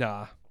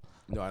 Nah.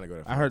 No, I didn't go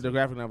that far. I heard the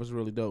graphic novels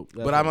really dope.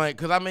 But I'm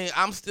like,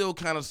 I'm still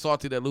kind of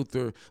salty that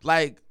Luther,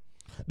 like,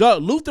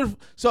 Dog, Luther.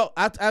 So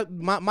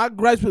my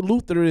gripes with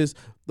Luther is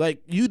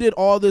like you did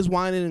all this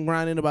whining and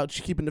grinding about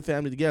keeping the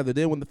family together.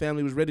 Then when the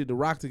family was ready to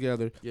rock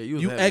together, you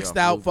was you heavy X'd off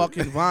out Luther.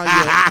 fucking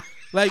Vanya.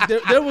 Like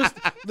there was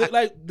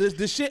like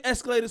the shit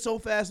escalated so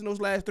fast in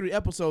those last 3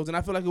 episodes, and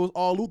I feel like it was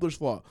all Luther's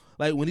fault.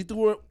 Like when he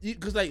threw her,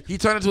 because like he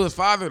turned into his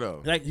father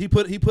though. like he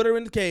put her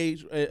in the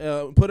cage,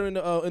 put her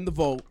in the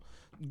vault.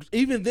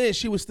 Even then,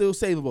 she was still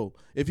savable.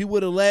 If he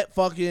would have let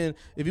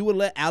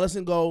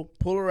Allison go,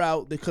 pull her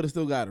out, they could have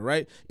still got her,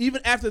 right?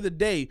 Even after the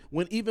day,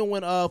 when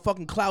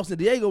fucking Klaus and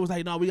Diego was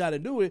like, no, we got to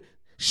do it,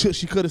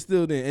 she could have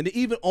still done. And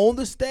even on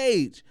the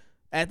stage,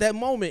 at that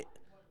moment,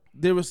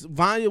 there was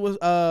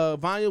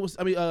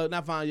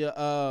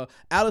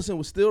Allison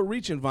was still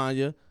reaching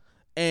Vanya,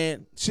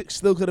 and shit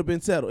still could have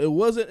been settled. It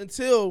wasn't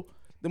until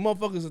the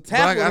motherfuckers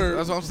attacked her.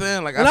 That's what I'm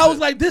saying. Like, And I was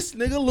like, this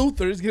nigga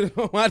Luther is getting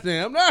on my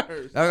damn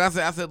nerves. like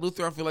I said,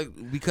 Luther, I feel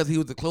like because he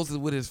was the closest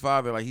with his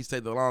father, like he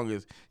stayed the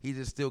longest, he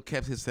just still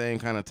kept his same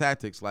kind of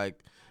tactics. Like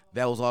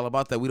that was all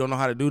about that. We don't know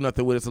how to do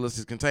nothing with it, so let's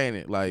just contain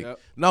it. Like,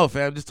 no,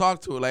 fam, just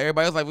talk to it. Like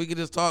everybody else, like we could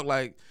just talk.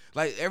 Like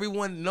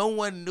everyone, no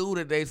one knew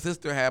that their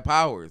sister had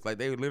powers. Like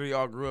they literally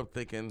all grew up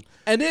thinking.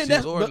 And then she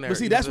was ordinary. but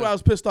see, that's why I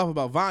was pissed off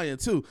about Vanya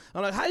too.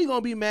 I'm like, how you gonna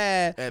be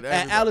mad at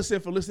everybody. Allison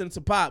for listening to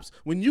Pops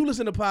when you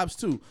listen to Pops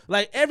too?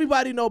 Like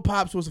everybody know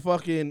Pops was a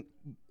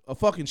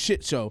fucking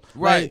shit show,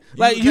 Right?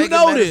 Like you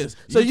know this,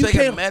 so you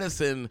taking can't.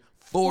 medicine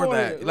for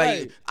that. it, Like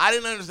right. I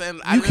didn't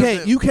understand.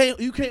 You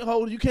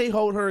can't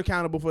hold her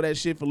accountable for that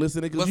shit for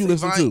listening because you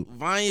listen too.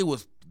 Vanya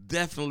was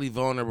definitely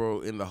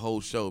vulnerable in the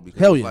whole show because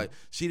Hell yeah. like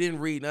she didn't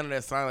read none of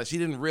that sign. Like she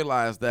didn't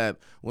realize that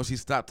when she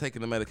stopped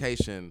taking the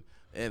medication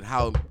and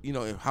how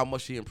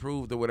much she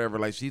improved or whatever.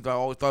 Like she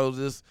always thought it was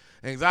this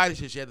anxiety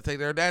shit she had to take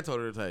that her dad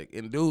told her to take.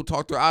 And dude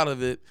talked her out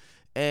of it.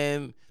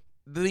 And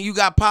then you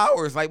got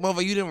powers. Like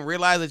motherfucker, you didn't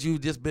realize that you've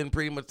just been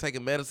pretty much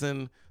taking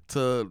medicine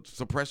to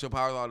suppress your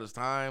powers all this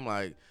time?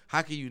 Like,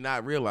 how can you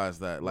not realize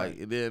that? Like,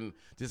 and then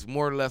just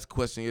more or less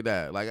question your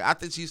dad. Like, I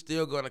think she's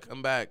still going to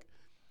come back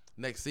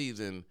next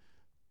season.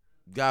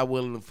 God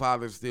willing, the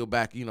father's still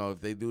back. You know,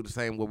 if they do the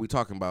same what we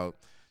talking about,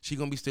 she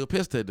gonna be still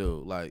pissed at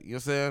dude. Like, you know what I'm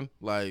saying?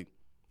 Like,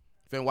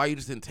 fam, why you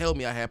just didn't tell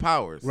me I had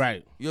powers?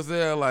 Right. You know what I'm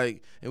saying?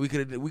 Like, and we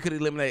could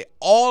eliminate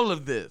all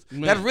of this.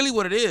 Man. That's really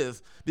what it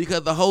is,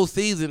 because the whole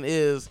season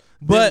is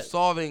them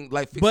solving,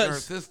 like, fixing her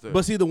sister.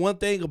 But see, the one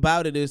thing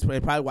about it is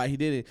probably why he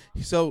did it.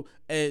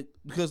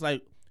 Because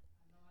like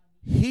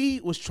he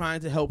was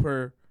trying to help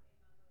her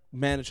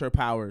manage her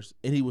powers,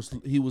 and he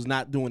was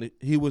not doing it.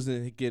 He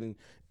wasn't getting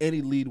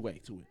any leadway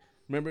to it.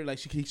 Remember, like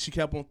she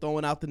kept on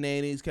throwing out the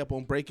nannies, kept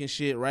on breaking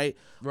shit. Right.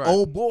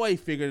 Old boy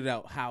figured it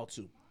out how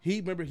to.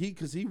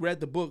 Because he read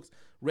the books,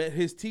 read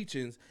his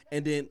teachings,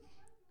 and then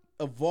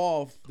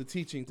evolved the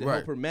teaching to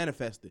help her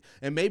manifest it.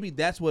 And maybe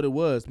that's what it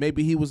was.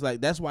 Maybe he was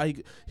like, that's why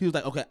he was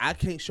like, okay, I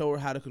can't show her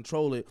how to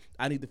control it.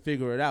 I need to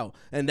figure it out.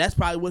 And that's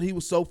probably what he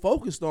was so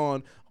focused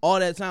on all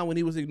that time when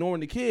he was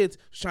ignoring the kids,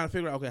 trying to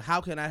figure out, okay, how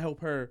can I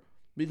help her?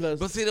 Because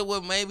but see, the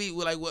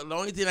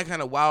only thing that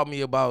kind of wowed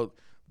me about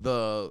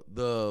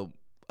the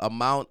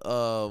amount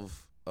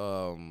of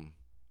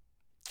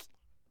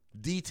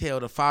detail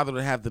the father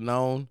would have to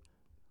known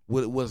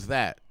was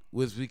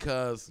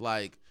because,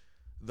 like,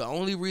 the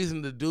only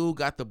reason the dude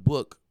got the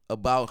book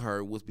about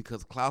her was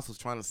because Klaus was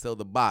trying to sell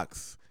the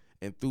box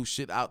and threw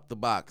shit out the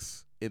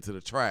box into the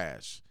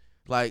trash.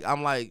 Like,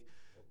 I'm like,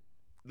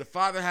 the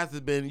father has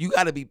to been, you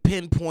got to be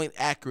pinpoint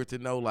accurate to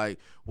know, like,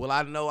 well,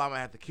 I know I'm going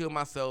to have to kill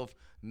myself,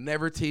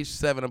 never teach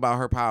Seven about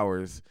her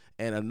powers,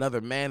 and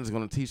another man is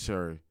going to teach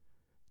her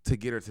to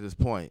get her to this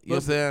point. You know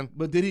what I'm saying?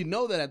 But did he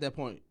know that at that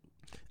point?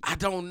 I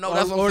don't know.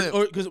 That's what I'm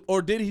saying.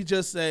 Or did he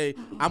just say,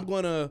 I'm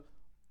going to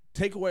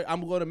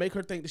make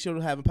her think that she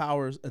don't have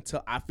powers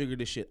until I figure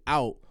this shit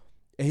out,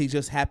 and he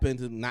just happened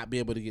to not be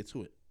able to get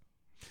to it.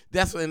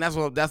 That's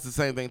the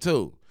same thing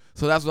too.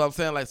 So that's what I'm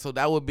saying. Like, so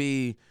that would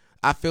be,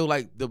 I would feel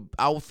like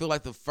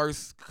the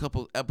first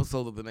couple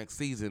episodes of the next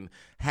season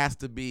has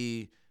to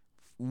be,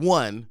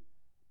 one,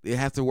 it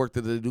has to work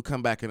that they do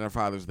come back and their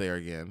father's there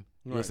again.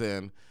 You know what I'm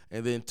saying?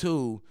 And then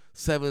two,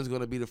 Seven's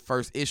gonna be the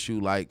first issue.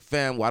 Like,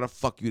 fam, why the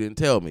fuck you didn't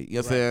tell me? You know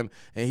what I'm saying?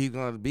 And he's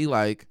gonna be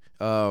like,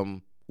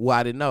 well,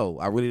 I didn't know.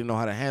 I really didn't know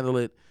how to handle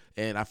it.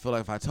 And I feel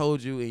like if I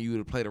told you and you would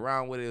have played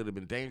around with it, it would have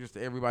been dangerous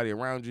to everybody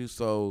around you.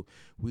 So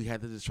we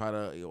had to just try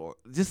to,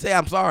 just say,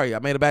 I'm sorry, I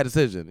made a bad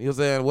decision. You know what I'm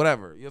saying?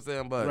 Whatever. You know what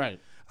I'm saying? But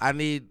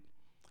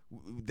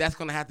that's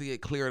going to have to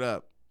get cleared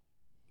up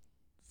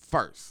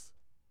first.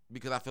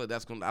 Because I feel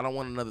like I don't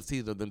want another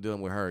season of them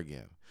dealing with her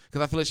again.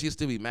 Because I feel like she'll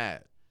still be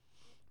mad.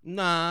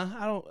 Nah,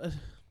 I don't.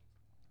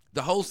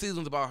 The whole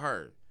season's about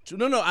her.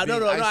 No, I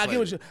get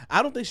what you.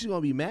 I don't think she's gonna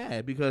be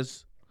mad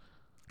because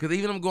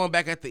even them going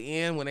back at the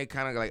end when they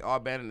kind of like all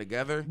banding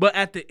together. But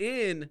at the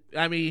end,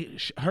 I mean,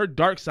 her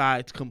dark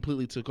side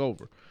completely took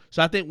over.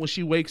 So I think when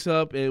she wakes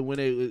up and when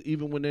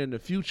they're in the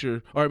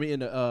future, or I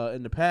mean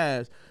in the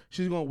past,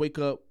 she's gonna wake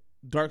up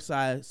dark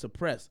side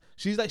suppressed.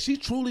 She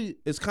truly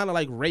is kind of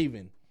like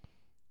Raven.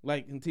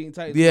 Like in Teen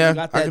Titans, yeah, you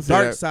got that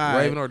dark side.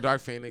 Raven or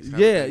Dark Phoenix.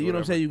 Yeah, you know what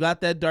I'm saying? You got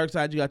that dark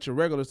side, you got your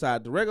regular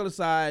side. The regular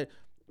side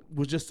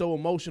was just so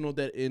emotional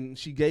and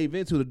she gave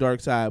into the dark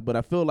side. But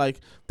I feel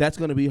like that's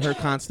going to be her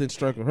constant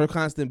struggle. Her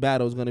constant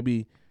battle is going to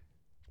be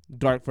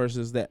dark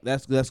versus that.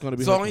 That's going to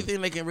be. So the only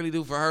thing they can really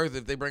do for her is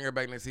if they bring her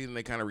back next season,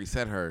 they kind of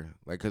reset her,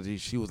 like because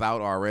she was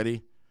out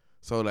already.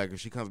 So like if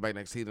she comes back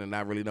next season and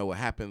not really know what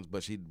happens,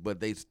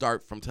 but they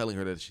start from telling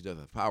her that she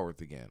doesn't have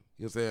powers again.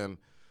 You know what I'm saying?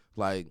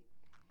 Like.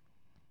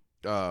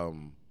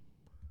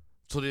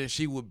 So then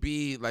she would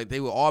be like they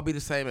would all be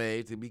the same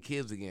age, they'd be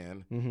kids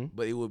again,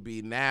 but it would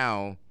be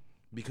now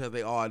because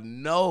they all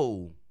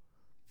know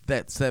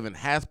that Seven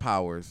has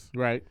powers.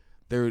 Right.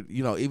 They're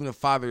even if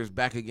father is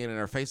back again in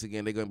her face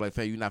again, they're gonna be like,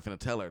 "Fam, you're not finna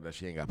tell her that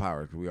she ain't got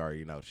powers because we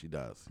already know she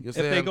does." You know if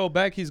they go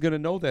back, he's gonna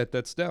know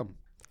that's them.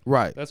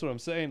 Right. That's what I'm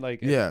saying.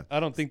 Like, yeah,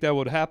 I don't think that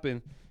would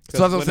happen.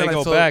 So when they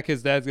go back,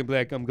 his dad's gonna be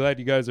like, "I'm glad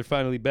you guys are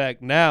finally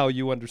back. Now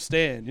you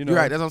understand." You know, you're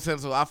right. That's what I'm saying.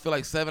 So I feel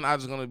like Seven either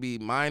is gonna be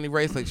mind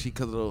erased, like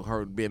because of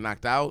her being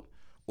knocked out,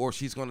 or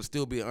she's gonna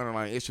still be an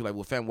underlying issue. Like,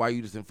 well, fam, why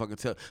you just didn't fucking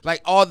tell?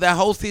 Like, all that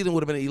whole season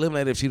would have been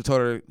eliminated if she'd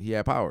told her he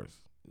had powers.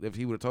 If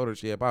he would have told her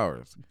she had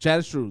powers. That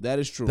is true. That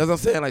is true. That's what I'm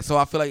saying. Like, so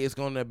I feel like it's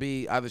gonna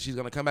be either she's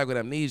gonna come back with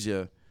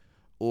amnesia,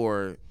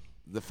 or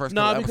the first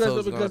couple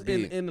episodes because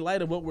be in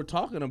light of what we're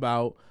talking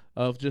about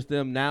of just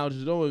them now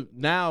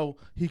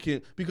he can,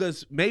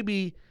 because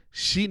maybe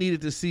she needed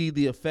to see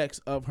the effects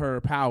of her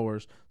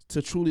powers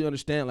to truly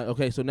understand, like,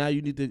 okay, so now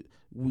you need to,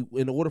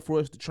 in order for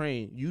us to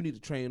train, you need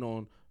to train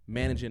on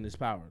managing this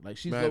power. Like,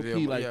 she's low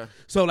key, like,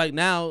 so like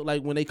now,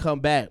 like when they come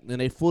back and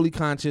they fully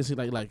conscious,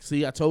 like,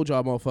 see, I told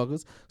y'all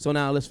motherfuckers. So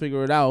now let's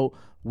figure it out.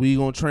 We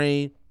gonna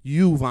train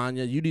you,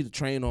 Vanya. You need to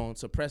train on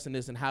suppressing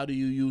this and how do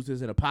you use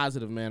this in a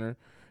positive manner.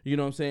 You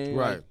know what I'm saying?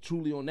 Right. Like,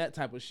 truly on that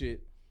type of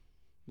shit.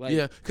 Like,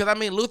 yeah, because I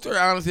mean, Luther,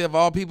 honestly, of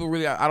all people,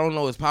 really, I don't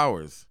know his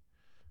powers.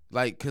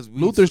 Like, because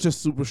Luther's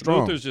just super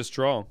strong. Luther's just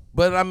strong.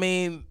 But I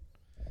mean,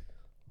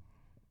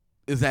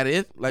 Is that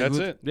it? Like That's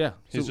it. Yeah,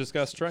 He's just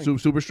got strength.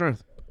 super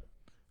strength.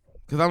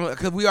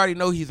 Because we already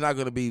know he's not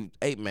gonna be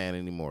Ape Man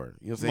anymore.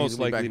 You know what I'm saying? Most He's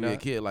gonna be likely back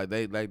to be a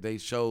kid. Like they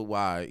showed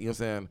why. You know what I'm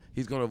saying?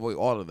 He's gonna avoid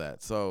all of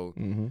that. So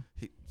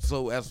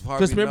so as far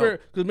as Because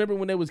remember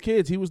when they was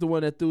kids, he was the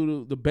one that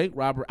threw the bank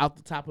robber out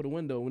the top of the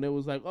window when it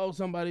was like, oh,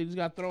 somebody just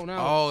got thrown out.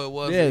 Oh, it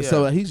was. Yeah,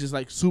 so he's just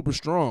like super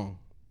strong.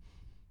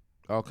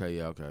 Okay,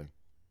 yeah, okay.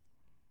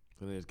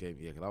 So they just gave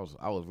because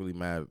I was really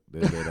mad they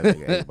gave that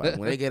nigga 8 body.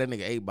 When they gave that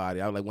nigga 8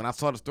 body, I was like, when I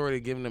saw the story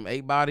of giving them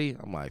 8 body,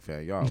 I'm like,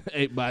 fam, y'all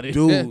 8 body,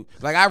 dude.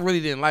 Like I really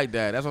didn't like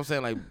that. That's what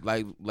I'm saying.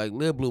 Like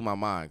Lil blew my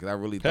mind because I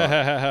really thought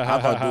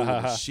dude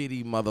was a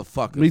shitty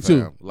motherfucker. Me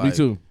too. Fam. Like, Me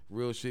too.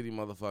 Real shitty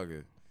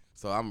motherfucker.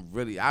 So I'm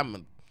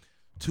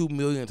 2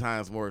 million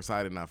times more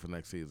excited now for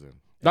next season.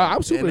 No,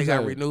 I'm super and they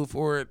excited. got renewed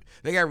for it.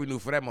 They got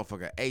renewed for that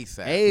motherfucker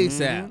ASAP.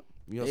 ASAP.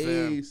 You know what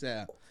I'm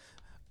saying?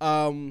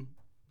 ASAP.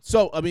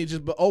 So I mean,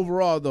 but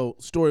overall though,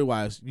 story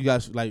wise, you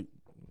guys like.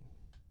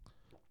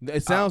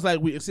 It sounds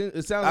like we. It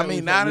sounds. I like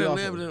mean, now that I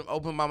lived and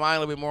opened my mind a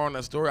little bit more on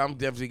that story, I'm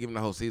definitely giving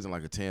the whole season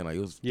like a 10. Like it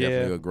was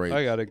definitely a great.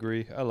 I gotta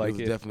agree. I like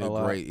it. It was definitely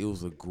a great. It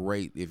was a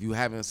great. If you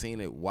haven't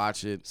seen it,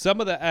 watch it. Some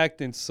of the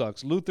acting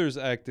sucks. Luther's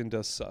acting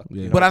does suck.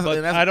 Yeah. But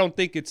and I don't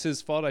think it's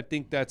his fault. I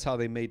think that's how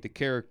they made the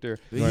character.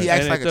 He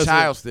acts And like it a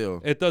child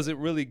still. It doesn't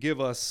really give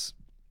us.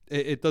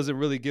 It doesn't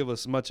really give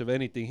us much of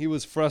anything. He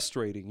was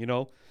frustrating,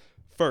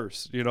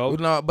 first,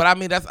 No, but I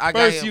mean I got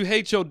First, you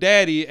hate your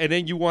daddy, and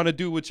then you want to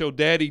do what your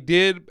daddy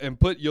did and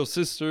put your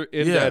sister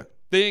in that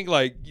thing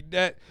like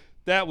that.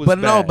 That was.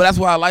 But bad. no, but that's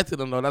why I liked it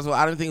though. That's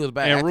why I didn't think it was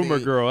bad. And Rumor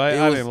Girl,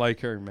 I didn't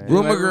like her, man.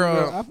 Rumor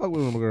Girl, I fuck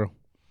with Rumor Girl.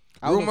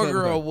 Rumor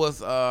Girl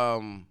was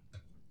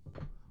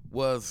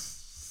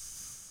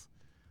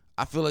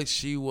I feel like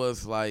she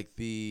was like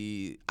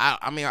the.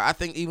 I mean, I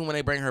think even when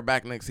they bring her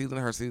back next season,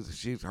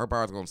 her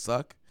power's gonna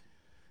suck.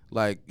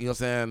 Like, you know what I'm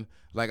saying?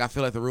 Like, I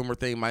feel like the rumor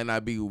thing might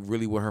not be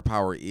really what her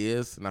power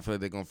is, and I feel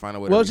like they're gonna find a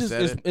way to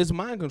reset it. It's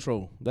mind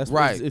control. That's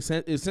right. It's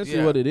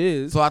essentially what it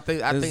is. So I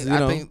think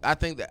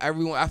that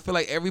everyone. I feel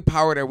like every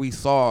power that we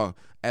saw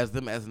as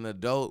an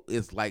adult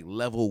is like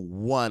level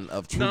 1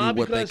 of truly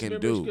what they can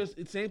do. Because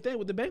it's the same thing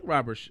with the bank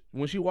robbers.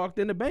 When she walked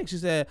in the bank, she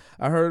said,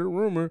 "I heard a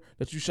rumor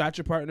that you shot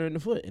your partner in the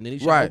foot," and then he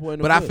shot her boy in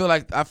the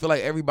foot. I feel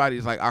like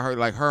everybody's like I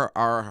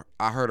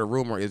heard a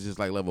rumor is just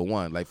like level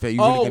 1. Like,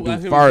 you really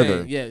can do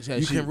farther. Yeah,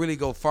 you can really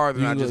go farther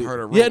than I just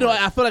heard a rumor. Yeah, no,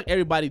 I feel like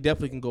everybody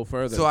definitely can go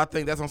further. So I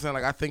think that's what I'm saying.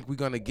 Like, I think we're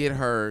gonna get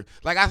her.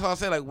 Like, that's what I'm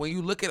saying. Like, when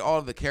you look at all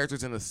of the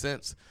characters in a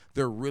sense,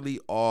 they're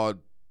really all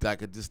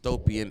like a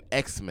dystopian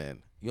X-Men. You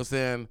know what I'm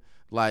saying?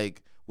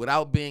 Like,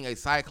 without being a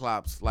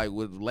Cyclops, like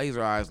with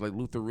laser eyes, like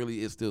Luther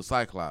really is still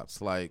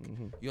Cyclops. Like, you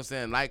know what I'm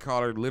saying?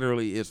 Nightcrawler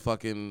literally is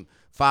fucking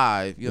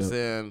 5. You know what I'm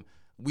saying?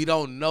 We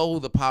don't know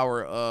the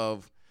power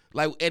of,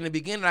 like, in the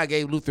beginning I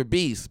gave Luther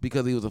Beast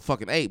because he was a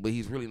fucking 8, but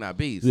he's really not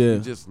Beast. Yeah.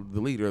 He's just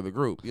the leader of the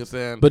group. You know what I'm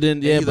saying? But then,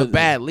 and yeah, he's a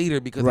bad leader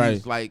because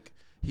he's like,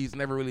 he's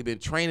never really been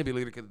trained to be a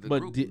leader because the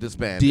group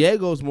disbanded.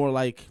 Diego's more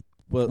like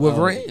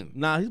Wolverine.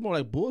 Nah, he's more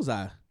like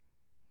Bullseye.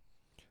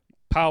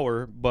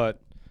 Power,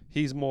 but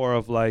he's more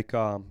of like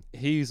a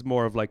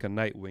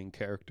Nightwing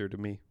character to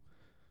me.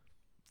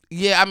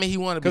 Yeah, I mean, he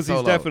want to be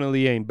solo. Because he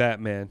definitely ain't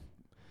Batman.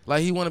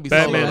 Like, he want to be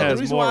Batman solo. has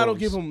the reason why I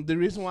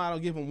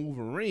don't give him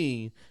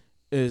Wolverine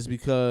is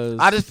because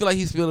I just feel like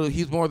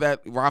he's more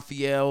that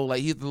Raphael.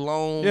 Like, he's the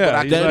lone.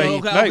 Yeah, but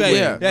he's like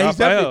Nightwing.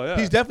 Yeah,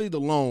 he's definitely the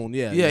lone.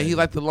 Yeah, he's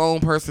like the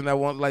lone person that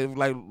wants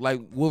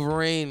like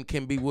Wolverine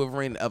can be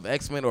Wolverine of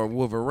X-Men or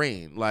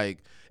Wolverine. Like,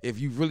 if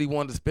you really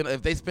wanted to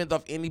if they spent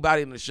off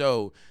anybody in the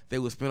show, they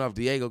would spin off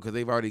Diego because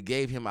they've already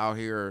gave him out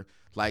here.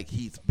 Like,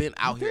 he's been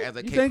out here as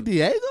a You think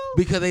Diego?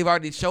 Because they've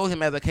already showed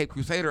him as a Cape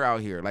Crusader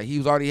out here. Like,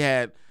 he's already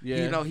had, he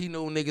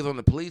knew niggas on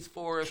the police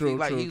force. True. You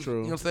know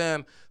what I'm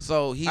saying?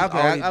 So he's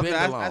always been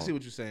alone. I see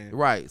what you're saying.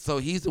 Right. So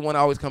he's the one that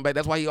always come back.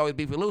 That's why he always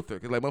beef with Luther.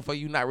 Because, like, motherfucker,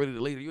 you not really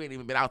the leader. You ain't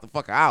even been out the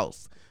fucking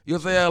house. You know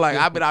what I'm saying? Like,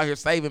 I've been out here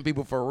saving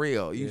people for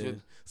real. You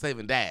should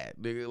saving dad,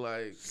 nigga.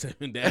 Like,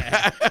 saving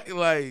dad.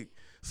 Like,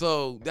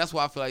 so that's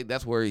why I feel like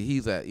that's where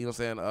he's at. You know what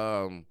I'm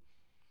saying?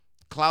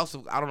 Klaus,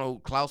 I don't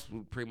know. Klaus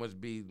would pretty much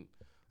be,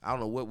 I don't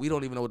know what, we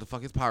don't even know what the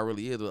fuck his power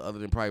really is other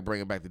than probably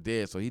bringing back the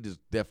dead. So he just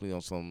definitely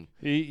on some.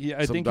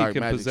 I think he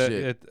can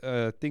possess.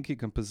 I think he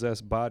can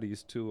possess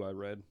bodies too. I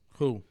read.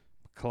 Who?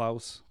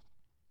 Klaus.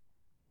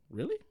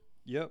 Really?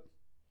 Yep.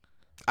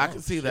 I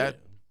can see that.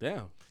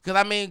 Damn. Cause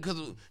I mean, cause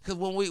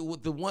when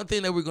the one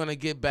thing that we're gonna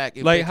get back,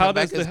 if like, they how come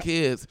back does as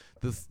kids,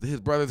 his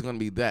brother's gonna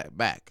be that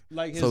back.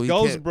 Like, his so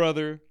ghost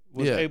brother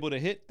was able to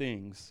hit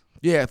things.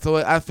 Yeah, so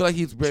I feel like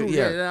he's True,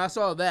 I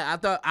saw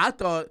that. I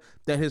thought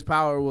that his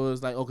power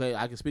was like, okay,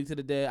 I can speak to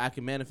the dead, I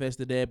can manifest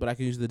the dead, but I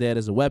can use the dead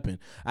as a weapon.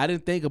 I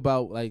didn't think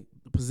about like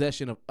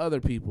possession of other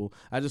people.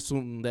 I just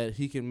assumed that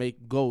he can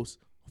make ghosts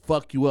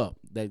fuck you up.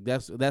 Like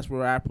that's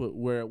where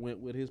it went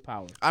with his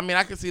power. I mean,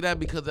 I can see that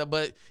because,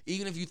 but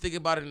even if you think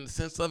about it in the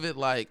sense of it,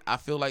 like, I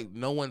feel like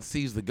no one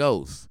sees the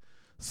ghost,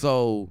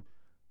 so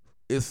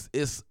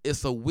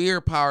it's a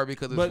weird power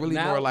because it's really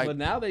more like. But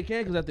now they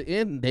can, because at the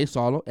end they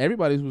saw them.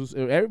 Everybody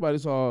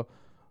saw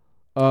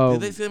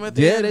Did they see him at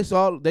the yeah, end? they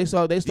saw.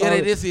 Yeah,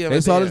 they did see him. They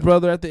at saw the his end.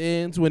 brother at the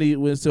end when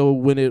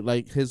it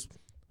like his,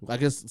 I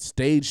guess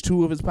stage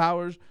 2 of his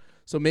powers.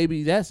 So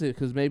maybe that's it,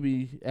 because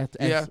maybe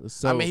Yeah,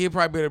 so, I mean, he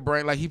probably be able to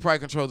bring, like, he probably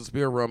controls the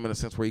spirit realm in a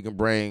sense where he can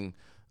bring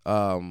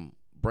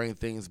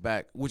things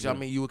back. Which I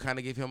mean, you would kind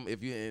of give him,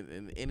 if you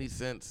in any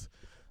sense.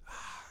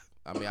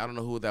 I mean, I don't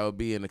know who that would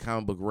be in the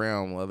comic book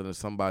realm other than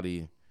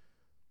somebody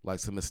like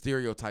some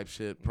Mysterio type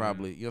shit,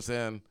 probably. You know what I'm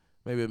saying?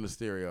 Maybe a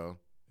Mysterio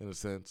in a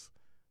sense.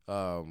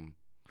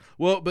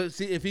 well, but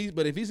see, if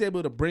he's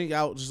able to bring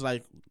out just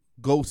like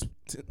ghost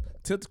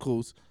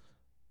tentacles.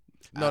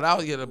 No, that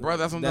was the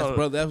brother. That's That was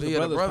the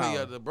brother's power.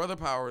 Yeah, the brother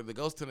power, the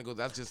ghost tentacles.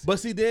 That's just. But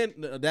see, then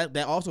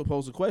that also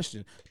poses a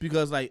question,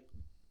 because like,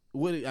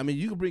 I mean,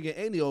 you can bring in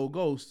any old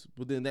ghost,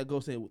 but then that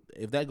ghost,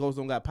 if that ghost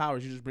don't got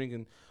powers, you just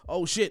bringing,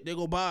 oh shit, there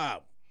go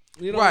Bob.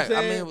 You know right. what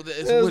I'm saying?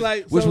 I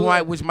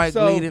mean, which might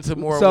lead into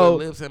more of what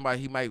lives him by.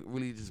 He might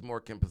really just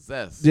more can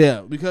possess. Yeah,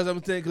 because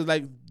I'm saying, because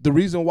like the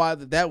reason why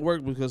that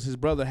worked because his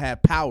brother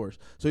had powers,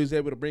 so he's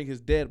able to bring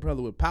his dead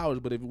brother with powers.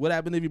 But what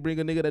happened if you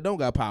bring a nigga that don't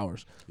got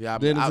powers? Yeah,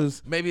 then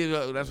maybe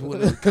that's what.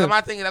 Because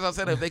my thing, as I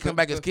said, if they come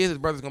back as kids, his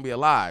brother's gonna be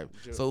alive.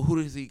 Sure. So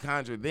who does he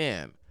conjure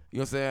then? You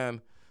know what I'm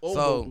saying?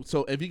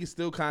 So if he can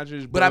still conjure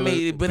his brother, but I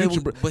mean,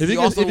 if he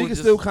can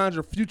still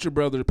conjure future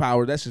brother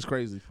powers, that's just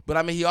crazy. But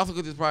I mean, he also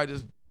could just probably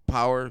just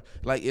power,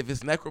 like if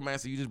it's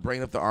necromancy, you just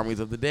bring up the armies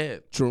of the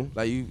dead. True.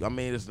 Like I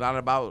mean, it's not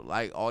about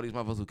like all these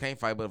motherfuckers who can't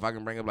fight, but if I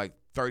can bring up like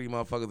 30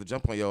 motherfuckers to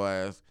jump on your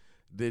ass,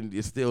 then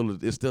it's still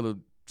a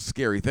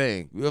scary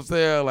thing. You know what I'm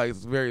saying? Like,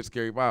 it's a very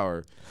scary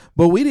power.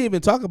 But we didn't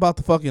even talk about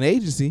the fucking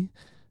agency.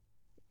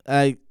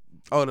 Like,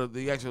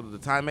 the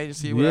time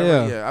agency or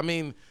whatever. Yeah. I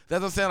mean,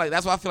 that's what I'm saying. Like,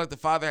 that's why I feel like the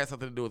father had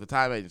something to do with the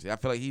time agency. I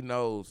feel like he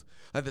knows,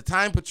 like, the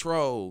time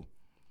patrol.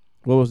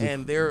 What was it?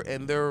 And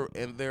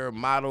their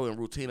model and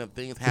routine of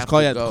things have to go.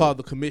 It's called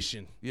the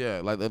commission.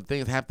 Yeah, like if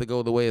things have to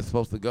go the way it's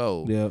supposed to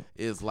go. Yeah,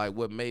 is like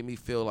what made me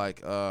feel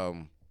like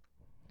the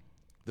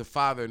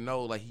father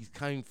know, like he's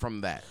coming from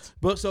that.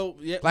 But so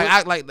yeah,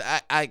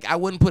 I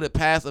wouldn't put it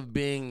past of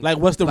being like,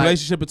 what's the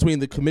relationship between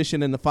the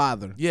commission and the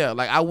father? Yeah,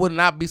 like I would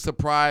not be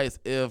surprised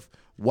if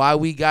why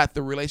we got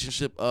the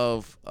relationship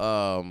of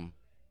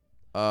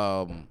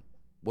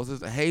what's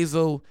this,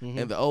 Hazel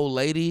and the old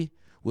lady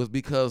was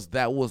because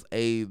that was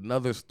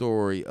another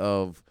story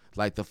of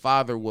like the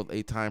father was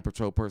a time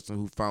patrol person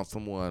who found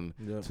someone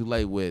to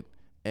lay with,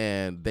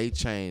 and they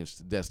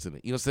changed destiny.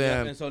 You know what I'm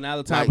saying? Yeah, and so now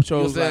the time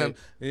patrol is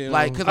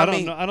because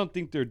I don't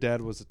think their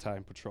dad was a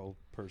time patrol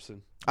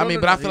person. I mean,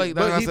 but I feel like,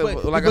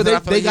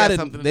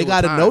 they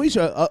got to know each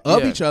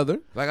other each other.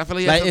 Like I feel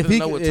like he has something to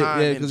know with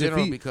time in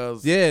general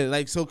because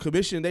like so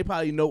commission, they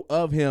probably know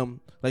of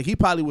him. Like he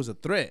probably was a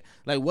threat.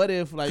 Like what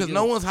if like because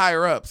no one's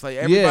higher ups. Like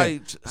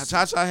everybody,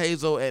 Cha-Cha,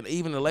 Hazel, and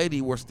even the lady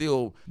were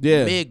still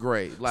mid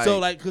grade. Like so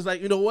like because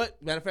like you know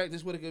what? Matter of fact, this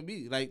is what it could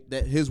be. Like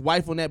that his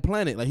wife on that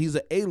planet. Like he's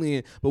an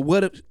alien. But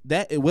what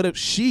if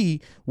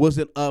she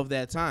wasn't of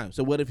that time?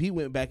 So what if he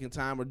went back in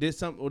time or did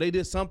something or they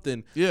did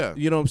something? Yeah,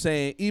 you know what I'm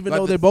saying? Even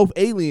like though they're both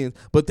aliens,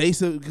 but they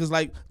said because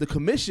like the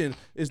commission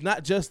is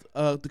not just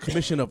the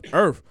commission of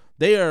Earth.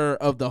 They are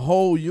of the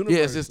whole universe.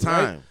 Yeah, it's just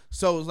time. Right?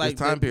 So it's like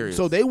time period.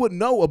 So they would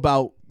know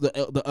about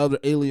the other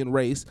alien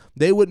race.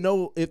 They would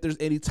know if there's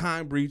any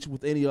time breach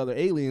with any other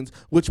aliens,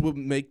 which would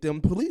make them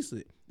police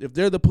it. If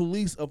they're the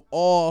police of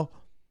all,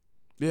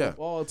 of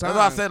all time. That's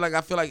why I said like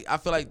I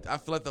feel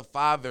like the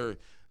father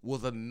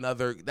was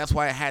another. That's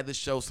why I had to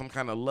show some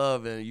kind of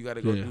love and you got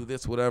to go do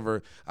this,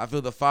 whatever. I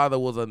feel the father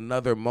was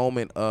another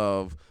moment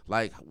of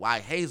like why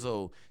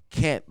Hazel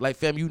can't, like,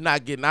 fam, you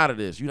not getting out of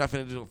this. You're not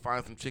finna just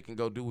find some chick and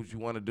go do what you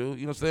want to do.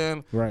 You know what I'm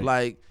saying? Right.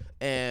 Like,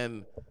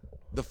 and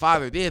the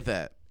father did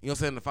that. You know what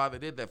I'm saying? The father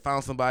did that.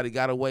 Found somebody,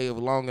 got away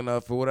long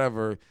enough or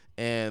whatever,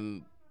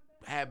 and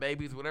had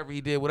babies, whatever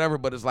he did, whatever.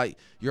 But it's like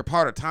you're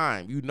part of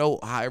time. You know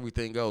how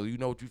everything goes. You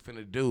know what you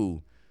finna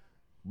do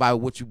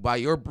by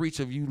your breach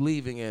of you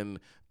leaving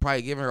and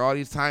probably giving her all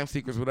these time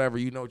secrets, whatever.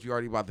 You know what you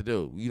already about to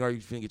do. You know what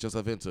you finna get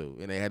yourself into.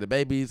 And they had the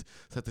babies,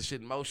 set the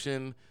shit in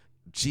motion.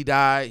 She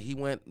died. He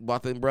went,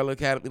 bought the Umbrella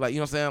Academy. Like, you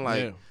know what I'm saying?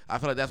 Like, I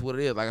feel like that's what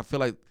it is. Like, I feel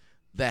like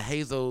the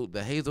Hazel and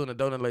the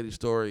Donut Lady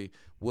story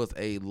was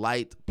a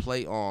light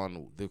play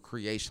on the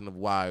creation of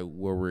where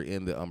we're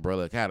in the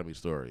Umbrella Academy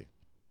story.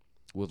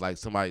 It was like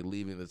somebody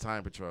leaving the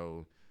time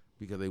patrol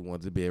because they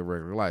wanted to be a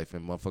regular life.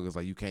 And motherfuckers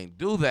like, you can't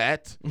do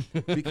that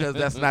because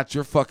that's not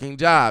your fucking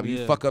job.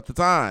 You fuck up the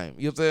time.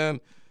 You know what I'm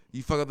saying?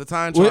 You fuck up the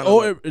time.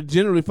 Or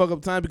generally fuck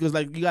up time because,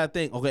 like, you got to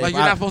think, okay. Like,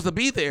 you're not supposed to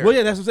be there. Well,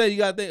 yeah, that's what I'm saying. You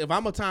got to think, if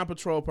I'm a time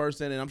patrol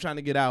person and I'm trying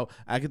to get out,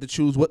 I get to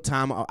choose what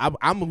time.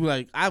 I'm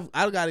like,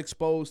 I got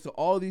exposed to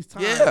all these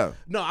times. Yeah.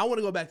 No, I want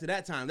to go back to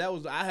that time.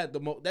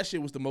 That shit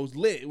was the most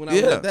lit when I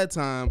was at that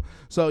time.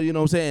 So, you know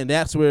what I'm saying?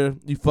 That's where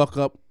you fuck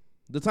up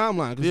the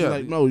timeline. Because you're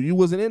like, no, you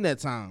wasn't in that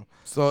time.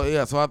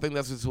 So, so I think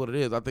that's just what it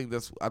is. I think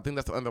that's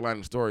the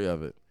underlying story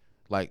of it.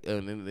 Like,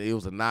 and it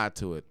was a nod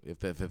to it.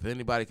 If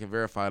anybody can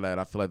verify that,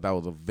 I feel like that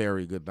was a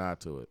very good nod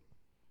to it.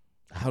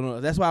 I don't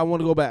know. That's why I want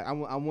to go back. I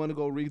want to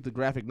go read the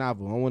graphic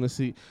novel. I want to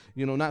see,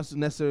 not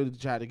necessarily to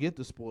try to get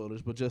the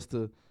spoilers, but just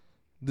to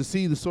to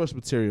see the source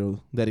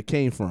material that it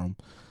came from,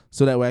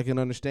 so that way I can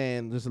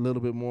understand just a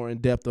little bit more in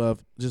depth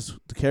of just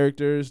the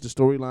characters, the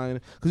storyline,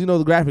 because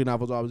the graphic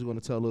novel's always going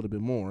to tell a little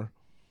bit more.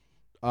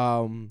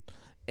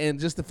 And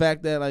just the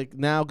fact that like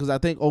now, because I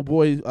think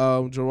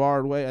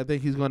Gerard Way, I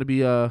think he's going to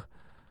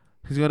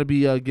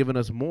be giving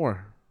us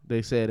more.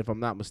 They said, if I'm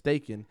not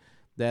mistaken,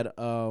 that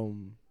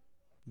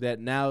that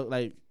now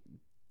like,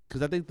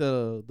 because I think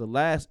the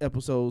last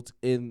episodes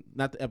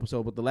not the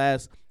episode, but the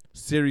last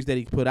series that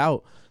he put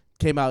out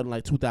came out in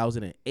like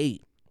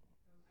 2008,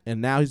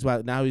 and now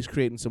he's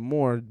creating some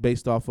more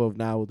based off of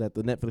now that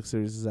the Netflix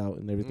series is out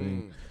and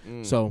everything.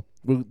 So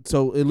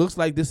it looks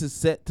like this is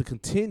set to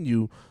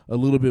continue a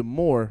little bit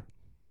more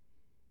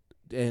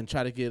and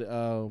try to get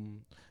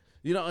and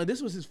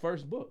this was his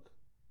first book.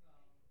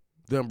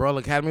 The Umbrella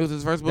Academy was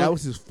his first book. That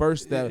was his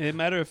first. As a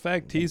matter of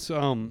fact, he's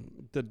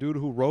the dude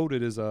who wrote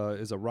it is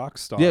a rock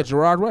star. Yeah,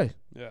 Gerard Way.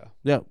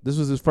 Yeah. This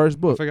was his first I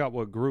book. forgot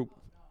what group.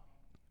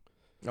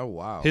 Oh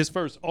wow. His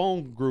first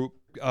own group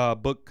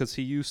book, because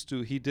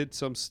he did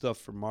some stuff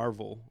for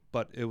Marvel,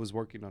 but it was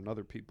working on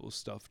other people's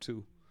stuff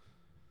too.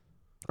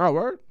 Oh,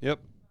 word? Yep.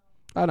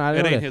 Oh, no, I It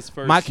didn't know ain't that. his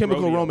first My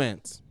Chemical rodeo.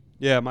 Romance.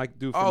 Yeah, Mike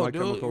dude from Oh, My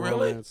dude, Chemical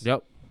really? Romance.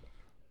 Yep.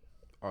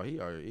 Oh, he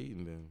already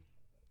eating then.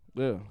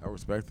 Yeah. I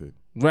respect it.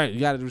 Right, you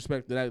gotta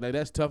respect that. Like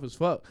that's tough as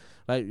fuck.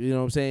 Like you know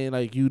what I'm saying.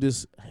 Like you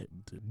just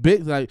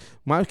big. Like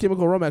My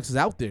Chemical Romance is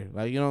out there.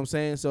 Like you know what I'm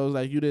saying. So it's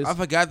like you just. I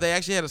forgot they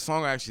actually had a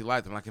song I actually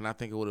liked, and I cannot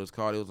think of what it was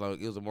called.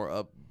 It was a more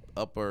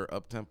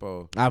up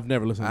tempo. I've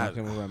never listened to My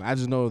Chemical Romance. I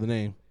just know the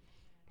name.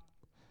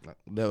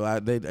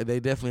 They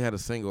definitely had a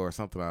single or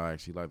something I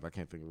actually liked. I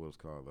can't think of what it's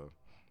called though.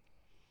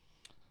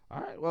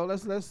 All right. Well,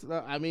 let's.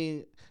 I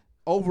mean,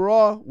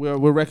 overall,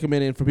 we're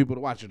recommending for people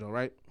to watch it though,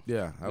 right?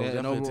 Yeah, I was Yeah,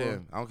 and definitely overall-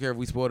 10. I don't care if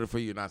we spoiled it for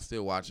you or not.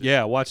 Still watch it.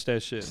 Yeah, watch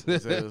that shit. It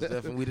was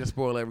definitely, we didn't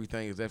spoil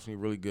everything. It's definitely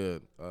really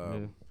good.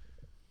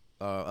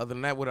 Other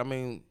than that, what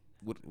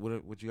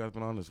you guys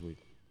been on this week?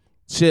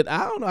 Shit,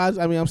 I don't know.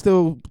 I mean, I'm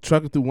still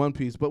trucking through One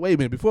Piece. But wait a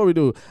minute, before we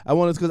do, I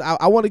want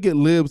to get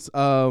Lib's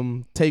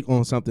take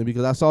on something,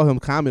 because I saw him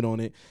comment on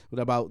it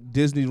about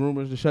Disney's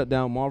rumors to shut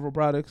down Marvel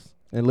products.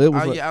 And Lib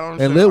was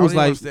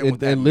like,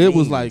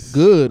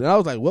 good, and I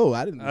was like, whoa,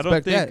 I didn't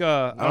expect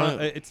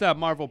that. It's not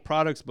Marvel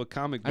products, but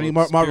comic books. I mean,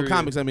 Marvel period.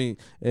 Comics. I mean,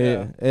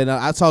 Yeah. and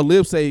I saw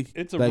Lib say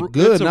It's a like ru-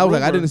 good, it's a and I was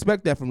like, I rumor. didn't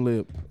expect that from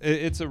Lib.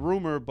 It's a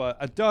rumor,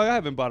 but I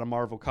haven't bought a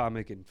Marvel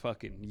comic in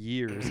fucking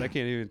years. I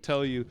can't even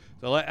tell you.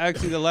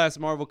 Actually, the last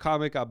Marvel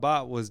comic I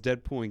bought was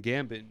Deadpool and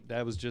Gambit.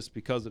 That was just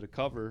because of the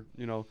cover,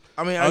 you know.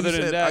 I mean, Other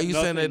than that, are you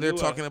saying that nothing they're new.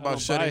 talking I about don't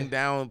shutting buy it.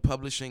 down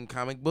publishing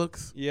comic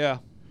books? Yeah.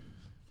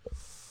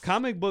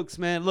 Comic books,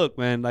 man. Look,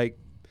 man. Like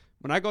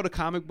when I go to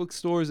comic book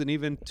stores, and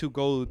even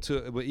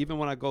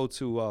when I go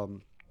to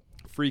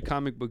Free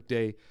Comic Book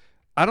Day,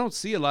 I don't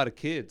see a lot of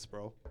kids,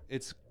 bro.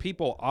 It's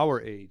people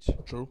our age,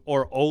 True,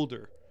 or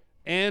older,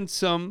 and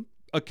some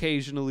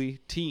occasionally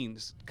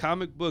teens.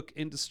 Comic book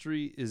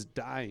industry is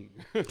dying.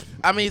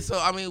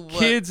 What,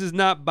 Kids is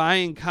not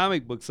buying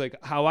comic books like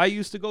how I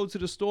used to go to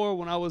the store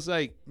when I was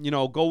like,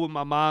 go with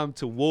my mom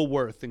to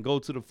Woolworth and go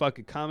to the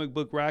fucking comic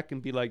book rack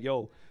and be like,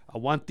 yo, I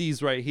want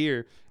these right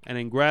here, and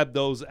then grab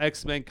those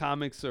X-Men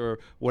comics or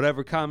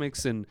whatever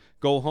comics and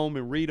go home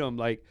and read them.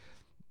 Like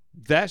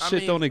that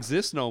shit don't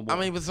exist no more. I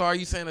mean, but so are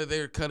you saying that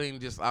they're cutting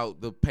just out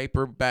the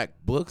paperback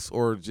books,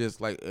 or just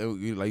like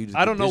you just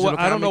I don't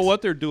know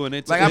what they're doing.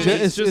 It's Like, I mean,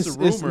 it's just a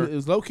rumor.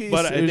 It's low key,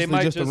 But they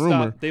might just a just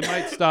rumor. stop. They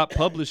might stop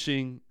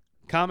publishing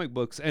comic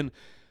books, and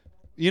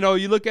you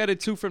look at it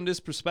too from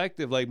this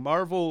perspective. Like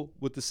Marvel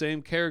with the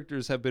same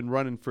characters have been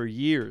running for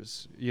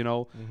years.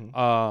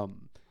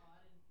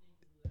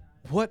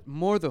 What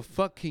more the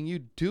fuck can you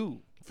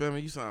do?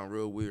 Femi, you sound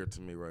real weird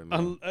to me right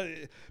now.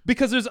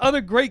 Because there's other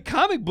great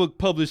comic book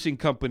publishing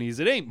companies.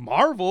 It ain't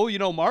Marvel.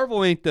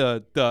 Marvel ain't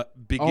the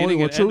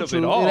beginning and end of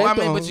it all. It ain't I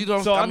mean, the- but you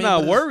don't. So I I'm mean,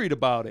 not but worried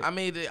about it. I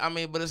mean,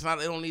 but it's not.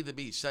 It don't need to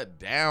be shut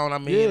down. I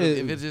mean,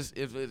 Yeah.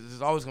 if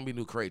it's always gonna be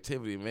new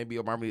creativity, maybe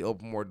it might be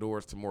open more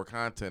doors to more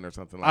content or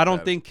something like that.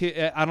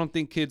 I don't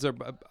think kids are.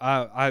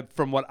 I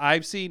from what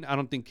I've seen, I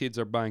don't think kids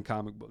are buying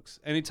comic books.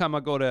 Anytime I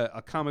go to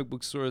a comic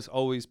book store, it's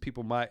always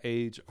people my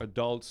age,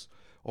 adults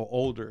or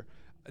older.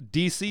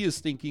 DC is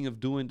thinking of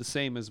doing the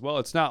same as well.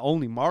 It's not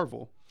only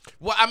Marvel.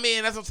 Well, I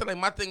mean, that's what I'm saying. Like,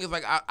 my thing is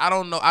like I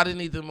don't know. I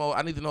need to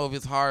know if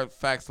it's hard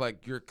facts.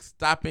 Like you're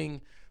stopping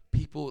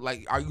people.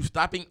 Like, are you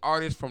stopping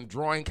artists from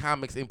drawing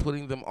comics and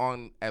putting them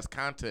on as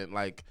content?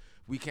 Like,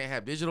 we can't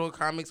have digital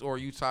comics, or are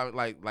you talking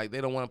like they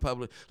don't want to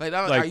publish like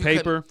are you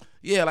paper?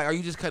 Like are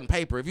you just cutting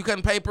paper? If you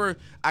cutting paper,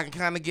 I can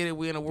kind of get it.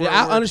 We in a world.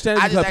 Yeah, I where understand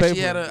if I you just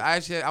cut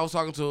actually paper. I was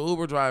talking to an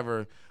Uber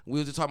driver. We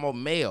was just talking about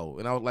mail,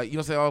 and I was like, I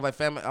was like,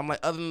 family. I'm like,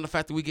 other than the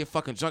fact that we get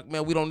fucking junk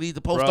mail, we don't need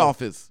the post Bro.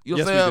 office. You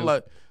know what Yes, I'm we saying? do.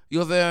 Like, You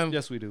know what I'm saying?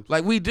 Yes, we do.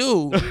 Like we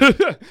do,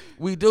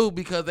 we do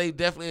because they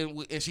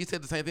definitely. And she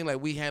said the same thing.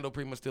 Like we handle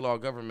pretty much still our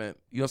government.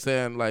 You know what I'm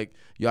saying? Like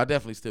y'all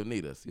definitely still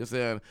need us. You know what I'm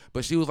saying?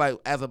 But she was like,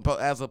 as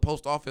a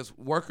post office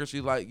worker,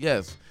 she's like,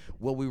 yes,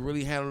 what we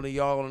really handling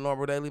y'all on a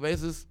normal daily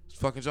basis is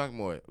fucking junk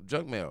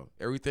mail.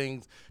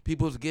 Everything's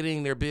people's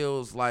getting their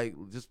bills like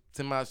just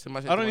send my shit.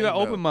 I don't even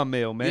open my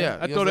mail, man. Yeah,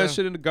 I you know throw what that I'm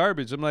shit in the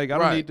garbage. I'm like, I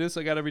don't need this.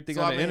 I got everything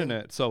on the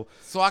internet. So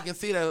I can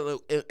see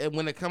that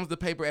when it comes to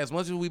paper, as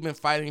much as we've been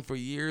fighting for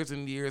years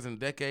and years and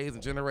decades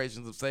and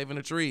generations of saving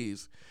the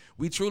trees,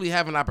 we truly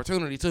have an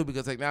opportunity too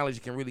because technology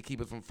can really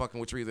keep us from fucking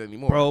with trees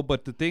anymore. Bro,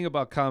 but the thing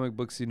about comic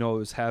books,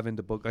 is having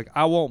the book. Like,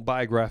 I won't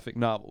buy graphic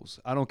novels.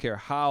 I don't care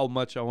how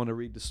much I want to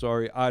read the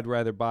story. I'd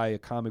rather buy a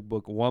comic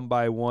book one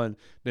by one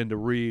than to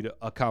read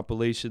a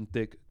compilation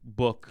thick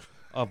book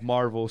of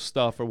Marvel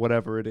stuff or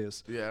whatever it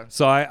is. Yeah.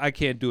 So I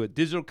can't do it.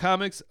 Digital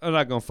comics, I'm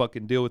not gonna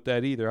fucking deal with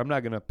that either. I'm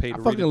not gonna pay to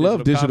read a fucking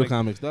love digital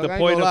comic. comics. Dog. I ain't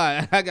gonna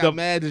lie. I got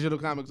mad digital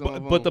comics on my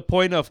phone. But the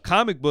point of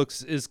comic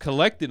books is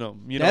collecting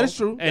them. That is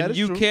true. And that is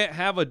you true. can't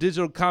have a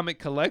digital comic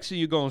collection.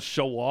 You're gonna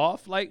show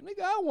off. Like,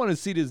 nigga, I want to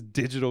see this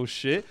digital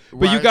shit.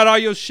 But you got all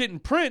your shit in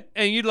print,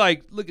 and you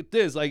like, look at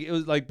this. Like, it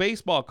was like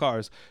baseball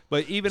cards.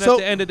 But even at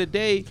the end of the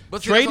day,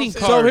 trading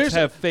cards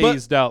have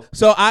phased out.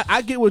 So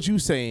I get what you're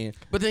saying.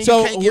 But then you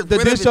can't get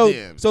rid of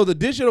it then. So the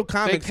digital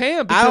comics, they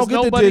can because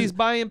nobody's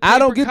buying paper I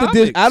don't get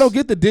comics. I don't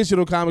get the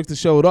digital comics to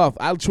show it off.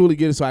 I truly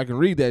get it so I can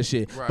read that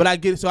shit. Right. But I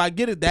get it. So I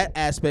get it. That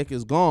aspect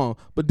is gone.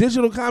 But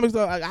digital comics,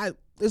 though,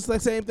 it's the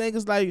same thing.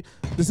 It's like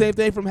the same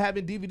thing from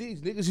having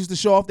DVDs. Niggas used to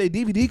show off their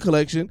DVD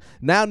collection.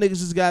 Now niggas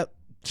just got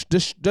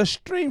just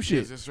stream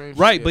shit.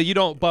 Right, but you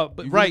don't. But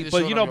You right, really but show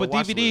you it know, on your but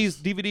watch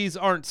DVDs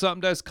aren't something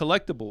that's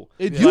collectible.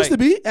 It used to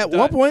be at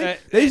one point.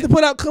 They used to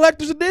put out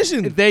collector's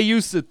edition. They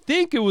used to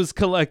think it was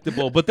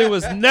collectible, but there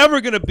was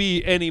never gonna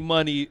be any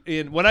money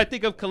in. When I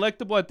think of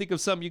collectible, I think of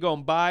something you're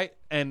gonna buy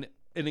and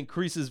it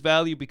increases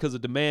value because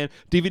of demand.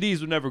 DVDs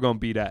were never gonna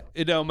be that.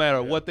 It don't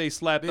matter what they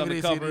slapped on the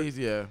cover. CDs,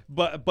 yeah.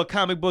 But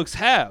comic books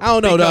have. I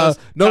don't know. because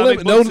No comic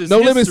limit. books is No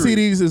limit history.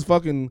 CDs is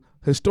fucking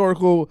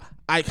historical,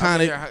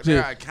 iconic.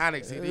 They're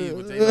iconic CDs,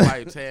 but they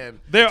like 10.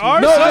 There are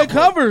No, some. they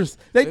covers.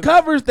 They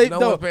covers. They no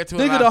no. one's paid $2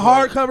 Nigga, the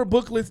for it. hardcover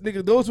booklets.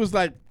 Nigga, those was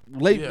like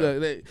late. Yeah.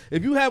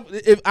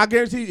 If I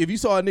guarantee you, if you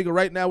saw a nigga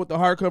right now with the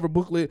hardcover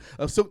booklet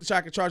of Silk the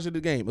Shocker charge of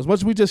the game, as much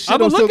as we just shit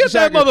I'ma on look Silk at the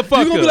that Shocker,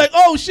 motherfucker. you gonna be like,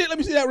 oh shit, let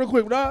me see that real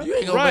quick, bro. You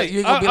ain't gonna Right. be, you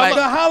ain't gonna be like,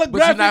 the holographic.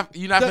 but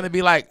you're not gonna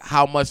be like,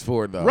 how much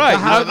for it though? Right,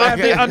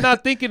 holographic- I'm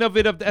not thinking of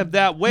it of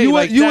that way. You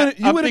like would that.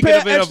 you I'm would have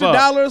thinking paid of an it extra of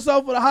 $1 or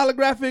so for the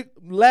holographic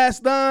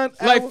Last Done.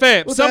 like album?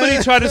 fam, What the somebody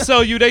hell? tried to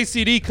sell you their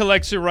CD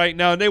collection right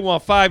now, and they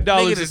want $5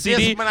 Nigga, a the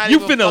CD. disc might not You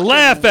even finna fucking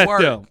laugh at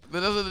work. them. You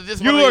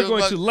are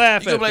going to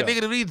laugh you at gonna be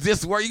them. like, nigga, these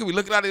discs work. You gonna be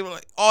looking at it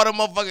like, all the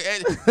motherfuckers.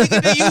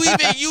 Nigga, do you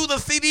even use a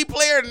CD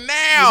player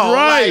now?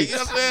 Right, Like, you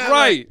know what I'm saying?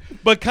 right.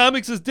 But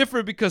comics is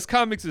different because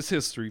comics is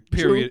history.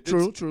 Period.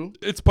 True.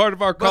 It's part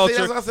of our But see, culture.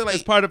 that's what I said, like,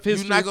 it's part of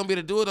history. You're not gonna be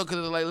able to do it though,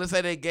 because like, let's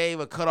say they gave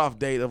a cutoff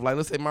date of like,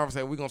 let's say Marvel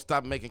said we're gonna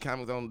stop making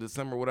comics on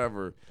December,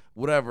 whatever.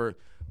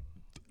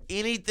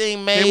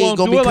 Anything they made won't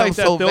gonna do it become like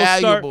that. so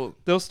valuable.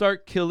 They'll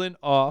start killing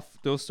off.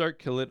 They'll start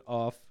killing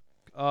off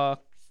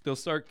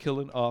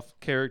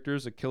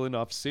characters or killing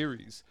off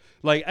series.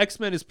 Like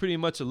X-Men is pretty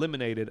much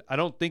eliminated. I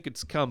don't think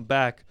it's come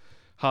back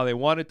how they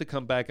wanted to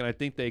come back, and I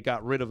think they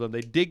got rid of them.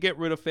 They did get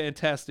rid of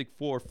Fantastic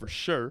Four for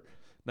sure.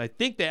 And I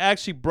think they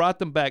actually brought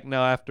them back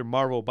now after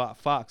Marvel bought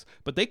Fox.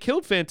 But they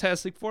killed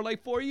Fantastic Four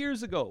like 4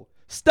 years ago.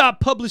 Stop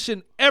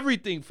publishing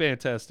everything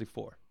Fantastic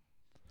Four.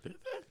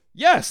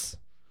 Yes.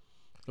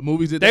 The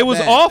movies did They that was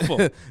bad. awful.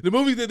 The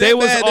movies did that They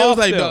was bad. off They was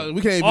like, them. no,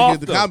 we can't even Off get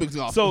the them. comics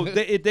off. So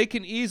they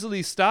can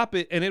easily stop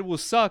it, and it will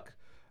suck.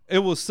 It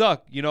will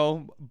suck,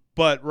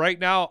 But right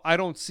now, I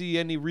don't see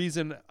any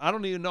reason. I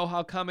don't even know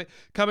how comic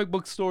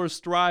book stores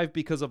thrive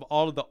because of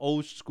all of the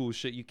old school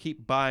shit. You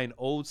keep buying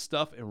old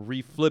stuff and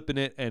reflipping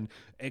it, and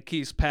it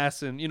keeps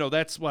passing.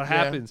 That's what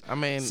happens. I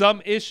mean,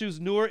 some issues,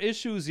 newer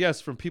issues,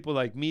 yes, from people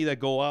like me that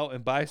go out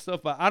and buy stuff.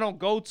 But I don't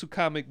go to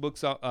comic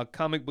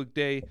book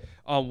day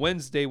on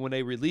Wednesday when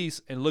they release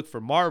and look for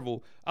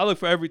Marvel. I look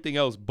for everything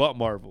else but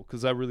Marvel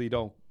because I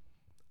don't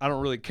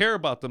really care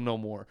about them no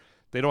more.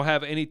 They don't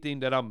have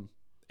anything that I'm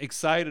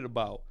excited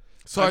about.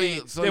 When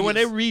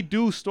they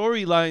redo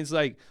storylines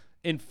like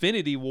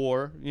Infinity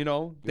War,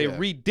 they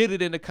redid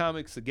it in the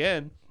comics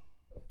again.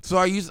 So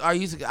I was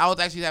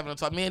actually having a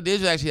talk. Me and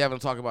Diz actually having a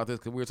talk about this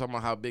because we were talking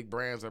about how big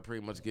brands are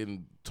pretty much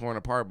getting torn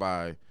apart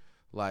by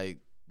like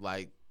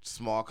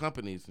small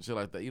companies and shit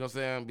like that. You know what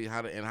I'm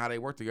saying? How they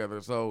work together.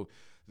 So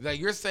like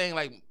you're saying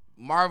like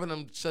Marvel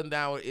and them shutting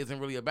down isn't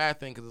really a bad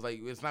thing because it's like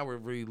it's not we're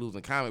really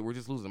losing comic, we're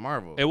just losing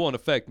Marvel. It won't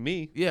affect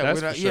me. Yeah,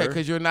 that's we're not, for sure.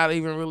 because you're not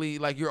even really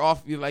like you're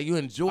off. You're like you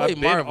enjoy I've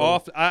been Marvel.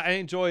 off. I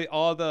enjoy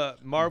all the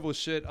Marvel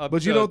shit.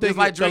 But you don't think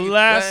like the drinking-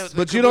 last?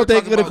 But you don't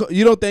think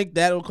you don't think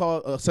that'll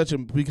cause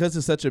because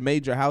it's such a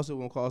major house, it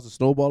won't cause a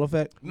snowball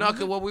effect? No,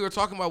 because what we were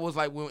talking about was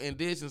like when in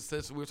Dish and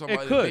since we were talking It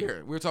about could.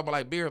 beer. We were talking about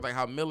like beer, like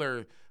how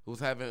Miller who's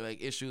having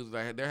like issues,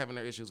 like they're having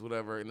their issues,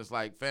 whatever, and it's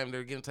like, fam,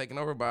 they're getting taken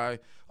over by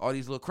all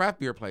these little craft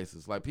beer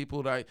places, like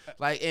people that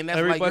like, and that's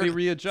Everybody like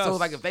readjusts. So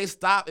like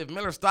if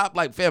Miller stop,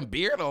 like fam,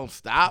 beer don't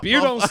stop.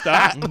 Beer don't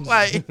stop.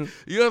 Like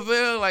you know what I'm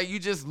saying? Like you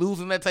just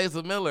losing that taste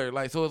of Miller.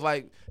 Like so it's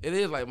like it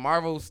is like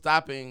Marvel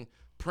stopping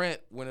print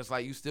when it's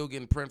like you still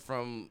getting print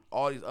from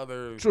all these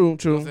other True.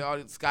 You know what I'm saying? All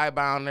these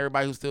Skybound and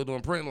everybody who's still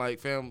doing print. Like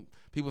fam,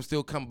 people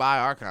still come buy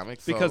our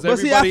comics because so. But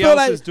see, everybody I feel else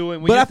like, is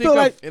doing. When but you I think feel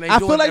like And they I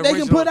feel doing like they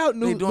can original- put out they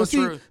new. doing But see,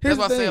 true. here's That's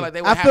what the I say, thing. like,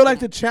 they would I have feel to- like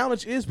the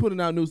challenge is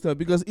putting out new stuff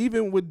because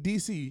even with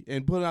DC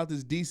and putting out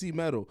this DC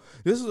metal,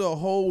 this is a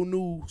whole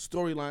new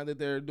storyline that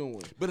they're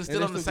doing. But it's And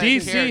still on the the same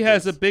DC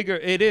has a characters. bigger.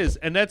 It is,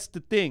 and that's the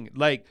thing.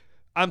 Like,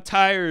 I'm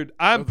tired.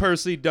 I'm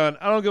personally done.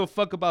 I don't give a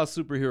fuck about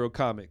superhero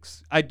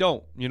comics. I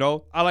don't. You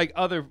know, I like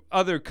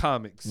other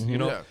comics. You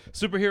know, Yeah.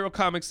 superhero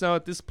comics now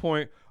at this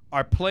point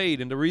are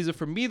played, and the reason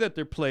for me that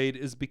they're played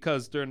is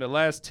because during the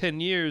last 10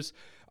 years.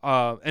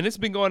 And it's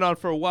been going on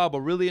for a while,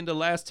 but really in the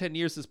last 10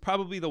 years is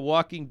probably The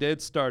Walking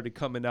Dead started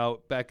coming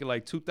out back in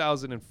like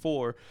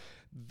 2004.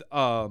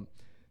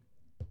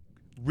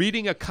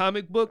 Reading a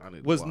comic book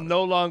was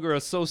no longer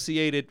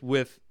associated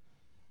with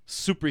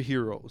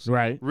superheroes.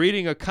 Right.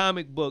 Reading a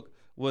comic book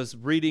was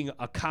reading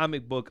a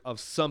comic book of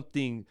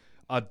something,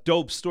 a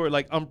dope story,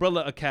 like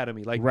Umbrella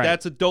Academy. Like Right.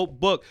 that's a dope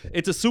book.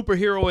 It's a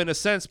superhero in a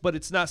sense, but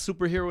it's not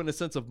superhero in the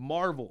sense of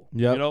Marvel.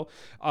 Yep. You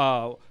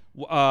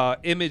know?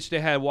 Image, they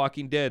had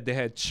Walking Dead, they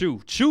had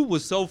Chew. Chew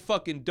was so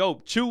fucking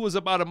dope. Chew was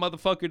about a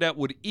motherfucker that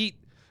would eat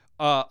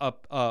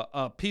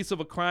a piece of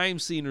a crime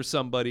scene or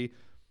somebody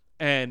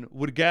and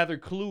would gather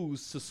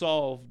clues to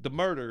solve the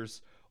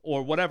murders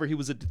or whatever. He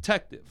was a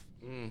detective.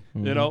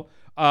 You know,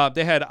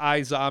 they had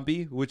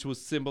iZombie, which was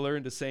similar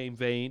in the same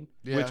vein,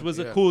 which was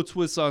a cool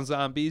twist on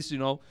zombies. You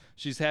know,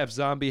 she's half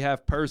zombie,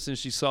 half person.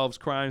 She solves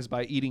crimes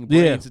by eating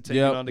brains and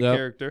taking on the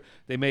character.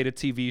 They made a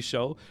TV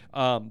show.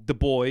 The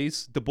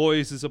Boys. The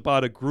Boys is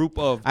about a group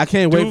of I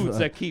can't wait dudes for-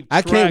 that keep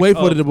I track can't wait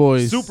for of The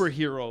Boys.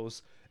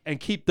 superheroes and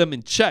keep them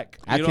in check.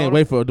 I You know can't what wait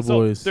I'm- for The so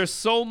Boys. There's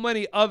so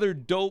many other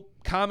dope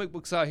comic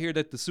books out here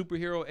that the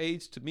superhero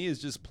age to me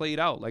is just played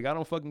out. Like I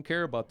don't fucking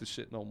care about this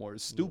shit no more.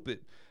 It's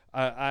stupid.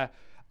 I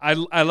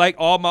like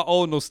all my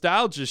old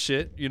nostalgia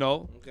shit, you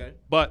know. Okay.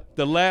 But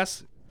the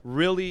last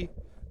really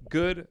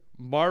good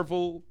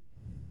Marvel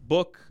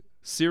book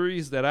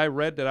series that I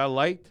read that I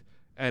liked,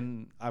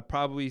 and I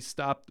probably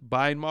stopped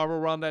buying Marvel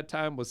around that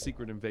time, was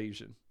Secret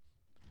Invasion.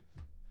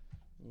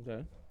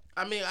 Okay.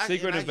 I mean,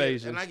 Secret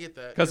Invasion. I get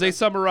that Because they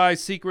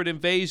summarized Secret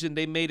Invasion,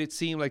 they made it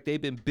seem like they've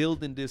been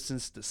building this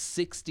since the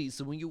 60s.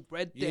 So when you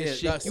read that Yeah,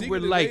 shit, nah, you Secret were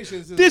like,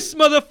 Invasions is- this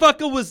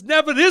motherfucker was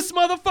never this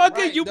motherfucker?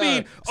 Right, you nah.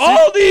 mean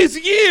all these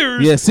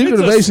years? Yeah, Secret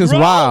it's a Invasion's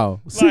scroll? wild.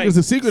 Like,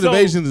 Secret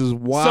Invasions is So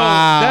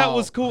wild. that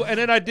was cool. And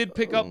then I did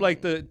pick up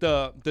like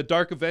the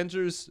Dark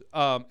Avengers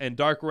and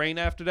Dark Reign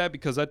after that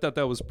because I thought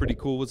that was pretty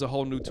cool. It was a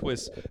whole new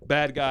twist.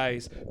 Bad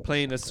guys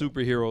playing as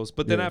superheroes.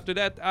 But then after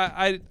that,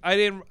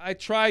 I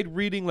tried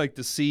reading like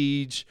The Siege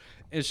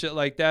and shit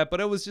like that, but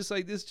it was just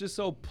like this, just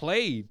so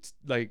played.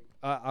 Like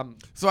I'm.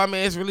 So I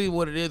mean, it's really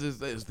what it is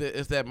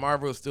that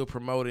Marvel is still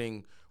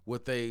promoting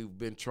what they've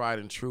been tried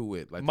and true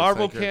with. Like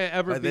Marvel the same can't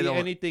ever like, they be don't-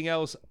 anything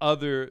else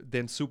other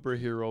than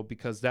superhero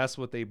because that's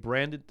what they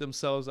branded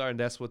themselves are and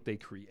that's what they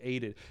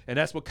created. And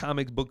that's what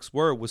comic books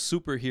were, was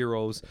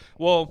superheroes.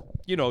 Well,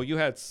 you know, you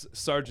had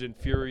Sergeant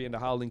Fury and the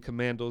Howling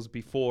Commandos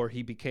before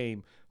he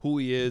became who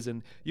he is,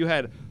 and you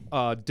had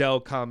Dell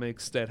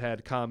Comics that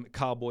had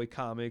Cowboy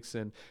Comics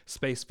and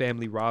Space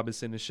Family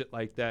Robinson and shit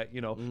like that,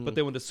 you know. But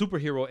then when the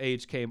superhero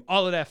age came,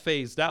 all of that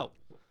phased out.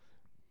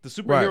 The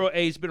superhero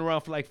age been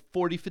around for like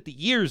 40, 50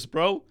 years,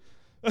 bro.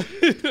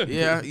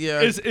 Yeah.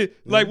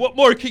 Like, what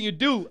more can you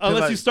do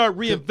unless like, you start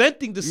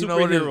reinventing the you know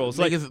what it is, superheroes?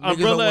 Like, niggas don't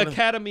Umbrella wanna-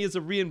 Academy is a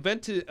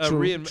reinvention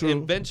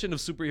of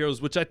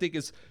superheroes, which I think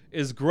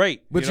is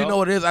great. But you know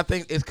what it is? I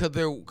think it's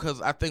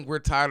because I think we're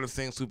tired of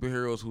seeing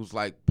superheroes who's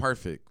like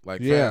perfect.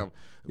 Like Yeah. fam,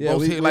 Yeah,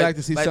 most we here, like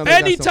to see something. Got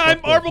some Anytime fucked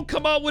up. Marvel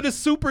come out with a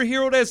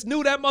superhero that's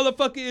new, that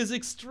motherfucker is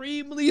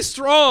extremely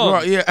strong.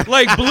 Right, yeah.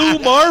 Like Blue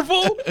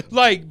Marvel,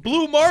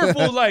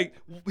 like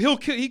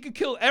he could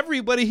kill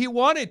everybody he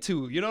wanted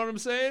to. You know what I'm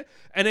saying?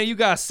 And then you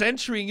got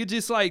Sentry, and you're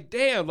just like,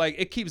 damn, like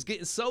it keeps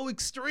getting so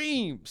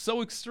extreme.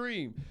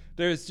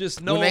 There's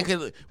just no.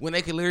 when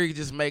they could literally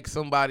just make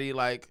somebody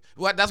like.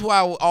 Well, that's why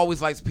I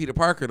always liked Peter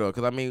Parker though,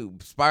 because I mean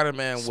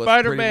Spider-Man was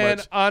pretty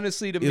much,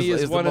 honestly, to me,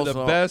 is one of the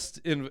most,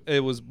 best. It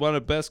was one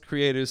of the best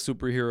creative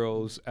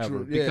superheroes ever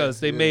True, yeah, because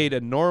they yeah. made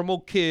a normal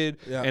kid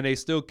Yeah. and they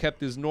still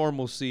kept his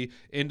normalcy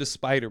into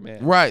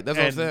Spider-Man. Right, that's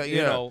what I'm And, saying, You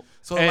yeah. know,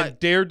 So, and like-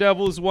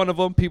 Daredevil is one of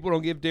them. People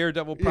don't give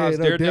Daredevil props.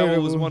 no, Daredevil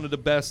was Daredevil- one of the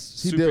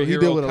best He superhero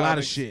deal with a lot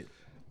of comics. shit.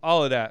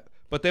 All of that.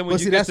 But then when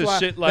But you see, get that's to why.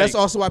 shit like That's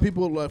also why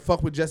people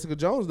fuck with Jessica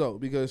Jones though,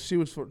 because she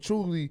was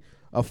truly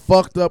a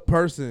fucked up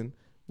person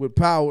with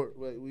power.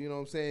 You know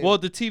what I'm saying? well,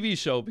 the TV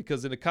show,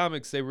 because in the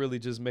comics they really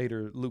just made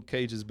her Luke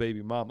Cage's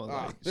baby mama.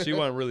 Like, she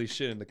wasn't really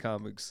shit in the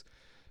comics.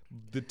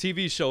 The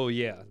TV show,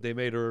 yeah, they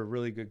made her a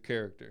really good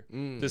character.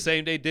 The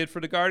same they did for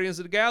the Guardians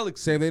of the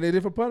Galaxy. Same thing they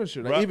did for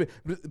Punisher. Like Right. even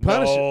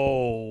Punisher.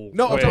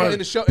 No, I'm wait. talking about in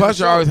the show.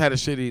 Punisher always had a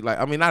shitty, like,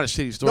 I mean, not a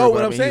shitty story. No, but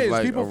what I I'm mean, saying he's is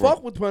like people a-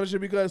 fuck with Punisher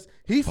because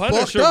he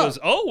Punisher fucked up. was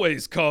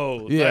always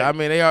cold. Yeah, Like, I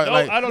mean, they are no,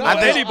 like. I don't know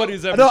I think-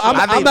 anybody's ever. No, seen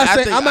I'm it. not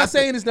saying. think- I'm I not think-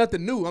 saying it's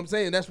nothing new. I'm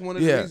saying that's one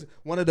of the Yeah. reasons,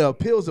 one of the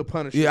appeals of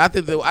Punisher. Yeah, I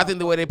think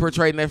the way they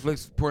portrayed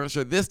Netflix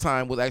Punisher this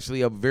time was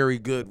actually a very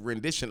good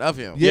rendition of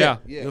him. Yeah.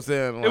 You know what I'm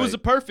saying? It was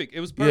Like, perfect.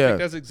 It was perfect. Yeah.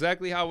 That's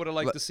exactly how I would have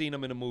liked to seen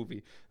him in a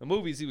movie. The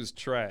movies, he was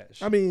trash.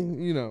 I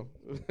mean, you know,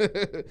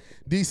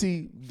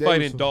 DC they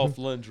Fighting was- Dolph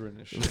Lundgren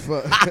and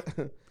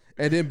shit.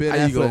 and then Ben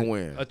how you Affleck. gonna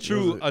win?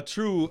 A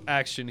true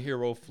action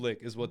hero flick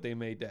is what they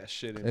made that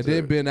shit into. And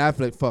then Ben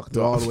Affleck fucked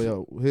her all the way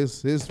up.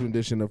 His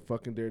rendition of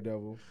fucking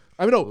Daredevil.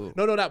 I mean,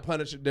 no, not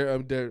Punisher.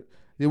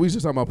 Yeah, we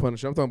just talking about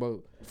Punisher. I'm talking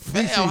about.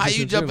 Fam, DC how just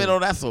you jump in general.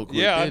 on that so quick?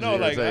 yeah, I didn't know.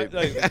 you? Like,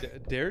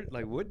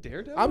 It's what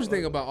Daredevil? I'm just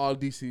thinking about all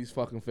DC's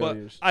fucking But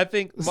failures. I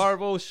think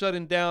Marvel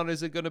shutting down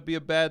isn't going to be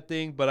a bad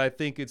thing, but I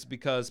think it's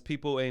because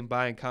people ain't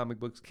buying comic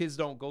books. Kids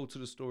don't go to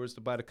the stores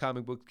to buy the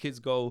comic books. Kids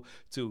go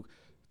to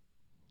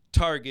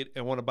Target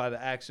and want to buy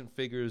the action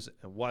figures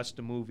and watch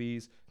the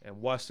movies and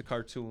watch the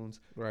cartoons.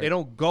 Right. They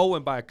don't go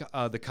and buy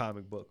the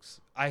comic books.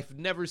 I've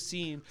never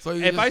seen. So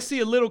you if I just- see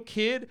a little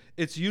kid,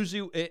 it's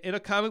usually in a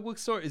comic book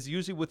store. It's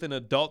usually with an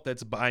adult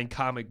that's buying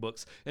comic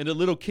books, and the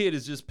little kid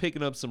is just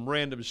picking up some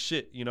random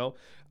shit. You know.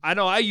 I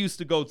know I used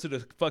to go to the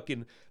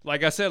fucking,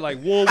 like I said,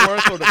 like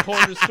Woolworth or the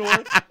corner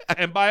store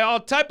and buy all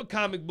type of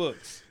comic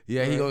books.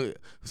 Yeah, he go.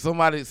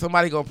 Somebody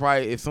gonna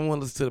probably, if someone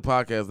listens to the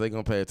podcast, they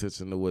gonna pay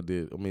attention to what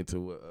did. I mean, to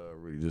what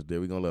Rudy just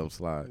did. We gonna let him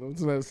slide.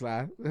 Let's let it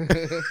slide.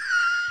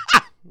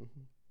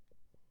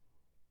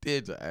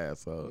 Did your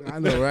asshole? I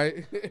know,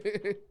 right?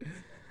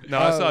 No,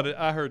 I saw that.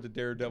 I heard the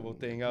Daredevil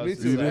thing. I Me was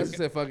too. just I like, just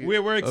said fuck it.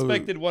 we're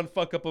expected one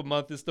fuck up a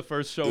month. It's the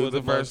first show It was of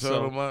the, the first month. show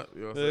of the So. month.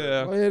 You know what I'm saying?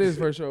 Yeah. Oh, yeah, it is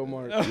first show,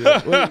 Mark.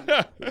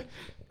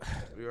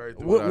 We already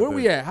threw it Where, out where there.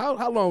 we at?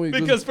 How long we?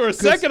 Because for a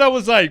second I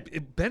was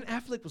like, Ben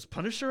Affleck was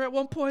Punisher at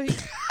one point.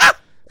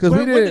 Because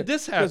When did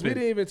this Because we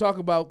happen? didn't even talk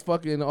about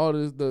fucking all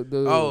this the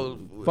Oh,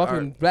 fucking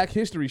alright. Black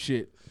History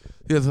shit.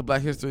 Yeah, so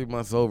Black History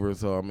Month's over,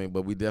 so I mean,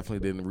 but we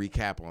definitely didn't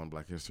recap on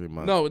Black History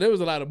Month. No, there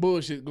was a lot of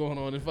bullshit going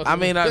on in fucking. I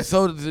mean,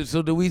 so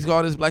do we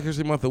call this Black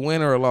History Month a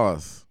win or a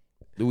loss?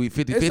 Do we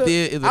 50-50? It's a-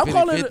 Is it I'm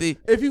calling 50-50?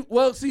 if you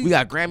see We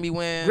got Grammy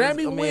wins. Grammy I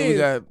mean, wins, We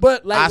got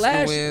but like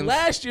Oscar wins.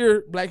 last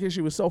year, Black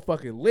History was so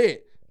fucking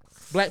lit.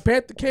 Black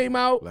Panther came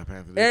out. Black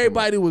Panther did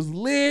Everybody was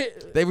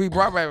lit. They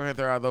re-brought Black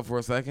Panther out though for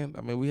a second.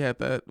 I mean, we had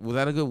that. Was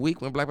that a good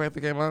week when Black Panther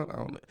came out? I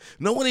don't know.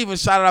 No one even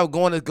shouted out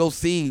going to go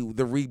see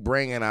the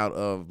re-bringing out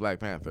of Black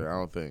Panther. I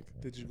don't think.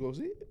 Did you go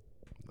see it?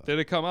 Did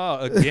it come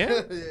out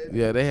again?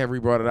 Yeah, they had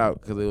re-brought it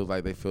out because it was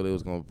like they feel it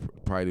was going to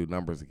probably do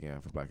numbers again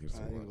for Black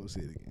History I Month. ain't go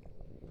see it again.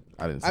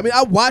 I didn't. See I mean, it.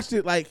 I watched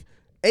it like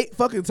 8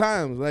 fucking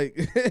times. Like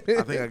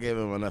I think I gave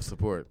him enough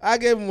support. I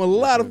gave him a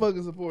lot of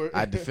fucking support.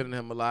 I defended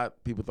him a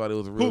lot. People thought it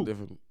was a real Who?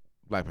 different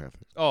Black Panther.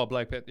 Oh,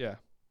 Black Panther. Yeah.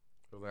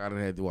 I was like, I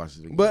didn't have to watch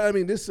it again. But I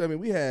mean,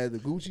 we had the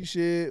Gucci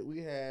shit.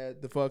 We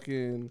had the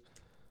fucking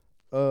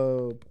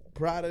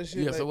Prada shit.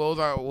 yeah, like, so what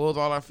was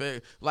all our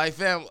favorite? Like,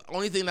 fam,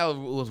 only thing that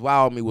was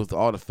wowing me was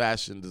all the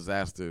fashion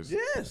disasters.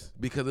 yes.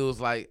 Because it was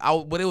like,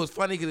 but it was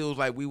funny because it was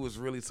like we was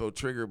really so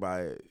triggered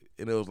by it,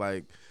 and it was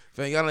like,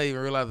 fam, y'all don't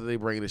even realize that they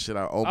bringing this shit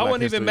out. On I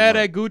wasn't even mad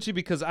at Gucci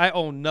because I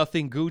own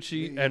nothing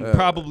Gucci and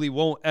probably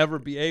won't ever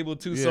be able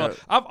to. Yeah. So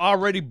I've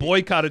already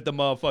boycotted the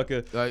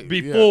motherfucker Like,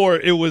 before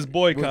it was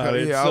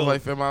boycotted. Yeah, I So- was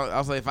like, fam, I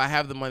was like, if I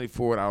have the money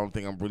for it, I don't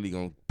think I'm really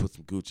gonna put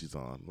some Gucci's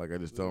on. Like, I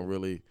just don't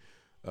really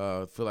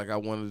feel like I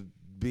want to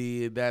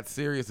be that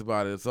serious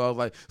about it. So I was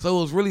like, so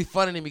it was really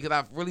funny to me because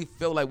I really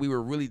felt like we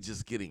were really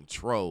just getting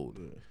trolled.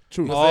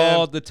 True. You know what I'm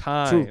all saying? the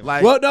time. True.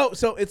 Like, Well, no.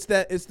 So it's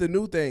the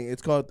new thing.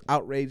 It's called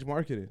outrage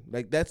marketing.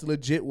 Like that's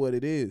legit what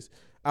it is.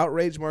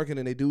 Outrage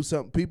marketing. They do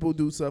something. People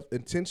do stuff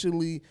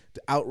intentionally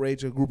to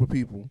outrage a group of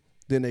people.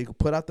 Then they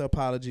put out the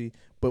apology.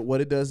 But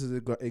what it does is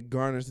it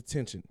garners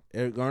attention.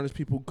 It garners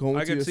people going I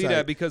to can your see site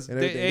that because and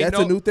they everything. ain't That's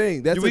no- a new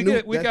thing. That's we a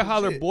new. we that's can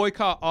holler legit.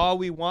 boycott all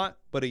we want,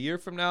 but a year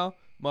from now,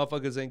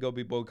 motherfuckers ain't gonna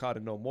be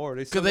boycotted no more.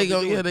 They because they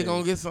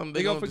gonna get something.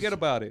 They gonna forget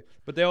about it.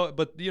 But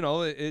but you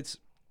know, it's.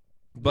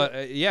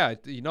 But yeah,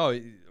 you know,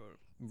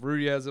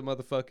 Rudy has a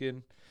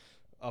motherfucking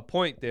a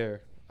point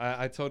there.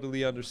 I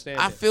totally understand.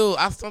 I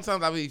it.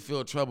 sometimes I really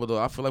feel trouble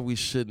though. I feel like we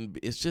shouldn't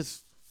be. It's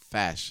just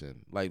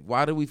fashion. Like,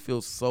 why do we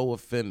feel so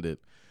offended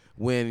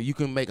when you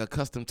can make a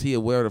custom tee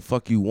of where the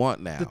fuck you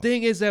want now? The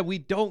thing is that we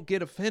don't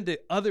get offended.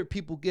 Other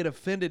people get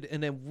offended,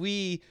 and then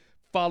we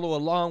follow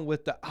along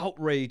with the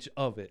outrage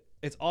of it.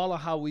 It's all of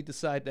how we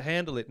decide to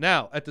handle it.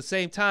 Now, at the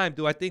same time,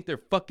 do I think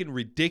they're fucking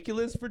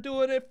ridiculous for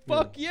doing it?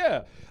 Fuck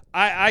yeah.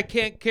 I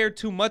can't care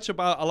too much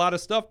about a lot of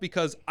stuff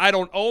because I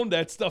don't own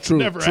that stuff. True,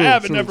 Never true,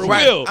 have true, and never true.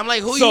 will. I'm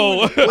like, who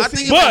so, you? My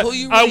thing is but like, who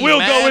you I really will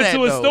go mad into at,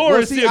 a though? store Well,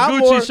 and see, see a I'm Gucci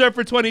more- shirt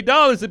for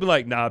 $20 and be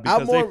like, nah,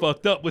 because more- they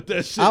fucked up with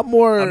that shit. I'm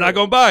more. I'm not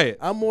gonna buy it.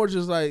 I'm more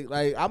just like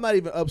I'm not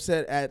even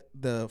upset at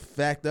the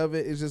fact of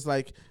it. It's just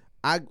like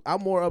I'm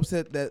more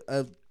upset that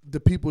the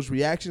people's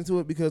reaction to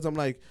it, because I'm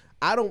like,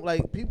 I don't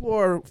like, people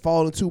are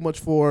falling too much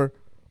for,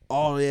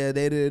 oh yeah,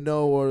 they didn't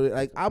know, or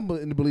like, I'm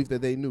in the belief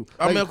that they knew.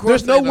 I Like, mean, of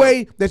course there's no they know.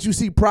 way that you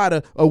see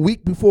Prada a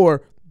week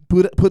before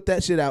put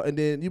that shit out, and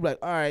then you be like,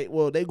 all right,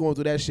 well, they going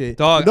through that shit.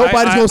 Dog,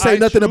 Nobody's gonna say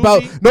nothing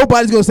about. truly-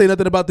 Nobody's gonna say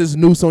nothing about this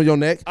noose on your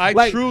neck. I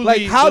like, truly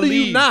like, how do you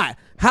believe- not?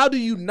 How do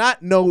you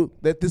not know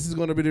that this is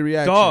going to be the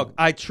reaction? Dog,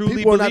 I truly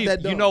People are not believe.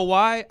 that dumb. You know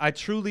why? I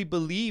truly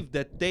believe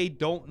that they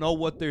don't know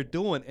what they're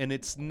doing, and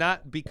it's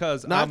not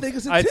because No, I think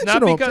it's intentional,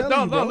 not I'm because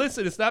telling you, bro.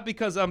 listen. It's not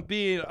because I'm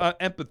being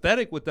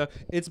empathetic with them.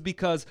 It's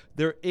because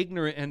they're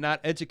ignorant and not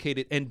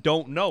educated and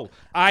don't know.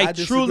 I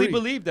truly disagree.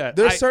 believe that.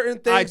 There's certain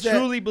things I that-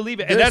 truly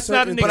believe it, and there's that's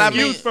not an certain things-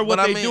 excuse for what but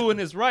I they mean- doing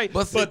is right.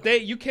 but But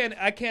see-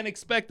 I can't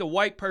expect a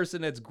white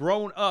person that's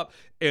grown up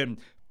in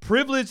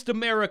privileged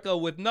America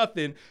with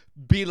nothing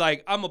be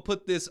like, I'm gonna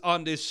put this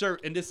on this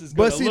shirt and this is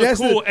gonna But see, look that's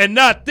cool, and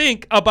not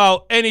think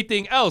about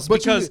anything else. But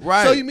Because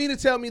so you mean to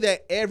tell me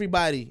that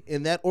everybody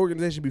in that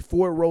organization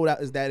before it rolled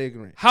out is that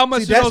ignorant? how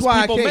much See, do that's those why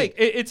I people can't.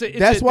 make?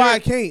 That's why I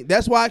can't.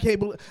 That's why I can't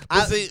believe.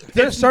 see,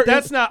 There's certain.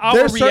 That's not our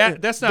there's certain-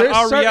 That's not there's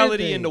our certain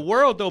reality in the things.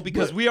 world, though,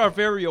 because But- we are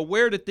very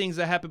aware of things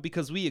that happen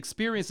because we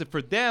experience it.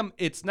 For them,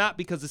 it's not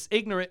because it's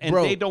ignorant and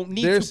Bro, they don't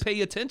need there's- to pay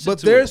attention But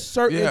to there's it.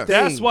 certain Yeah. things.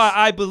 That's why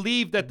I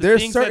believe that the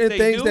There's things certain that they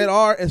things do, that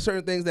are and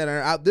certain things that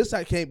are out. This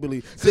I can't believe.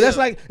 So that's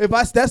like if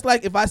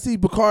I see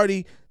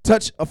Bacardi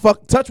touch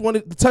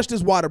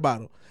this water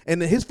bottle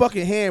and then his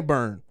fucking hand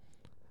burn,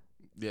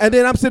 and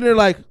then I'm sitting there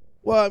like,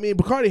 well, I mean,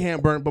 Bacardi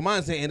hand burn, but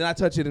mine's hand, and I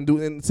touch it and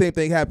the same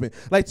thing happen.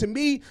 Like, to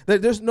me,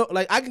 that there's no,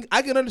 like,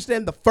 I can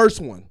understand the first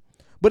one,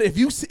 but if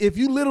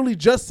you literally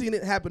just seen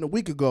it happen a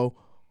week ago,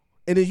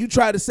 and then you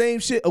try the same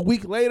shit a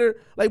week later,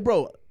 like,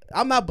 bro,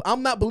 I'm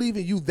not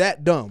believing you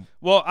that dumb.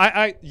 well,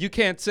 you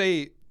can't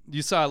say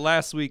you saw it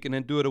last week and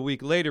then do it a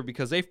week later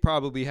because they've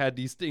probably had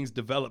these things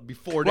developed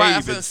before they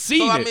even seen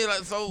so, it. I mean, like,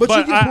 so, But But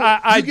you can pull-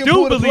 I you can do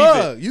pull the believe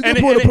plug. it. You can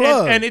pull the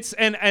plug. And it's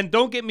and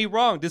don't get me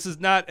wrong. This is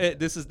not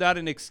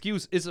an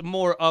excuse. It's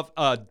more of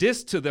a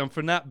diss to them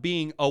for not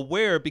being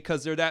aware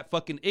because they're that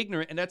fucking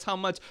ignorant, and that's how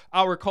much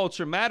our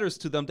culture matters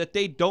to them. That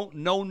they don't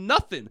know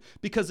nothing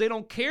because they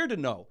don't care to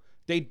know.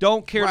 They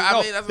don't care Right, to know.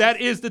 I mean, that's that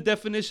what- is the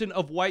definition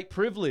of white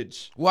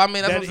privilege. well, I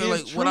mean, that's That what I'm saying.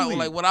 is Like,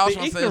 truly what I was the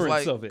trying to say is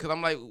ignorance like, of it. because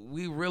I'm like,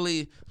 we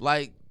really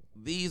like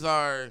these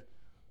are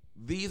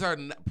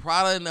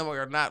Prada and them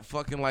are not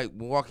fucking like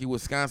Milwaukee,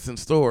 Wisconsin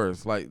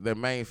stores. Like they're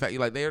manufactured.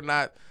 Like they're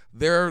not.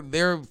 They're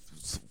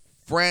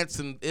France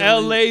and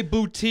Italy. LA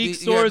boutique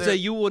Yeah, stores they're- that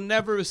you will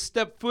never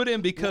step foot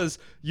in because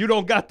you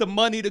don't got the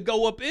money to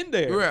go up in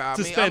there Yeah,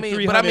 to spend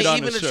 $300 but I mean, on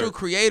even a the shirt. true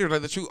creators,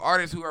 like the true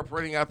artists who are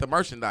putting out the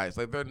merchandise,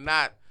 like they're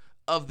not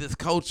of this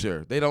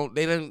culture.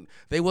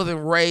 They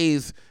wasn't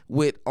raised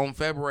with on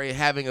February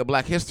having a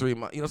Black History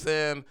Month. You know what I'm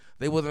saying?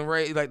 They wasn't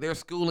raised like their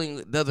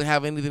schooling doesn't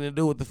have anything to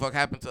do with the fuck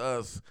happened to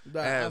us. Nah,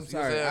 as, I'm you know what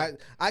sorry. saying?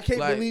 I can't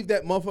Like- believe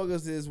that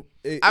motherfuckers is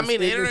I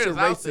mean, the ignorant internet to is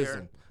out racism.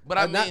 there, but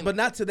I mean, but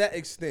not to that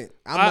extent.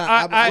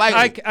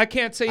 I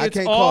can't say I it's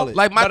can't all, call it.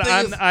 Like, my but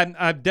thing is-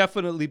 I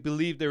definitely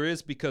believe there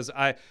is because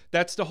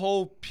that's the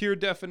whole pure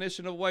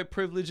definition of white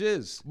privilege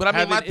is. But I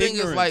mean, my having thing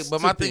is like, ignorance but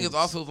to my thing is things.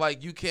 also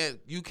like you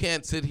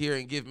can't sit here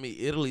and give me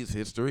Italy's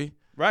history.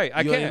 Right,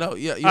 I You already can't. know,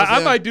 yeah, you know what I'm I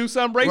saying? might do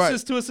something racist Right.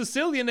 to a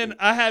Sicilian and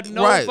I had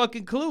no Right.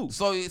 fucking clue.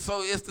 So it's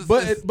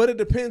the But it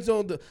depends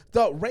on the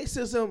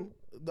racism,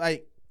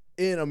 like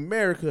in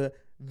America.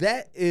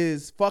 That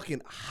is fucking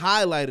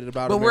highlighted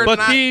about But America. we're But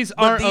not, these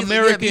but aren't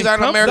American These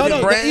aren't companies.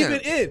 American No,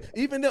 brands.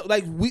 even though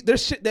like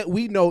there's shit that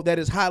we know that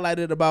is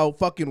highlighted about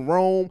fucking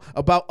Rome,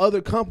 about other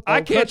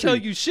I can't tell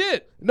countries. you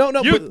shit. No,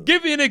 You but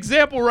give me an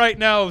example right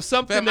now of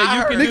something Fam, that I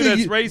you can heard- do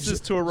that's Nigga,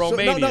 racist to a So,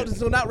 Romanian.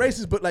 so not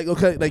racist, but like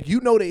okay, like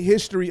you know the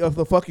history of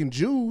the fucking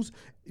Jews.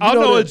 You I'll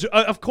know, that-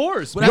 of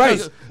course. But Right,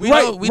 that's- we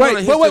right, know we know right.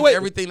 the history Wait. of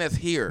everything that's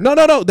here. No.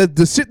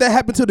 The shit that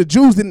happened to the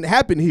Jews didn't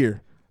happen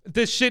here.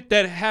 The shit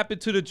that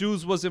happened to the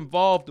Jews was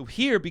involved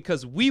here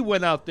because we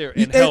went out there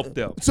and And- helped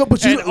them. so,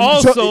 but you- and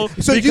also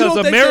so you because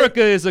don't think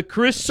America is a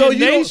Christian So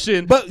you don't-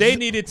 nation, but- they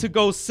needed to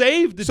go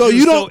save the So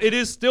Jews. you don't- so it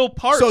is still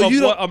part so of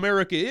you what don't-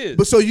 America is.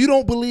 But so you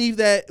don't believe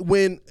that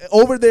when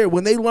over there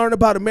when they learn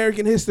about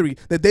American history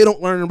that they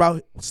don't learn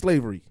about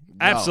slavery?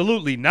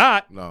 Absolutely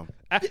not. No.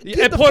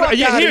 Get the fuck outta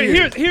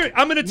here. Here,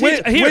 I'm gonna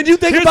teach. When you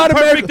think here's about a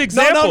perfect America,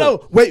 example.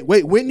 no. Wait.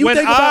 When you When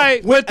think I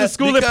about went to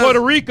school in because- Puerto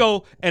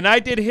Rico and I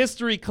did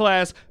history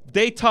class,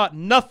 they taught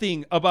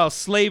nothing about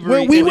slavery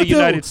when we in the went to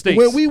United States.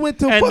 when we went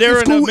to and fucking they're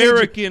an school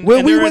American. when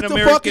and we they're went an to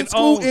American fucking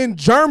school owned. in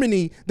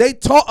Germany, they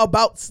taught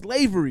about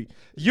slavery.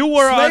 You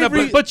were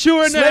Slavery- but you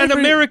were in an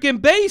slavery- American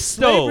base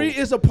though. Slavery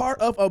is a part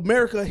of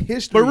America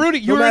history. But Rudy,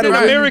 no you're in matter an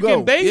where you American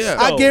go. base Yeah.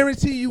 though. I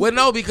guarantee you. Well,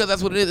 no, because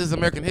that's what it is. It's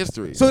American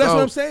history. So that's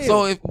what I'm saying.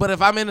 So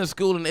if I'm in a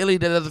school in Italy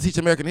that doesn't teach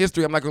American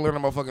history, I'm not going to learn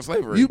about fucking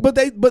slavery. But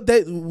they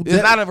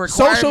it's not a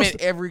requirement.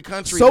 Every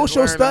country.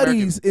 Social is learning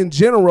American. studies in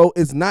general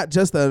is not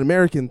just an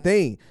American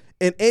thing.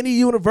 in any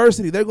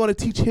university, they're going to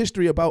teach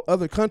history about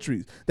other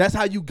countries. That's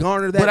how you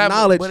garner that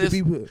knowledge. But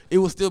it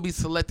will still be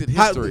selected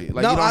history.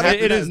 No,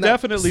 it is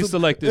definitely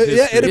selected history.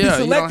 Yeah, it'll Yeah, be you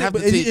don't selected. have to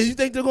But teach. you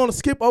think they're going to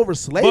skip over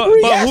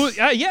slavery?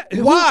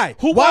 Why?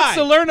 Who wants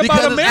to learn about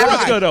Because it's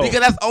America though? Because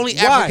that's only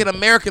Why? African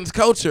Americans'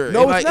 culture.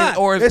 No, And it's not.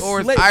 Or it's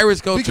slave.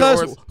 Irish culture.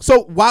 Because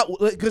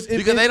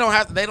because they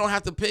don't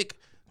have to pick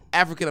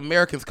African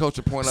Americans'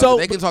 culture point So of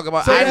it. They can talk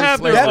about so they Irish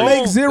have their slavery. own- That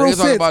makes zero They can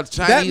talk sense. about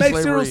Chinese That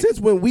makes zero slavery. sense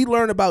when we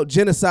learn about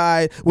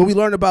genocide, when we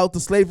learn about the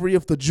slavery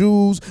of the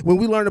Jews, when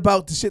we learn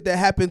about the shit that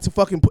happened to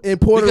fucking in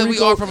Puerto Because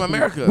Rico. we are from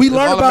America. We It's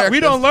learn all about. American. We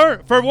don't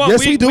learn. For one, Yes,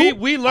 we we do.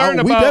 we learn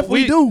Oh, we about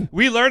definitely do.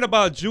 we learn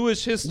about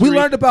Jewish history. We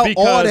learned about all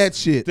because that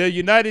shit. The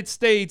United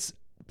States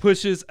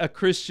pushes a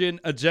Christian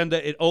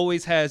agenda. It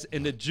always has,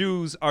 and the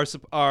Jews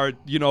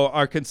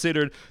are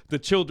considered the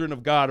children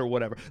of God or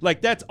whatever.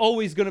 Like that's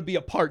always going to be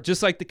a part,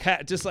 just like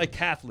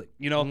Catholic.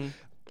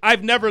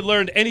 I've never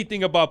learned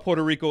anything about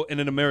Puerto Rico in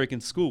an American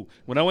school.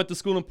 When I went to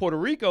school in Puerto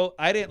Rico,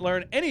 I didn't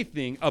learn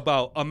anything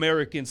about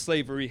American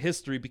slavery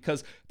history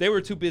because they were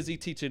too busy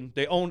teaching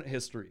their own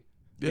history.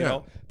 You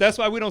know, that's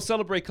why we don't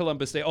celebrate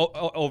Columbus Day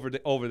over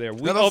there.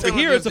 Over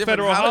here, it's a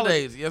federal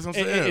holiday. Yes, I'm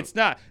saying It's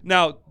not.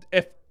 Now,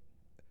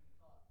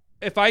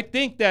 if I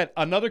think that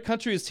another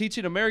country is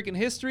teaching American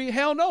history,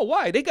 hell no.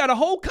 Why? They got a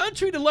whole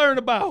country to learn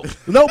about.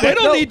 They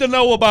don't need to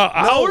know about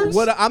ours.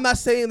 I'm not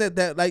saying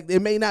that like it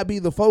may not be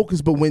the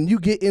focus, but when you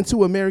get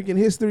into American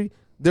history,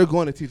 they're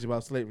going to teach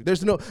about slavery.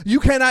 You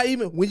cannot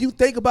even, when you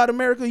think about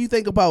America, you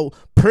think about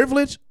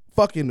privilege,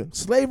 fucking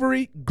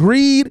slavery,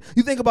 greed.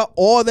 You think about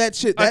all that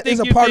shit. That is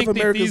a part of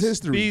America's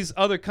history. These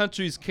other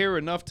countries care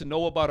enough to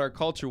know about our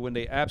culture when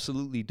they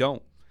absolutely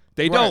don't.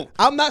 They don't.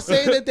 I'm not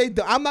saying that they.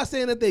 I'm not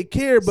saying that they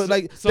care, but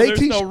like So they there's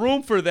teach. no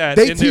room for that.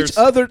 They in their teach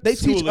other. They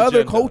school teach other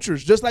agenda.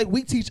 cultures, just like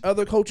we teach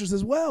other cultures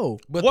as well.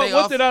 But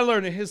What did I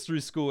learn in history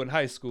school and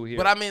high school here?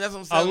 But I mean, that's what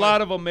I'm saying. a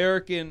lot of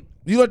American.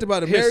 You learned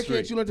about History.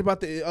 Americans. You learned about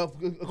the, of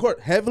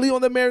course, heavily on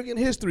the American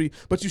history,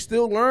 but you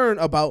still learn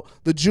about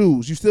the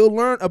Jews. You still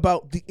learn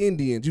about the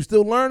Indians. You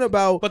still learn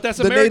about But that's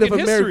the American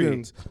Native history.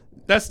 Americans.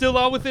 That's still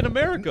all within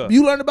America.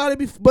 You learned about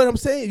it, but I'm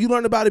saying you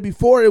learned about it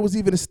before it was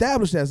even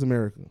established as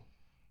America.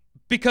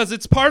 Because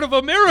it's part of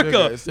America.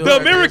 Yeah, it's still The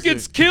American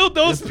Americans history. killed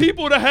those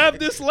people to have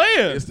this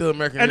land. It's still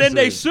American And then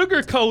they history.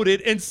 sugarcoat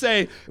it and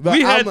say, But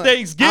we had I'm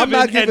Thanksgiving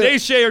not and giving- they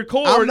shared I'm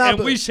corn not-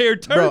 and we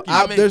shared Bro,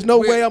 turkey. there's no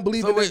we're- way I'm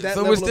believing so that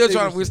So level we're of still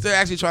ignorance. we're still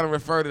actually trying to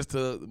refer this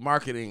to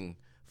marketing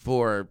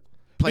for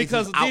places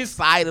Because these-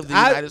 outside of the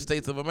United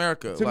States of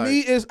America. To Like, me,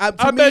 is I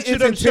bet you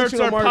them shirts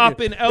intentional are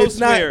marketing. popping It's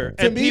not- elsewhere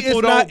to and me, people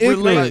it's not don't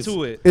relate ignorance.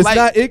 to it. It's Like-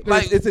 not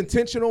ignorance. like- It's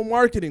intentional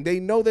marketing. They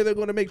know that they're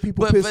going to make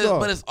people pissed off.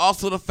 but it's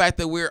also the fact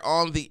that we're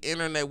on the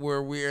internet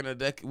where we're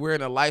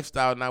in a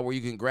lifestyle now where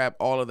you can grab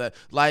all of that.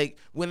 Like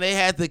when they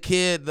had the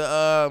kid,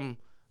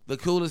 the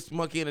coolest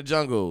monkey in the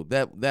jungle,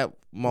 that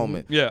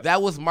moment. Yeah.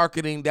 That was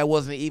marketing that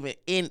wasn't even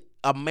in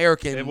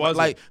American. It wasn't.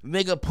 Like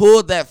nigga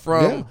pulled that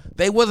from. Yeah.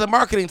 They wasn't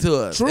marketing to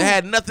us. True. It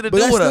had nothing to But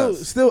do that's with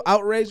us. still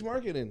outrage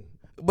marketing.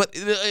 But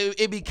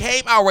it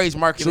became outrage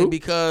marketing True.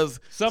 because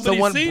Somebody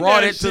someone seen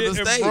brought that it to the shit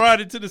and States.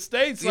 brought it to the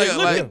States. Like, Yeah,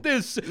 look like- at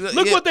this. Yeah.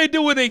 Look what they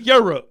doing in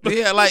Europe.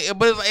 Yeah,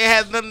 but it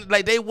has nothing.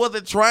 Like they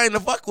wasn't trying to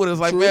fuck with us.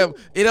 Like, True. man,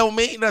 it don't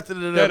mean nothing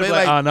to them. They're They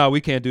like, like, no, we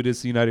can't do this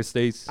in the United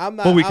States. I'm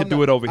not. But we I'm can do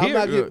not- it over I'm here.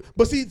 not giving-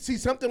 but see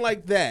something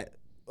like that.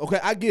 Okay,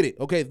 I get it.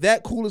 Okay,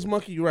 that coolest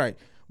monkey, you're right.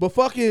 But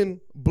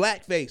fucking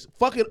blackface,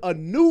 fucking a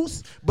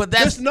noose. But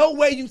that's- there's no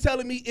way you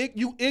telling me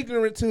you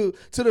ignorant to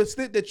the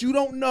extent that you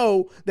don't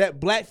know that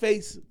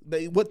blackface,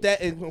 what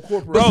that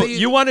incorporates. Bro, see-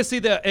 you want to see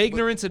the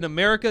ignorance in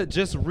America?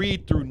 Just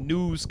read through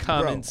news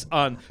comments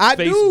on I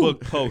do.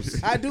 Facebook posts.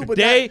 I do, but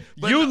I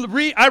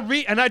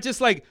read, and I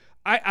just like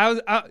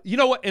I you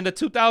know what? In the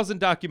 2000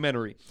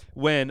 documentary,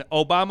 when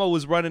Obama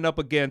was running up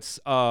against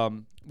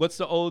what's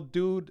the old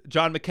dude,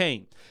 John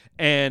McCain,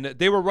 and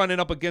they were running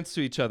up against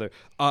each other.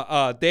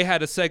 They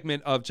had a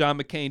segment of John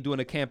McCain doing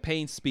a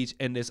campaign speech,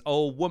 and this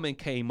old woman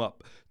came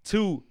up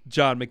to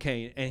John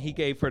McCain and he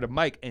gave her the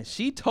mic and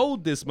she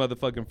told this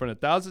motherfucker in front of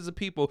thousands of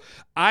people,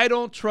 I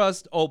don't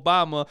trust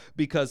Obama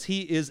because he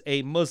is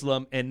a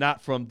Muslim and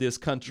not from this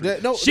country.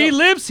 She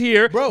lives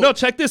here. Bro, no,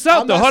 check this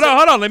out I'm though. not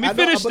Hold on. Let me I know,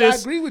 finish but this. I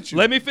agree with you.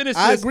 Let me finish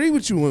I this. agree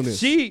with you on this.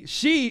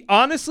 She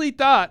honestly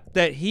thought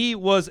that he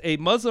was a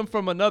Muslim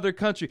from another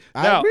country.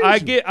 I Now agree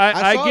with you.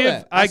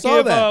 I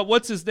saw that.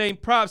 what's his name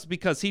props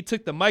because he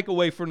took the mic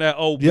away from that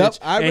old Yep, bitch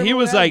I and he remember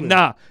was that like, one.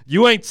 nah,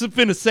 you ain't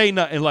finna say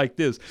nothing like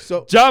this.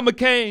 So- John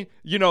McCain,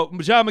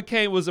 John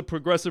McCain was a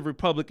progressive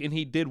Republican.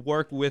 He did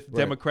work with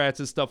Democrats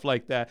and stuff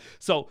like that.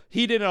 So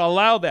he didn't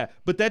allow that.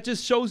 But that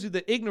just shows you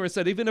the ignorance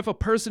that even if a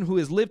person who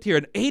has lived here,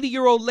 an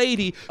 80-year-old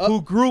lady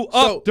who grew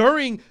up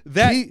during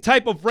that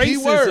type of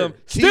racism,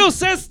 still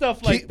says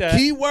stuff like that.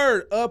 Key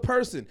word, a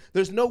person.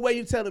 There's no way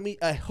you're telling me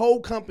a whole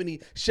company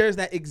shares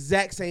that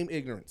exact same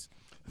ignorance.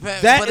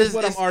 That is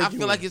what I'm arguing. I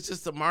feel like it's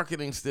just the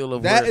marketing still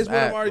of That where is it's what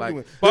at. I'm arguing.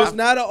 Like, There's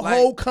not a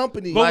whole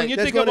company. But when you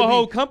that's think of gonna a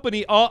whole be-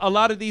 company, a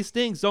lot of these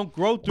things don't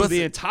grow through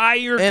the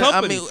entire and I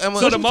company. mean, and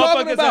so what the you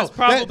talking motherfuckers that's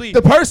probably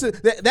the person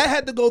that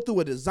had to go through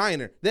a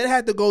designer, that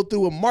had to go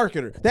through a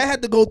marketer, that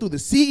had to go through the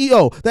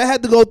CEO, that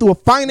had to go through a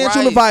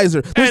financial Right.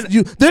 advisor. There's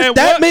And that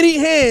what- many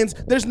hands.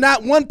 There's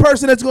not one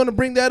person that's going to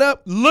bring that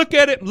up. look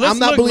at it. Let's I'm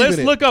not look. Let's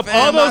believing it. look up Fam,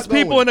 all I'm those not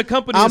people going. in the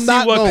company I'm and see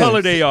not what going.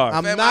 color they are.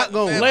 I'm not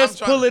going. Let's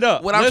pull it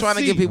up. What I'm Let's trying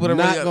to see. get people to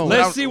Not really going.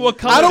 Let's see what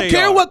color I don't they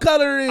care are. what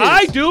color it is.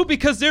 I do,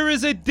 because there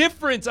is a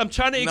difference. I'm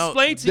trying to No,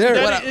 explain to you there-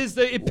 that what it I- is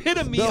the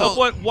epitome No. of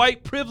what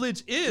white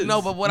privilege is.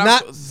 No, but what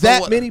Not I'm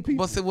that what, many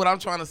people. But see, what I'm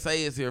trying to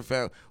say is here,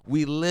 fam.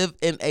 We live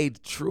in a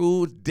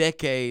true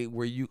decade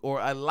where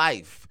a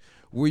life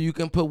where you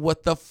can put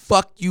what the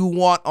fuck you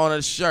want on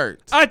a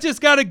shirt. I just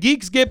got a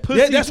geeks get pussy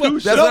Yeah, that's what-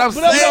 t-shirt. that's what I'm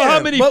You know saying. how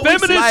many But we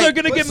feminists like- are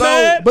gonna but get so-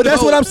 mad? but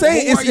that's what I'm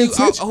saying. Who It's are you-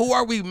 intentional. who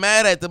are we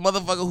mad at? The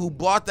motherfucker who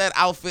bought that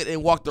outfit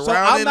and walked So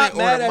around I'm in not it, or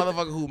mad the at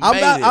motherfucker who I'm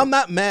made not, it? I'm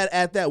not mad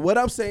at that. What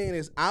I'm saying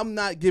is I'm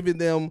not giving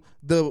them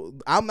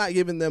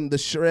the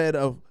shred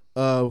of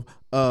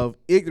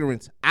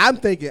ignorance.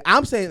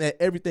 I'm saying that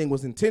everything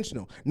was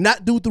intentional,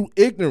 not due through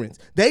ignorance.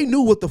 They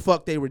knew what the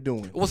fuck they were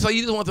doing. Well, so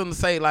you just want them to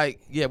say like,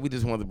 yeah, we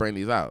just wanted to bring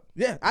these out.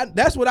 Yeah,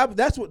 that's what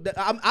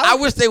I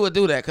wish they would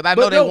do that because I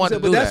know they want to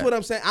do but that's that. what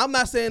I'm saying. I'm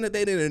not saying that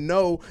they didn't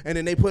know and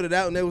then they put it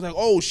out and they was like,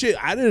 oh shit,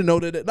 I didn't know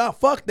that. Nah,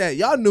 fuck that.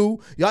 Y'all knew.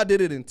 Y'all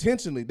did it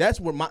intentionally. That's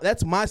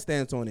my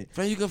stance on it.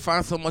 Fam, you can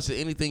find so much of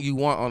anything you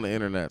want on the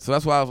internet. So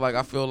that's why I was like,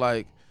 I feel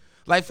like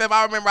fam,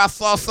 I remember I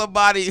saw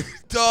somebody,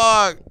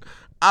 dog.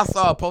 I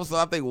saw a poster.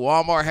 I think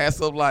Walmart had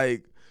some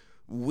like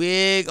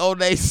wig on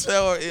their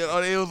show.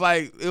 It was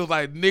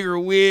like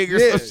nigger wig or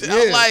some shit.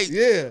 I'm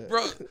like,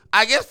 bro.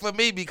 I guess for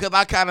me, because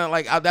I kind of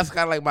like that's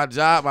kind of like my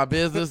job, my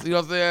business. You know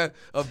what I'm saying?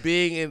 Of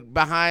being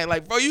behind,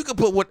 like, bro, you can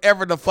put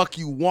whatever the fuck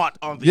you want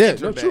on the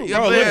internet. true. You know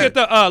Bro, what I'm look saying? at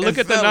the And look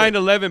at the sell it.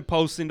 9/11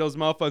 posting those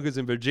motherfuckers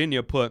in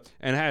Virginia put,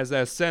 and has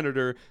that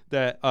senator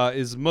that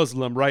is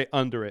Muslim right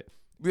under it,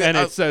 Yeah, and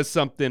it says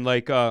something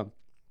like I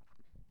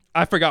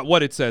forgot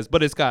what it says,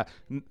 but it's got.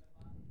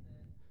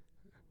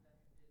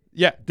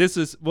 Yeah, this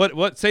is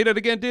what say that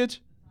again, Didge?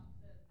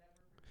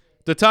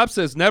 The top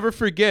says never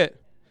forget,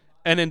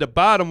 and in the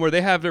bottom where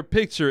they have their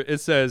picture, it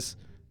says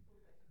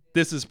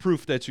this is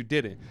proof that you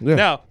did it. Yeah.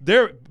 Now,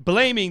 they're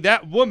blaming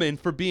that woman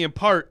for being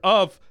part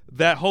of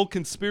that whole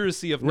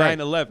conspiracy of Right.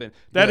 9/11.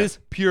 That Yeah. is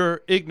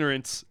pure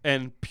ignorance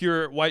and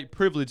pure white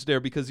privilege there,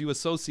 because you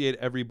associate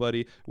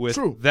everybody with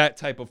True. that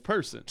type of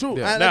person. True.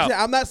 Yeah. Now,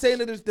 Now- I'm not saying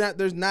that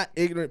there's not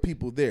ignorant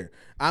people there.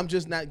 I'm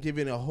just not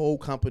giving a whole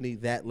company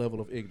that level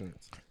of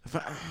ignorance.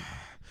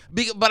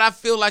 But I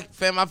feel like,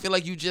 fam,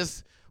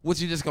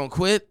 you just gonna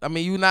quit? I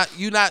mean, you not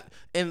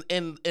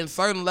in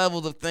certain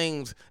levels of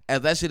things,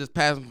 as that shit is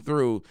passing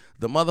through,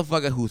 the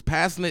motherfucker who's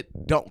passing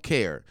it don't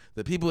care.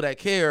 The people that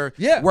care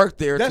work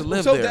there to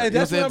live there.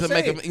 That's what I'm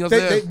saying. You know what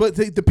I'm saying? But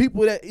the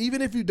people that,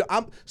 even if you do,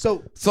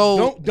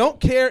 don't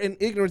care and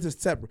ignorance is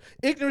separate.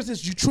 Ignorance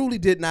is you truly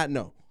did not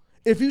know.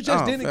 If you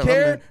just didn't fam,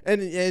 care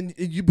and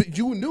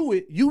you knew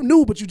it, you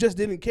knew, but you just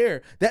didn't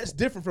care. That's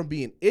different from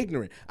being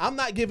ignorant. I'm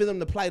not giving them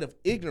the plight of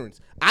ignorance.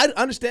 I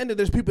understand that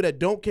there's people that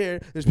don't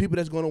care. There's people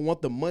that's going to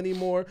want the money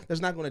more.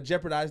 That's not going to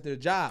jeopardize their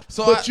job.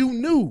 But you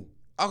knew.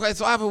 Okay,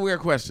 so I have a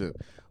weird question.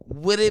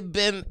 Would it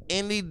been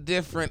any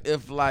different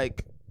if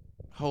like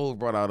Hov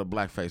brought out a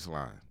blackface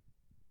line?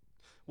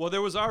 Well,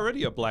 there was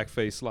already a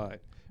blackface line.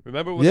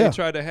 Remember when Yeah. they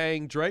tried to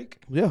hang Drake?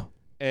 Yeah.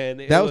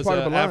 And it That was was part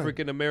of an the line.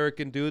 African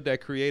American dude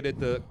that created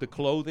the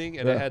clothing,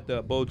 and it had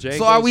the Bojangles.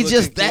 So are we looking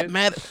just that kid.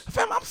 mad?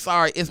 Fam, I'm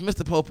sorry. It's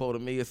Mr. Popo to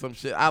me or some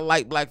shit. I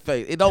like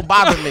blackface. It don't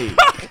bother me. You know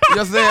what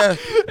I'm saying?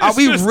 Are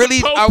we Mr.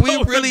 really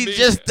Popo to me.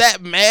 just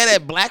that mad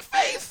at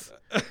blackface?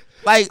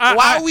 Like, I-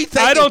 why I- are we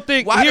taking? I don't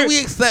think- Why here- do we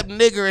accept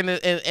nigger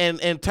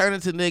and turn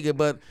into nigger?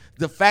 But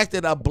the fact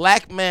that a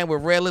black man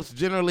with red lips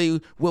generally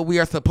what we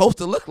are supposed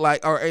to look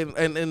like, or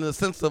in the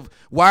sense of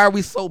why are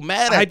we so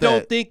mad at I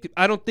that?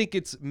 don't think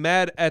it's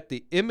mad at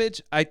the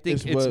image. I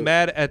think it's what-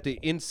 mad at the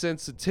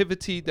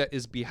insensitivity that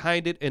is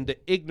behind it and the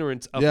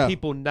ignorance of Yeah.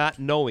 people not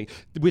knowing.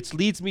 Which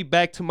leads me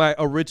back to my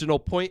original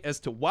point as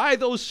to why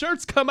those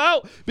shirts come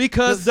out,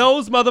 because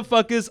those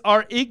motherfuckers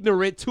are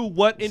ignorant to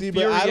what See,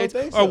 but I don't infuriates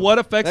think or so. what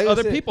affects Like I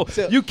other said, people.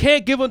 so- You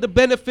can't give them the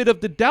benefit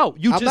of the doubt.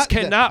 You just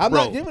cannot, I'm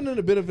bro. not giving them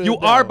the benefit You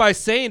of the are doubt. by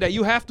saying that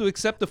you have to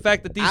accept the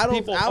fact that these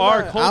people I'm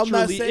are not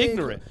culturally saying-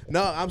 ignorant.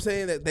 No, I'm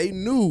saying that they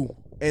knew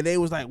and they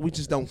was like, we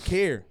just don't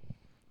care.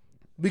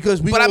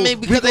 Because we But I gon- mean,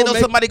 we because they gonna know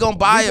make- somebody gonna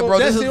buy we it, gon- bro.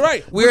 That's This is- it,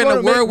 right. we're in a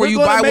gonna world make- where you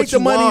we're gonna buy make what the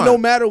you money want. no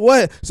matter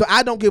what. So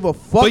I don't give a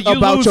fuck But you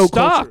about lose your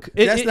stock. culture.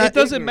 It That's not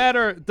doesn't ignorant.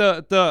 matter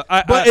But the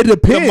it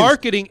depends.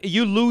 marketing.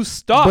 You lose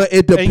stock, But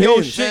it depends. and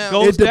your shit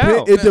goes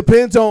down. It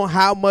depends on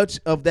how much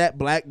of that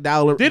black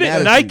dollar. Didn't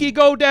matters to Nike you.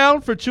 go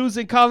down for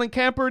choosing Colin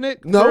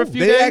Kaepernick No, for a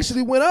few they days?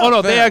 actually went up. Oh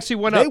no, they Fam. actually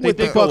went They up. went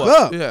they the did go fuck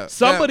up. Yeah.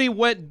 Somebody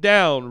went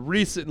down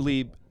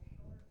recently.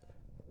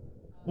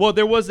 Well,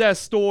 there was that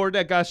store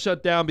that got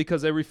shut down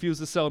because they refused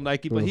to sell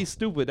Nike, but he's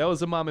stupid. That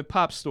was a mom and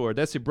pop store.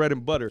 That's your bread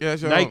and butter. Yeah,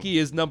 sure. Nike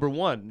is number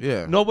one.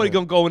 Yeah. Nobody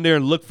gonna go in there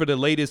and look for the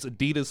latest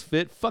Adidas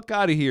fit. Fuck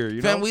out of here,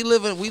 you Fam, know? we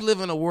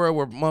live in a world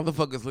where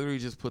motherfuckers literally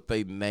just put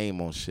their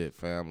name on shit,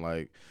 fam.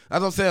 Like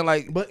that's what I'm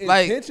saying. But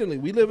like intentionally,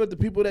 we live with the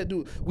people that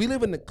do. We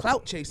live in the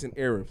clout chasing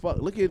era. Fuck,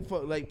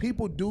 like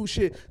people do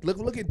shit.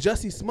 Look at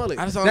Jussie Smollett.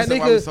 I just don't that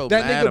understand nigga, why we so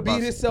that mad nigga about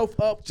beat himself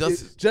up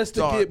Just- just to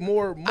dog, get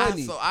more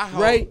money. I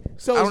hope- right?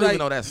 So I don't it's even like,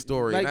 know that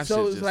story. Like That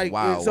so, shit's it's just like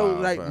wild, so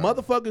wild, like fam.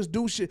 motherfuckers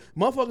do shit.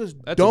 Motherfuckers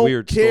That's a don't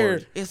weird care.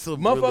 story. It's a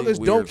Motherfuckers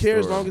really don't weird care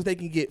as story. long as they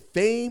can get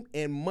fame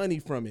and money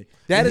from it.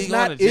 That Is is he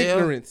going not to jail?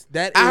 ignorance.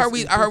 That I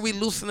is heard we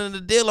loosening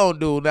the deal on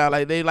dude now.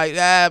 Like they like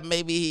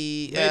maybe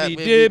he Maybe he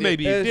did,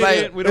 maybe he It's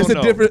didn't. We don't it's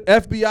know. a different.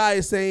 FBI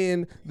is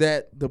saying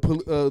that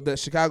that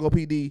Chicago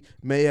PD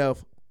may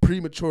have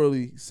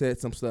prematurely said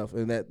some stuff,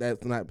 and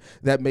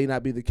that may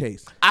not be the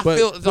case. I but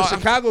feel- but so I'm-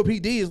 Chicago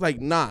PD is like,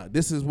 nah,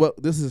 this is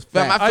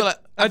Fam, fact. I feel like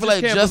I feel just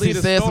like can't Justin believe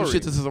the said some story.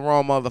 shit to some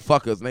wrong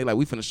motherfuckers, and they like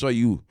we finna show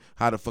you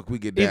how the fuck we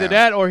get down. Either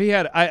that or he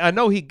had. I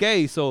know he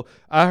gay, so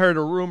I heard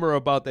a rumor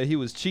about that he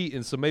was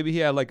cheating. So maybe he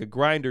had like a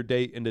grinder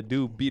date and the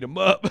dude beat him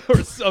up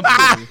or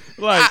something.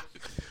 Like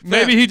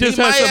maybe he just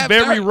he had might some have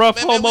very done- rough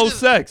man, we homo just-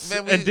 sex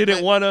man, we and just- didn't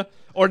man. wanna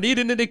or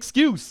needed an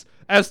excuse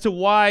as to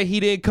why he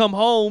didn't come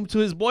home to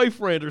his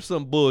boyfriend or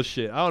some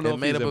bullshit. I don't know And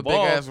if made he's up a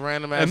involved. big ass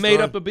random ass and made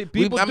story. up a big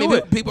people I mean, do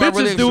it. people are Bitches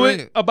really do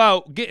extreme. it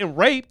about getting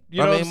raped.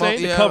 You I know mean, what I'm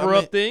saying? yeah, to cover I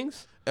mean- up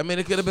things. I mean,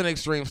 it could have been an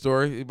extreme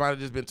story. It might have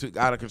just been too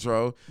out of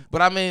control.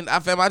 But I mean, I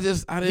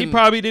didn't. He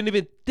probably didn't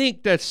even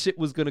think that shit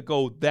was gonna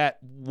go that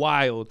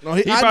wild. No,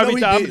 he I probably know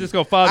he thought I'm did. just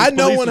gonna file I this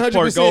know police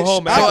report, 100%. go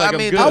home, and I- act like I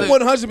mean, I'm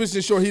good. I'm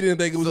 100% sure he didn't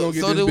think it was gonna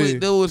get this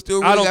big. Do it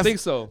still really I don't got- think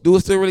so. Do it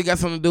still really got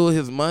something to do with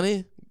his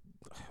money?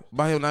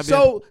 By him not being.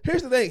 So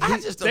here's the thing. I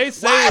just they why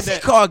saying is he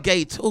that- called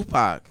gay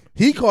Tupac?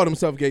 He called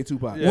himself Gay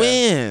Tupac. Yeah.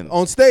 When?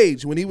 On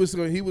stage when he was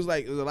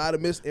like, there's a lot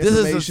of This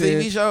misinformation. is a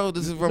TV show.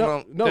 This is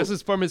from No, This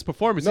is from his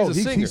performance. no, he's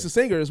a singer. he's a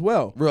singer as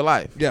well. real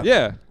life. Yeah.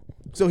 yeah.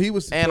 So he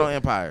was And on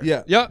Empire.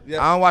 Yeah. Yep.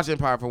 Yeah. I don't watch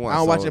Empire for one. I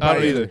don't watch Empire I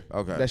don't either. either.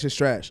 Okay. That's just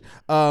trash.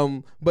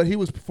 But he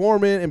was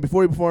performing, and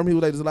before he performed, he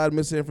was like, "There's a lot of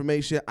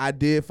misinformation. I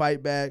did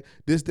fight back.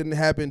 This didn't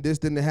happen. This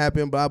didn't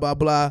happen. Blah blah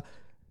blah."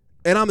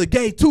 And I'm the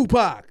gay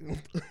Tupac.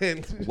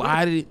 And-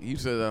 Why did you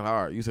said that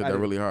hard? You said that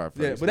really hard.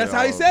 Yeah, Fred. but that's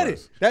how he said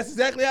it. That's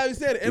exactly how he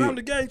said it. And I'm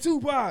the gay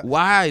Tupac.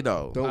 Why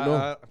though? Don't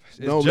know. It's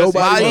No, just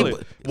nobody-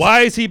 Smollett.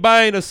 Why is he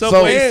buying a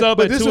Subway So- sub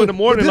but at this 2 is- in the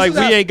morning but like this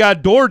we is how- ain't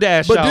got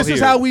DoorDash But out this here?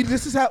 is how we.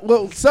 This is how.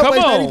 Well, Subway's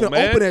not on, even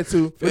man. open at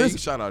 2. Man, you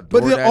shout out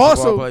But DoorDash then of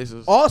all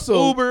places.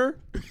 also Uber.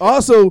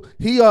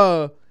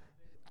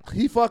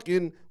 he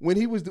fucking when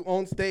he was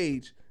on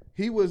stage,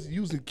 he was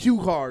using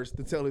cue cards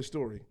to tell his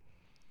story.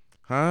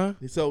 Huh?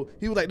 So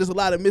he was like, "There's a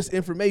lot of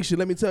misinformation.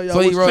 Let me tell y'all." So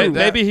he what's wrote true." it down.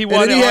 Maybe he And then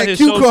wanted he all had his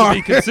cue shows to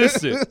be cards.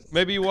 consistent.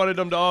 Maybe he wanted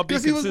them to all be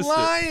Because he was consistent.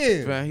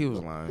 lying. Man, he was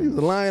He lying. was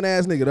a lying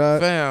ass nigga,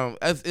 dog. Fam,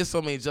 it's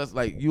so many just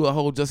like you a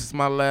whole Justice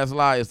my last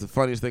lie is the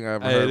funniest thing I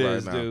ever heard It right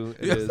is, now. dude.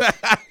 It is.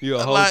 You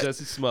a whole Like,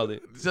 Jussie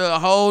Smollett. a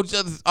whole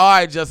Justice. All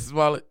right, Justice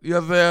Smollett. You know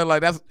what I'm saying?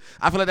 Like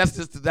I feel like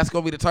that's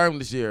gonna be the term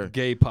this year.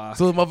 Gay pop.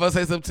 So if motherfucker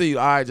say something to you,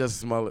 all right,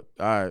 Justice Smollett.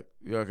 All right,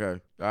 you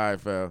okay? All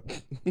right, fam.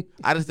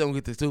 I just don't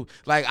get this too.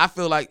 Like I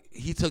feel like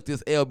he took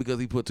this L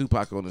because he put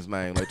Tupac on his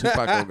name. Like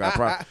Tupac don't got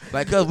problem.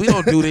 Like cause we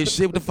don't do this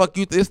shit. What the fuck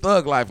you? It's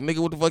thug life, nigga.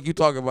 What the fuck you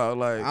talking about?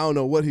 Like I don't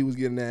know what he was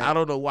getting at. I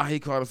don't know why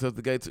he called himself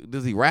the gay.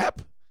 Does he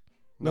rap?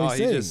 No,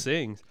 he he just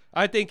sings.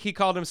 I think he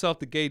called himself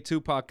the gay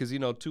Tupac because,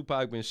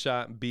 Tupac been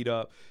shot and beat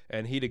up,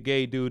 and he the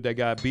gay dude that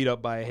got beat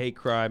up by a hate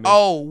crime. and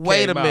Oh,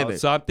 wait a came out.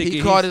 minute. So I'm thinking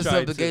he called he's himself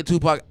trying the gay to-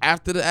 Tupac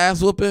after the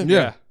ass whooping?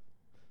 Yeah.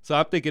 So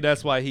I'm thinking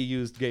that's why he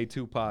used gay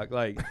Tupac.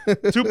 Like,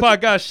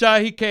 Tupac got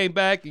shot, he came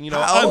back, and,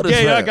 How I'm old is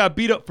gay, I that? got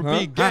beat up for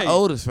being gay. How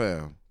old is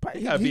fam?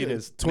 He got to be in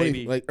his 20,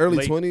 maybe like early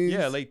late- 20s.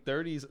 Yeah, late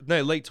 30s.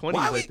 No, late 20s,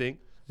 Why I we- think.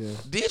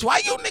 Ditch,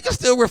 why you niggas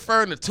still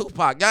referring to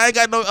Tupac? Y'all ain't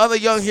got no other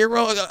young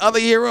heroes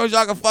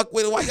y'all can fuck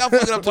with. Why y'all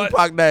fucking up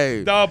Tupac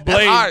name? Dog, That's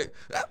Blade.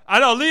 our- I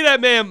don't leave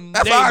that man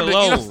That's name our nigga. You know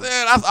alone. what I'm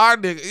saying? That's our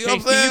nigga. You know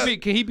what I'm saying?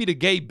 Can he be the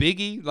gay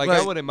Biggie? Like I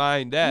Like- wouldn't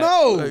mind that.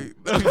 No. Like,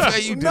 let me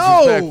say you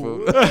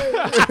No.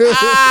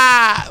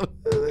 disrespectful.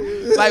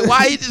 Like,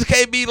 why he just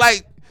can't be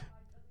like,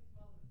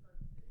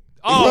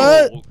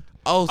 Oh. What?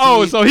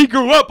 Oh, so he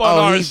grew up on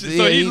our he's- shit.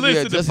 So he yeah,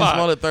 listened to Justice Pac.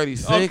 Smollett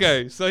 36.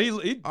 Okay, so he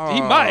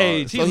my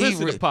age. He So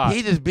listened to Pac.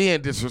 He just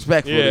being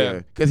disrespectful Yeah.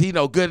 there. Because he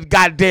know good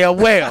goddamn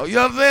well. You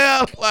know what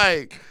I'm saying?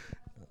 Like,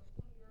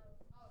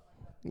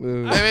 I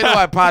mean, ain't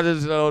nobody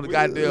positive know the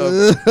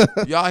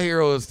goddamn. Y'all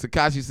heroes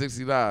Tekashi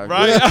 69.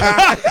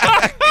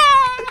 Right?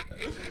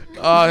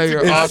 All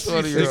heroes. All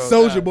 20 year olds.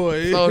 Soldier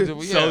Boy. Soldier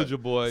Boy. Yeah. Soldier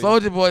Boy.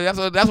 Soldier Boy. That's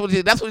what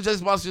Justice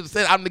Smollett should have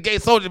said. I'm the gay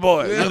Soldier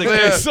Boy. You know I'm the what I'm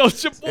gay saying?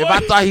 Soldier Boy. If I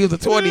thought he was a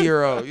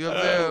 20-year-old, you know what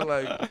I'm saying?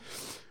 Like,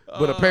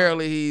 but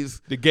apparently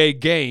he's the gay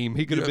game.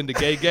 He could have been the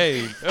gay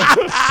game.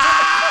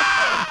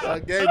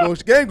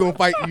 Game gonna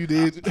fight you,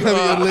 dude.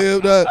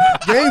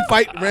 Game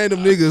fight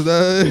random niggas,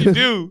 dog.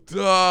 Dude.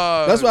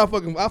 That's why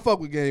I fuck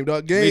with Game,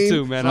 dog. Game, Me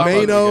too, man. I fuck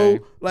with Mano,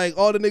 Game. like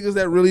all the niggas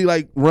that really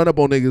like run up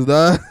on niggas,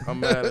 dog. I'm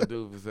mad at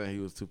dude for saying he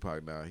was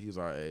Tupac now. He's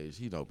our age.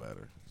 He know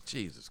better.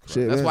 Jesus Christ.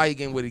 Shit, That's man. why he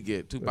getting what he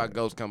get. Tupac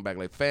Ghost come back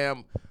like,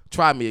 fam,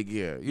 try me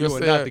again. You are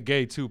not the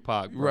gay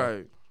Tupac, bro.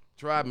 Right.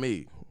 Try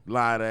me.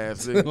 Lying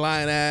ass nigga.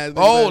 Lying ass.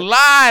 Oh,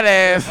 lying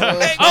ass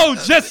nigga. Oh,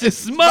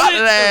 Justice Lying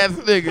Smollett. ass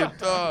nigga,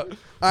 dog.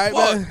 All right,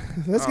 Fuck.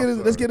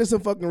 man. Let's get into some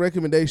fucking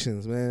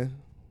recommendations, man.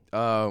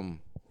 I'm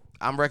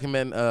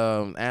recommending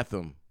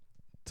Anthem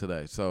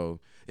today. So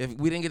if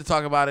we didn't get to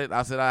talk about it,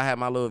 I said I had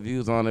my little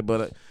views on it,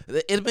 but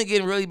it's been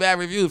getting really bad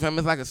reviews, fam.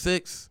 It's like a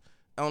 6.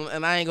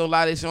 And I ain't gonna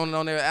lie, they showing it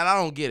on there, and I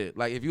don't get it.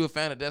 Like, if you a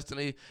fan of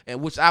Destiny,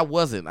 and which I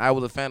wasn't, I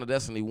was a fan of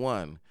Destiny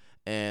 1,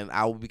 and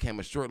I became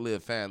a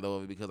short-lived fan, though,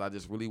 of it because I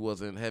just really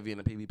wasn't heavy in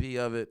the PvP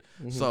of it.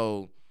 Mm-hmm.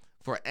 So,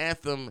 for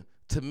Anthem,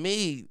 to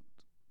me,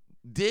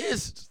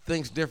 Diz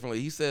thinks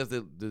differently. He says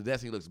that the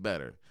Destiny looks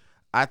better.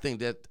 I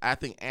think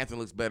Anthem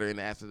looks better in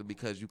the aspect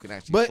because you can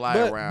actually fly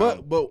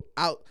around.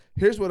 But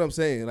here's what I'm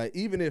saying. Like,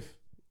 even if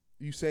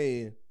you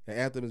saying that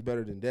Anthem is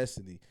better than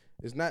Destiny,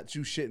 it's not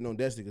you shitting on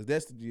Destiny because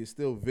Destiny is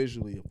still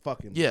visually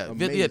fucking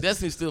amazing. Yeah,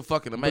 Destiny's still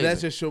fucking amazing.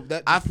 But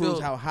that just proves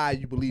how high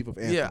you believe of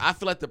Anthem. Yeah, I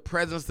feel like the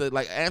presence that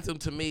like Anthem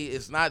to me,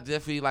 it's not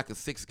definitely like a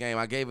 6 game.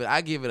 I give it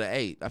an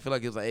 8. I feel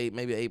like it's an 8,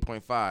 maybe an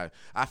 8.5.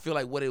 I feel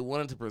like what it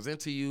wanted to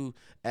present to you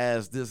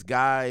as this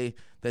guy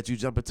that you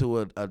jump into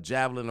a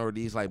javelin or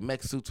these like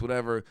mech suits,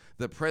 whatever.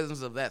 The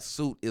presence of that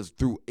suit is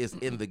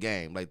in the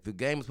game. Like the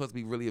game is supposed to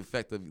be really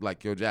effective,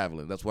 like your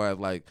javelin. That's why it's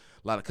like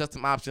a lot of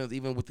custom options.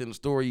 Even within the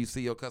story, you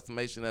see your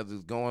customization as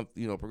it's going,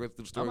 progress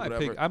through the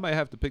story. I might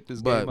have to pick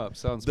this But game up.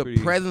 Sounds the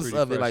pretty presence pretty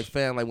of fresh. it, like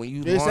fam, like when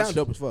you It launch, sound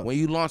dope as fuck. when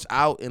you launch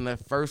out in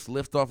that first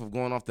liftoff of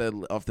going off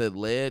that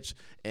ledge,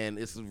 and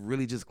it's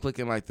really just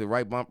clicking like the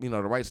right bump, the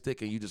right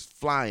stick, and you just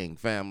flying,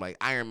 fam, like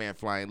Iron Man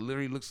flying.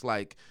 Literally looks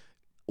like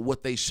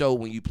what they show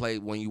when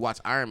you watch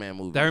Iron Man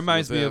movies. That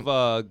reminds me of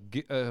of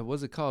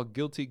what's it called?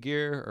 Guilty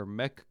Gear or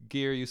Mech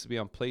Gear used to be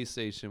on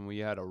PlayStation when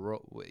you had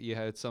you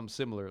had some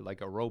similar like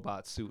a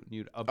robot suit and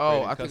you'd upgrade.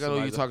 Oh, and I think I know customize what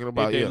you're it. talking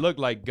about. They Yeah, look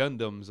like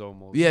Gundams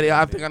almost. yeah,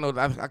 I think I know.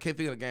 I can't think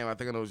of the game. I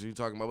think I know what you're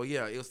talking about. But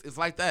yeah, it's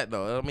like that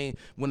though. I mean,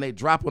 when they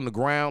drop on the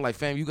ground, like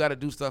fam, you got to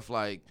do stuff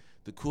like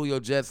to cool your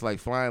jets, like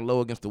flying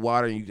low against the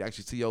water, and you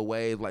actually see your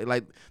waves.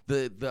 Like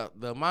the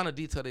amount of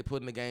detail they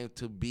put in the game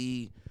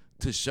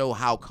to show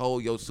how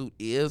cold your suit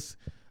is.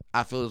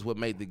 I feel is what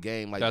made the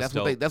game like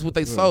that's what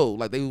they sold.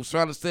 Like they was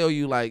trying to sell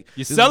you like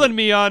you're selling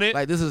me on it.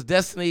 Like this is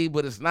Destiny,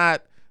 but it's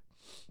not.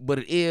 But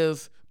it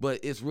is.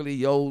 But it's really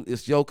your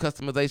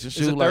customization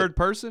shoe. Is it third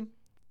person?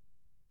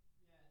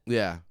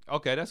 Yeah.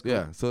 Okay, that's cool.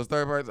 Yeah. So it's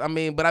third person. I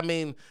mean, that's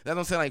what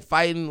I'm saying. Like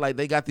fighting, like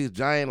they got these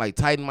giant like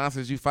Titan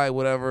monsters you fight,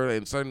 whatever,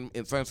 in certain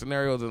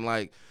scenarios, and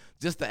like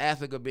just the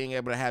aspect of being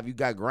able to have you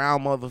got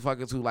ground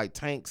motherfuckers who like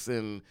tanks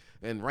and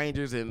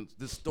rangers and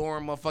the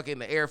storm motherfucker in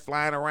the air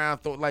flying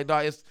around. Like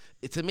dog,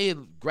 it's to me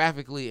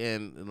graphically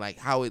and like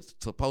how it's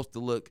supposed to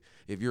look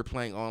if you're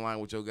playing online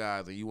with your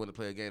guys and you want to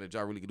play a game that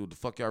y'all really can do what the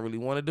fuck y'all really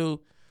want to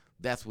do.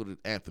 That's what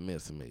Anthem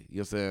is to me. You know what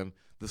I'm saying?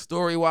 The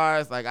story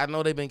wise, like I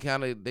know they've been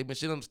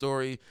shitting on the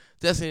story.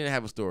 Destiny didn't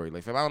have a story.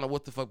 Like I don't know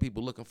what the fuck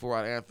people looking for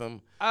out of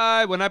Anthem.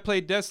 When I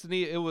played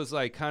Destiny, it was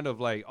like kind of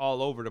like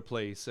all over the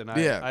place, and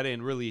I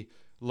didn't really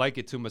like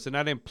it too much, and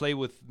I didn't play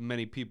with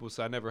many people,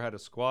 so I never had a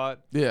squad.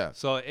 Yeah.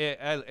 So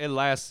it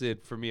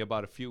lasted for me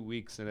about a few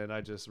weeks, and then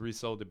I just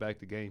resold it back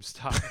to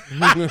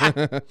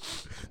GameStop.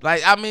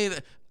 Like I mean,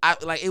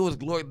 it was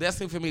glorious.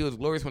 Destiny for me was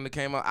glorious when it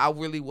came out. I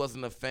really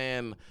wasn't a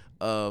fan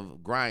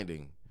of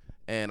grinding,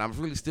 and I'm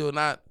really still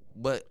not.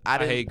 But I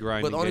hate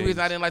grinding. But the only reason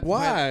I didn't like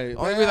why? The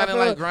only reason I didn't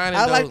like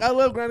grinding. I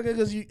love grinding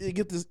because you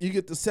get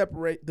to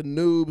separate the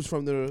noobs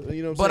from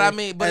the what I'm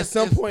saying. But at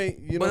some point,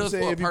 you know what I'm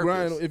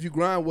saying. If you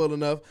grind well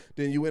enough,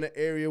 then you in an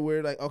area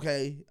where like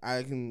okay,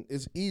 I can.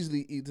 It's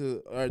easily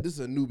either. All right, this is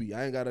a newbie.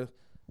 I ain't gotta.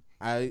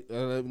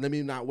 Let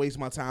me not waste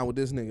my time with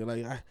this nigga.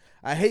 Like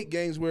I hate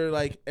games where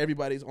like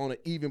everybody's on an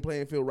even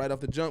playing field right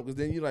off the jump because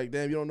then you like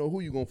damn you don't know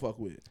who you gonna fuck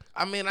with.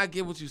 I mean I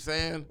get what you're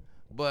saying.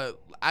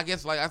 But I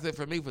guess, like I said,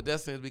 for me, for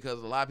Destiny, is because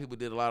a lot of people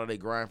did a lot of their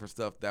grind for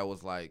stuff that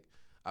was like,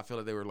 I feel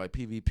like they were like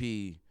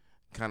PvP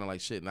kind of like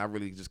shit, and I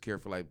really just care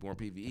for like more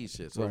PvE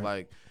shit. So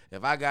like,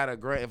 if I got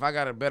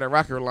a better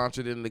rocket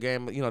launcher than the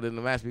game, than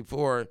the match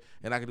before,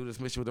 and I can do this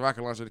mission with the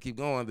rocket launcher to keep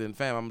going, then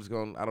fam,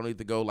 I don't need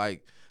to go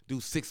like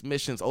do 6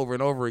 missions over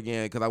and over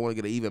again because I want to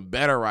get an even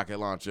better rocket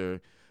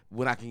launcher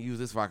when I can use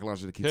this rocket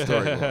launcher to keep the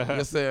story going. You know what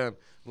I'm saying?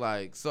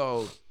 Like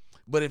so.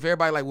 But if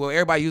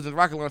everybody using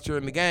rocket launcher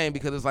in the game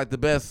because it's like the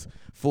best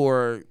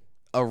for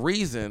a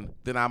reason,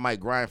 then I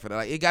might grind for that.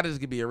 Like it gotta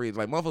just be a reason.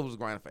 Like motherfuckers was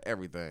grinding for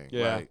everything.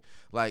 Yeah.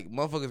 Like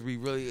motherfuckers be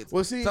really.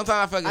 Well, see,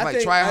 sometimes I feel like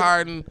it's try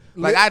harding.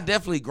 Like I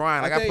definitely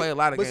grind. Like I play a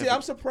lot of games. But see,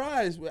 I'm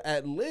surprised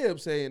at Lib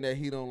saying that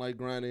he don't like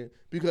grinding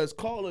because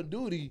Call of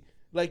Duty.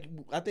 Like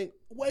I think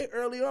way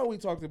early on we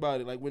talked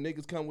about it. Like when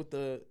niggas come with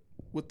the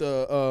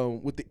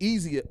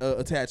easy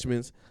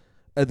attachments.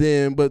 And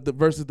then, but the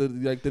versus the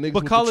niggas.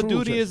 But with Call the of true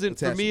Duty isn't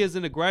for me attachments.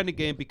 isn't a grinding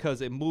game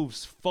because it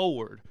moves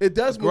forward. It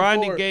does a move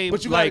grinding forward, game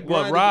but you gotta like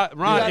what grind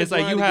Ron to- is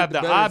like grind you to have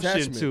get the better option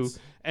to, attachments.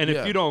 and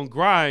if you don't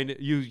grind,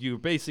 you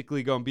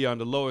basically gonna be on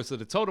the lowest of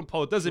the totem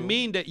pole. It doesn't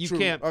mean that you True.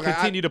 can't Okay,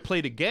 continue to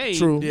play the game.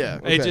 True. Yeah.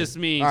 It Okay. just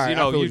means All right, I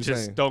feel what you you're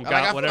just saying. don't Like,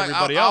 got I what feel like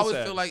everybody I else always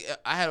has. feel like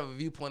I had a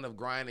viewpoint of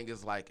grinding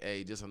is like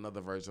just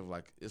another version of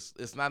like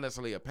it's not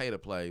necessarily a pay to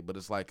play, but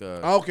it's like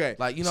a Okay.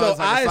 like you know so it's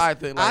like a side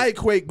thing. Like, I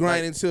equate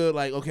grinding to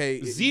like okay.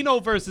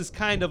 Xenoverse is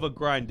kind of a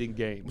grinding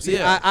game. See,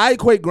 Yeah. I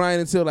equate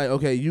grinding to like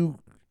okay, you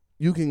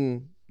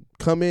can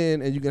come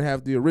in and you can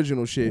have the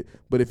original shit,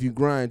 but if you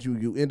grind,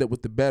 you end up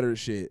with the better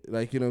shit.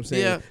 Like, you know what I'm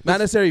saying? Yeah. Not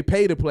necessarily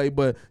pay to play,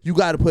 but you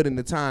got to put in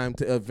the time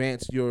to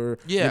advance your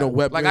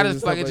weapons. Like, I just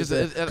and feel like stuff it just-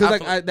 that. I 'Cause,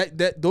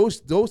 feel-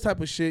 like those type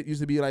of shit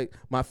used to be like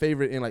my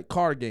favorite in like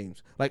car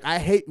games. Like I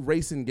hate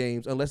racing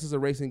games unless it's a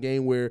racing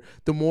game where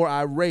the more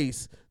I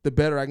race, the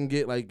better I can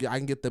get. Like I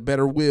can get the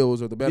better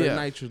wheels or the better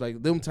nitrous,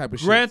 like them type of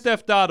shit. Grand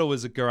Theft Auto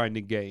is a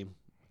grinding game.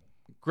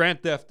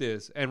 Grand Theft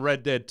is, and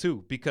Red Dead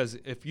too, because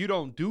if you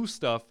don't do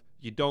stuff,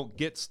 you don't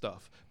get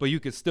stuff, but you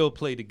can still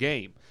play the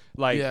game.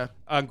 Like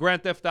on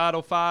Grand Theft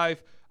Auto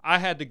 5, I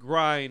had to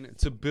grind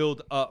to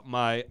build up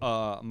my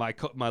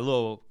my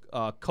little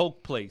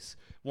Coke place.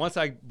 Once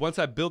I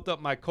built up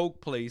my Coke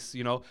place,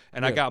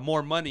 and I got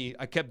more money,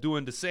 I kept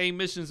doing the same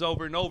missions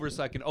over and over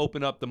so I can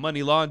open up the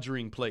money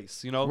laundering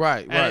place,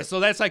 Right. And so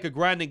that's like a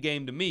grinding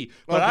game to me.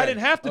 But I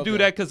didn't have to do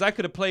that because I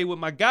could have played with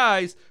my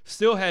guys,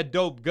 still had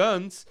dope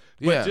guns,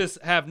 but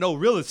just have no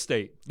real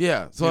estate.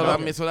 Yeah, so I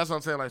mean, so that's what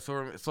I'm saying. Like,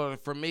 so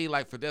for me,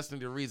 like for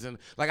Destiny, the reason,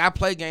 like I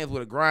play games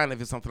with a grind if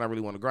it's something I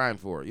really want to grind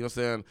for. You know what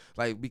I'm saying?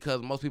 Like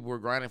because most people were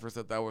grinding for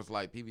stuff that was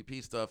like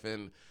PvP stuff,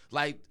 and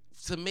like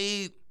to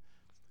me,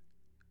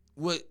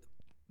 what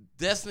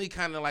Destiny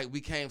kind of like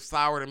became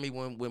sour to me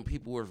when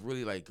people were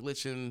really like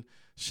glitching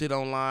shit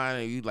online,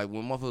 and you like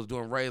when motherfuckers was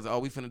doing raids, like, oh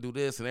we finna do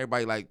this, and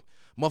everybody like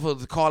motherfuckers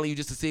was calling you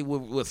just to see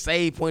what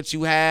save points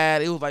you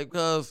had. It was like,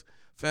 cause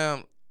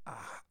fam,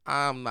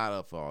 I'm not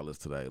up for all this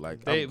today.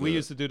 Like we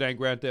used to do that in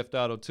Grand Theft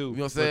Auto too. You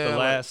know what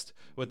I'm saying?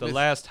 With the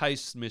last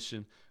heist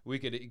mission, we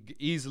could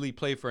easily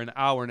play for an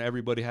hour and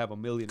everybody have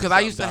 $1 million. Because I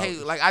used to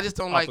hate, like, I just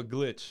don't like a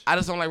glitch. I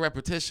just don't like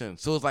repetition.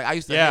 So it's like I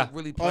used to hate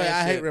really playing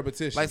I shit. hate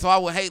repetition. Like, so I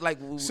would hate like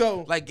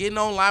getting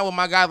online with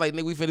my guys. Like,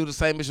 nigga, we finna do the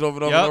same mission over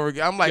and over and over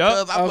again. I'm like,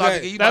 cuz I'm about to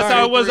get you. That's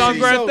how it was on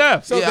Grand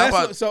Theft. So Yeah,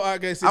 that's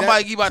I'm about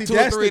to give you about 2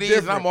 or 3 of these,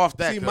 and I'm off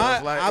that. See,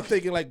 I'm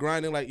thinking like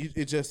grinding, like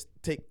it just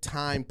take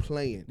time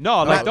playing.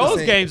 No, like those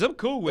same. games, I'm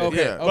cool with.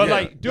 Okay, But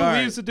like, dude,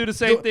 we used to do the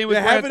same thing with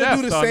Grand having to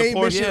Theft do the on same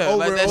fourth mission year. over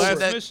like and that over. shit,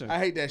 that- mission. I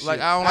hate that shit. Like,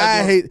 I don't like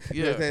I hate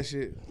yeah. that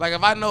shit. Like,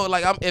 if I know,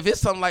 like, if it's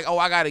something like, oh,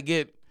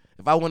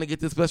 if I want to get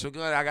this special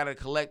gun, I gotta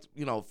collect,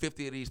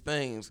 50 of these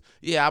things.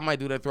 Yeah, I might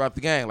do that throughout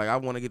the game. Like, I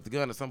want to get the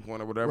gun at some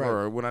point or whatever,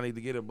 or when I need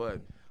to get it.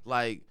 But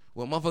like,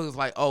 when motherfuckers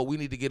like, oh, we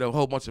need to get a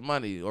whole bunch of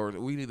money, or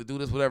we need to do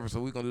this, whatever, so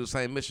we're gonna do the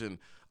same mission.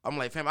 I'm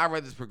like, fam, I'd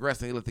rather just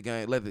progress and let the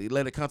game, let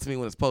it come to me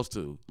when it's supposed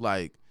to.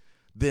 Like,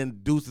 then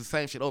do the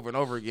same shit over and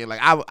over again.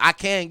 Like, I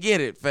can't get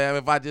it, fam,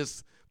 if I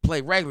just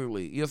play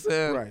regularly. You know what I'm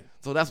saying? Right.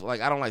 So that's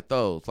like, I don't like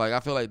those. Like, I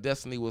feel like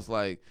Destiny was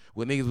like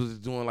when niggas was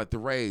just doing like the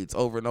raids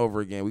over and over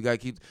again. We gotta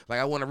keep, like,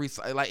 I want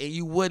to like,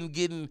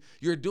 and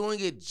you're doing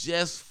it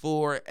just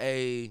for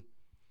a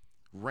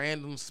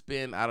random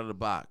spin out of the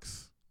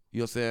box. You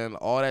know what I'm saying?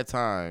 All that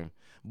time,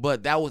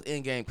 but that was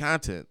in-game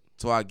content,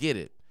 so I get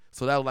it.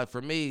 So that was like,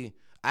 for me,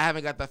 I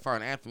haven't got that far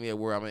in Anthem yet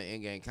where I'm in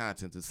in-game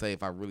content to say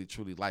if I really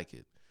truly like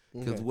it.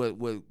 Because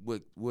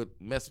what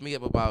messed me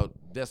up about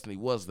Destiny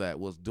was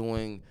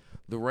doing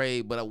the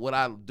raid. But what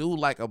I do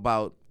like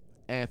about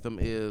Anthem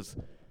is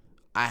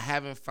I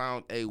haven't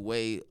found a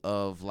way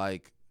of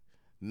like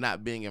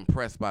not being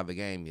impressed by the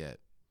game yet.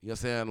 You know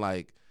what I'm saying?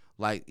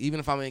 Like even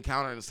if I'm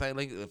encountering the same,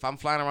 like if I'm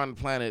flying around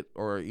the planet,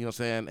 or you know what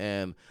I'm saying,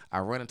 and I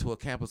run into a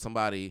camp with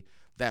somebody,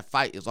 that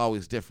fight is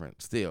always different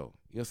still.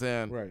 You know what I'm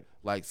saying? Right.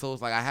 Like, so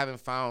it's like I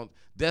haven't found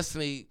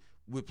Destiny.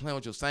 We're playing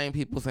with your same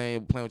people,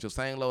 playing with your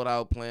same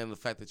loadout, playing the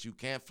fact that you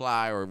can't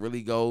fly or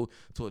really go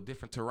to a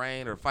different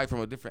terrain or fight from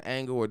a different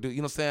angle or do, you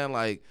know what I'm saying?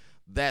 Like,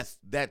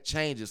 that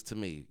changes to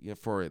me,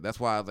 for it. That's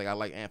why I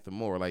like Anthem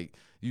more. Like,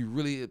 you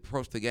really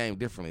approach the game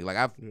differently. Like,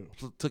 I've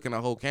taken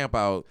a whole camp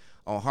out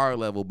on hard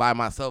level by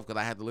myself because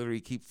I had to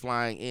literally keep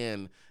flying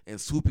in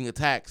and swooping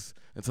attacks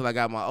until I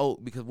got my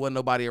ult because wasn't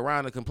nobody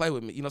around that can play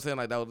with me. You know what I'm saying?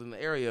 Like, that was in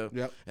the area,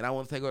 and I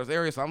want to take over this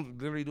area, so I'm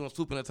literally doing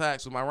swooping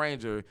attacks with my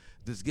ranger,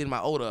 just getting my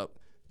ult up,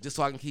 just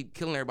so I can keep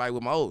killing everybody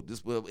with my ult.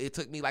 It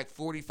took me like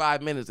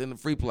 45 minutes in the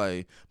free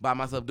play by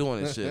myself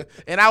doing this shit.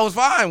 And I was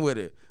fine with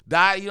it.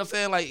 Died, you know what I'm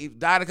saying? Like,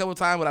 died a couple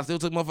times, but I still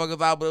took motherfuckers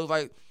out. But it was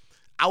like,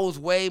 I was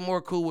way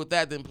more cool with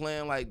that than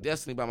playing like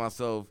Destiny by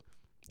myself,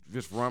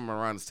 just running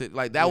around the city.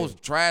 Like, that was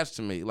trash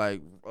to me.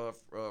 Like,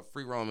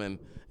 free roaming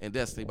and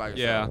Destiny by yourself.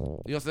 Yeah. You know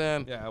what I'm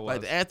saying? Yeah, it was.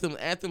 Like,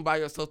 the Anthem by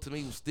yourself to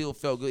me still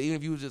felt good. Even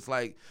if you was just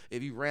like,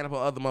 if you ran up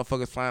on other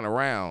motherfuckers flying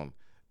around,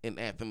 in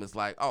Anthem, it's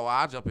like, oh,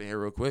 I'll jump in here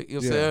real quick. You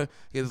know what I'm saying?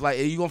 It's like,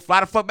 you gonna fly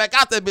the fuck back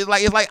out there, bitch.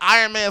 Like, it's like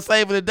Iron Man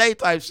saving the day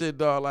type shit,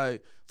 dog.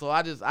 Like, So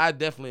I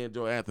definitely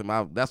enjoy Anthem.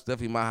 That's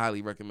definitely my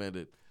highly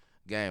recommended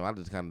game. I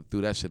just kind of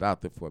threw that shit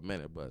out there for a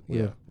minute, but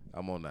yeah,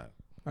 I'm on that.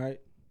 All right.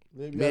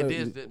 Me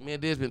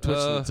and Diz been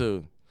twitching it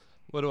too.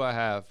 What do I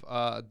have?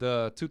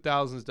 The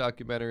 2000s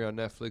documentary on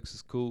Netflix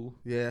is cool.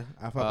 Yeah,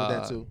 I fuck with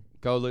that too.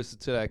 Go listen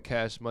to that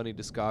Cash Money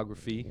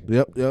discography.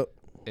 Yep.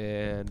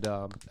 And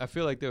I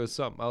feel like there was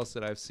something else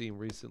that I've seen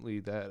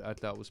recently that I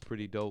thought was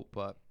pretty dope,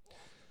 but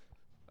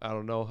I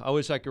don't know. I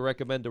wish I could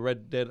recommend the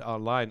Red Dead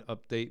Online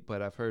update,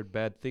 but I've heard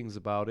bad things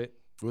about it.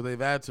 What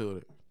they've added to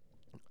it?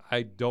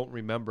 I don't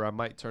remember. I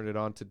might turn it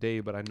on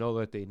today, but I know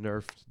that they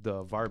nerfed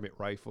the varmint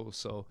rifle,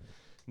 so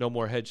no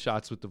more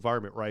headshots with the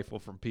varmint rifle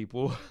from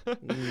people.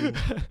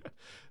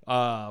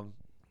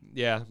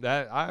 Yeah,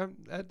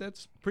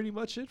 that's pretty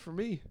much it for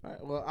me. All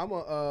right, well, I'm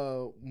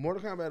a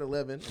Mortal Kombat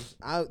 11.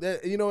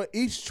 You know what?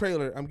 Each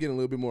trailer, I'm getting a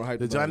little bit more hyped.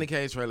 The about Johnny it.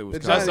 Cage trailer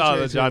was. I saw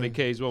the Johnny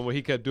Cage one where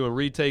he kept doing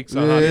retakes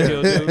on how to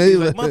kill dudes.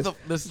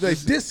 He's like,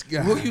 this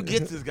guy. Where you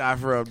get this guy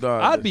from,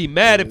 dog? I'd be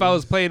mad if I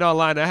was playing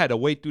online and I had to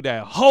wait through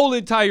that whole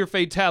entire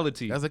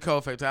fatality. That's a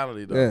cold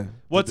fatality, though. Yeah.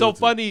 What's so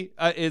funny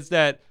is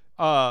that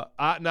I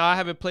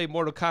haven't played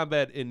Mortal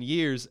Kombat in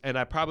years, and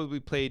I probably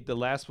played the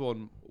last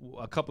one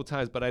a couple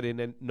times, but I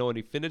didn't know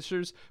any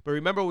finishers. But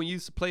remember when you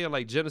used to play on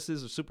like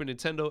Genesis or Super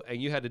Nintendo,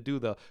 and you had to do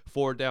the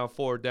forward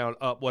down,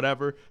 up,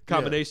 whatever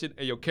combination,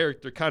 and your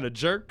character kind of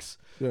jerks?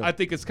 Yeah. I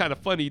think it's kind of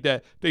funny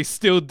that they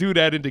still do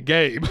that in the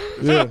game.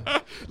 Yeah.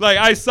 Like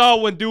I saw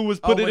when dude was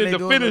putting in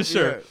the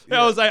finisher.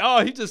 I was like,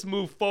 oh, he just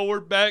moved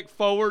forward, back,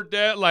 forward,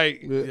 down.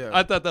 Like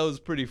I thought that was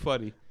pretty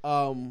funny.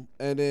 And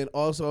then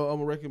also I'm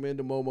gonna recommend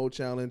the Momo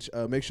challenge.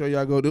 Make sure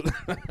y'all go do.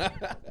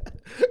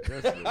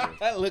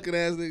 Looking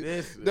ass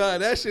nigga. Nah,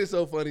 that shit's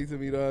so funny to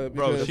me, dog.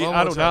 Bro,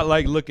 I do not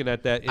like looking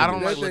at that. I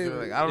don't like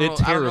looking at it. It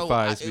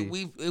terrifies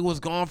me. It was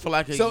gone for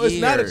like a year. So it's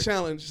not a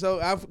challenge. So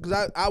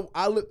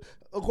I look.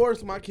 Of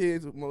course, my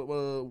kids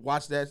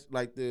watch that,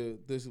 like the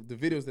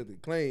videos that they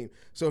claim.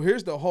 So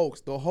here's the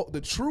hoax.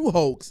 The true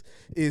hoax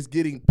is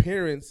getting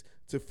parents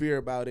to fear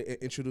about it and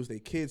introduce their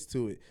kids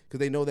to it, because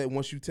they know that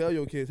once you tell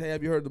your kids, hey,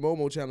 have you heard the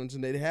Momo challenge,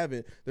 and they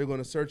haven't, they're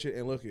going to search it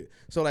and look it.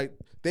 So like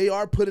they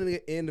are putting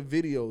it in the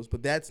videos,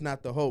 but that's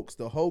not the hoax.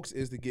 The hoax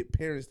is to get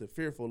parents to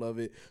fearful of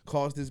it,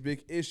 cause this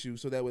big issue,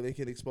 so that way they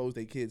can expose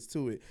their kids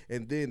to it,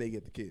 and then they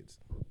get the kids.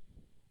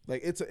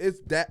 Like it's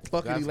that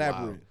fucking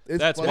elaborate.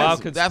 That's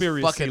wild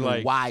conspiracy. That's fucking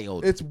like,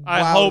 wild. It's wild.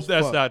 I hope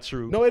that's not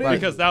true. No, it is.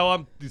 Because now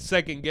I'm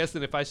second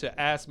guessing if I should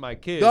ask my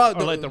kids or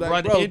let them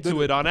run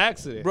into it on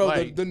accident. Bro,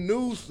 like, the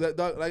news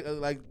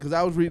because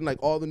I was reading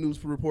like all the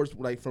news reports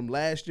like from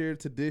last year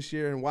to this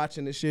year and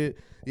watching this shit.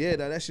 Yeah,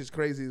 that shit's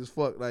crazy as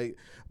fuck. Like,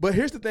 but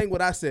here's the thing.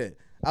 What I said,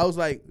 I was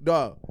like,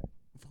 dog.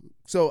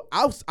 So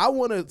I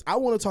want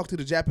to talk to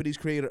the Japanese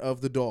creator of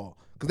the doll,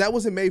 because that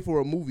wasn't made for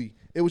a movie.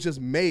 It was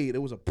just made. It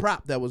was a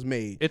prop that was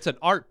made. It's an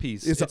art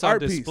piece. It's an on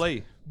art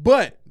display. Piece.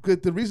 But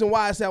the reason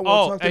why I said I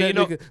want to talk to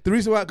that nigga, the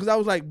reason why, because I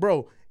was like,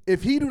 bro,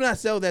 if he do not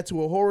sell that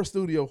to a horror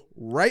studio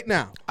right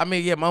now, I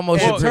mean, yeah, Momo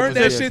and turn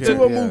that shit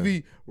to a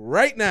movie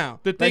right now,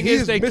 the thing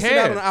is they missing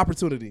out on an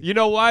opportunity. You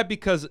know why?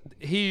 Because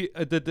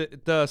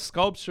the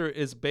sculpture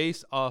is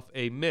based off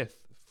a myth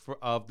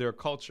of their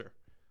culture.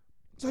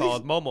 It's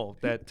called Momo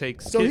that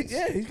takes kids.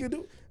 He could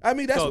do. I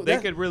mean, they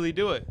could really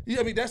do it. Yeah,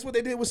 I mean, that's what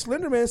they did with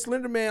Slender Man.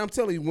 Slender Man, I'm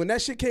telling you, when that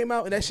shit came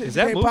out and that shit is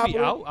that became movie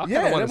popular, out? I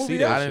kind of want to see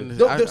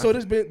that. So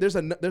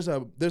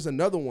there's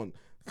another one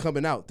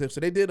coming out.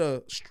 So they did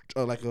a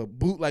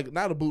bootleg,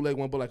 not a bootleg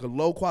one, but like a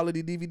low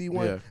quality DVD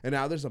one, and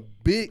now there's a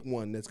big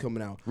one that's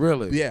coming out.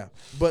 Really? Yeah.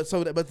 But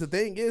the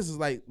thing is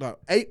like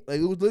it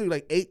was literally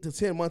like 8 to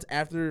 10 months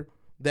after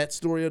that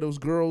story of those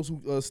girls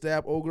who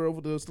stabbed old girl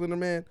with the Slender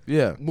Man.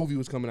 Yeah. Movie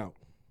was coming out.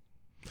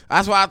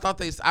 That's why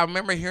I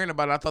remember hearing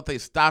about it. I thought they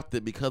stopped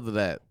it because of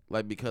that.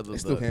 Like, because of it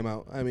still came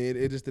out. I mean,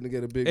 it just didn't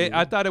get a big.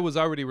 I thought it was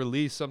already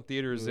released. Some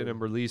theaters didn't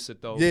release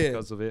it though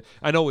because of it.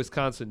 I know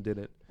Wisconsin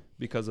didn't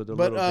because of the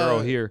little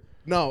girl here.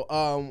 No,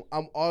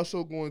 I'm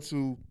also going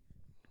to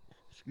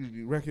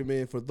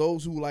recommend for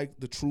those who like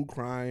the true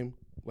crime,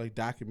 like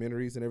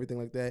documentaries and everything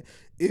like that.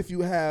 If you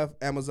have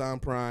Amazon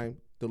Prime,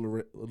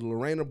 the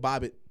Lorena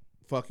Bobbitt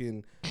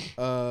fucking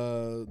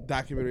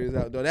documentary is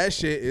out. No, that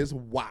shit is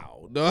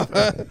wild.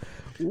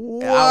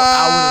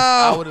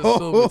 I would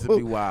assume it to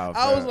be wild.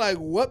 I was like,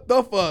 what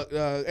the fuck?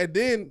 And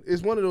then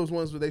it's one of those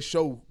ones where they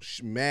show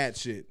mad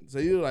shit. So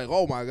you're like,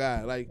 oh my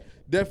God. Like,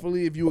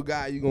 definitely if you a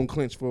guy, you're going to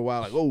clench for a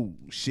while. Like, oh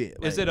shit.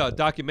 Is it a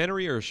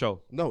documentary or a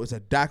show? No, it's a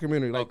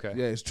documentary. Like, okay.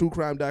 Yeah, it's true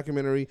crime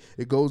documentary.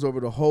 It goes over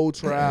the whole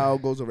trial,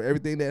 goes over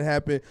everything that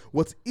happened.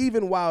 What's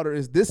even wilder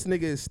is this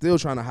nigga is still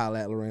trying to holler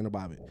at Lorena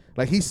Bobbitt.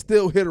 Like, he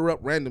still hit her up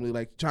randomly,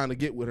 like trying to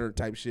get with her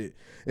type shit.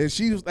 And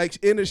she was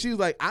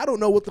like, I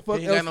don't know what the fuck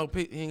he else. Ain't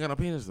got no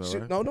penis though,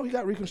 right? No, he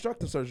got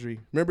reconstructive surgery.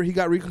 Remember, he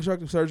got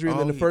reconstructive surgery, and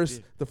then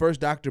the first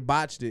doctor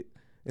botched it,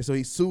 and so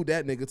he sued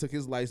that nigga, took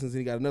his license, and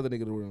he got another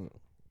nigga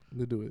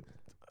to do it.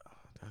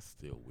 That's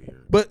still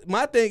weird. But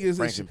my thing is,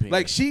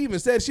 like she even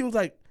said, she was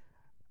like,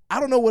 I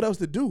don't know what else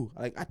to do.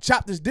 Like, I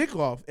chopped his dick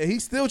off, and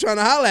he's still trying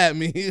to holler at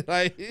me.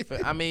 Like,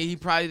 I mean, he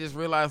probably just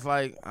realized,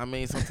 like, I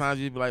mean,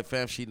 sometimes you'd be like,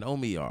 fam, she know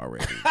me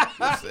already. You know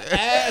what I'm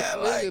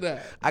saying? look at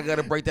that. I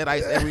gotta break that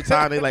ice every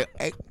time. They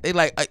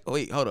like,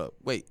 wait, hold up,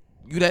 wait.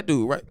 You that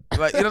dude, right?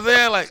 Like, you know what I'm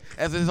saying? Like,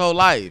 that's his whole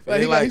life.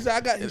 Like, he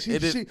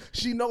said,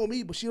 she know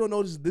me, but she don't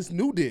know this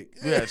new dick.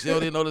 Yeah, she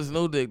don't even know this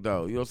new dick,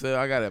 though. You know what I'm saying?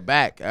 I got it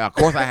back. Of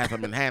course, I had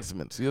some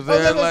enhancements. You know what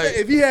I'm saying? Like,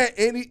 if he had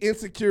any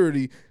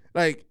insecurity,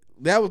 like,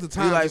 that was the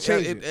time to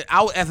change it.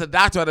 As a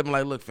doctor, I'd have been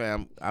like, look,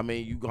 fam, I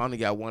mean, you only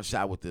got one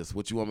shot with this.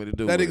 What you want me to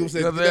do? That nigga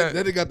said, that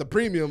nigga got the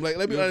premium. Like,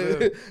 let me.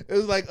 It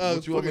was like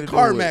fucking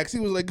CarMax. He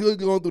was like good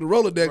going through the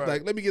Rolodex. Right.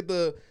 Like, let me get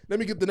the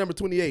number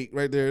 28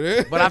 right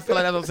there. But I feel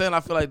like that's what I'm saying.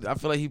 I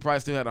feel like he probably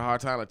still had a hard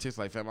time. Like, chicks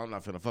like, fam, I'm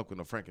not finna fuck with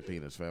no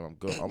Frankenpenis, fam. I'm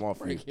good. I'm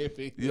off you.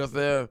 You know what I'm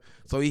saying?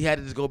 So he had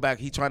to just go back.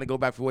 He trying to go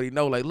back for what he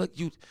know. Like, look,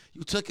 you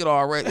took it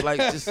already. Like,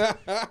 just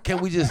can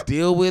we just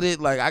deal with it?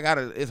 Like,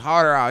 it's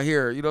harder out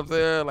here. You know what I'm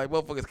saying? Like,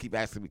 motherfuckers keep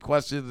asking me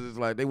questions. It's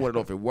like they want to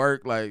know if it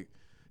worked. Like,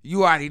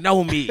 you already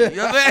know me. You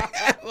know what I'm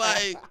saying?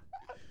 Like,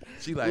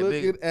 she like,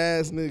 looking nigga.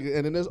 ass nigga.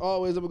 And then there's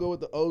always, I'm gonna go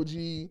with the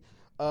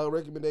OG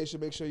recommendation.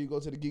 Make sure you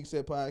go to the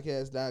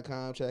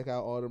geeksetpodcast.com. Check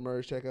out all the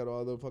merch. Check out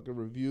all the fucking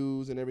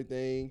reviews and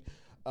everything.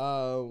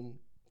 Follow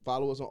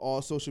us on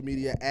all social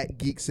media at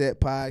Geekset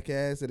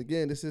Podcast. And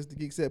again, this is the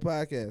Geekset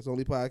Podcast,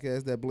 only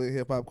podcast that blend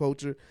hip hop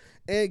culture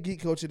and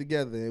geek culture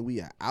together. And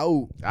we are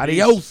out.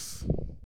 Adios.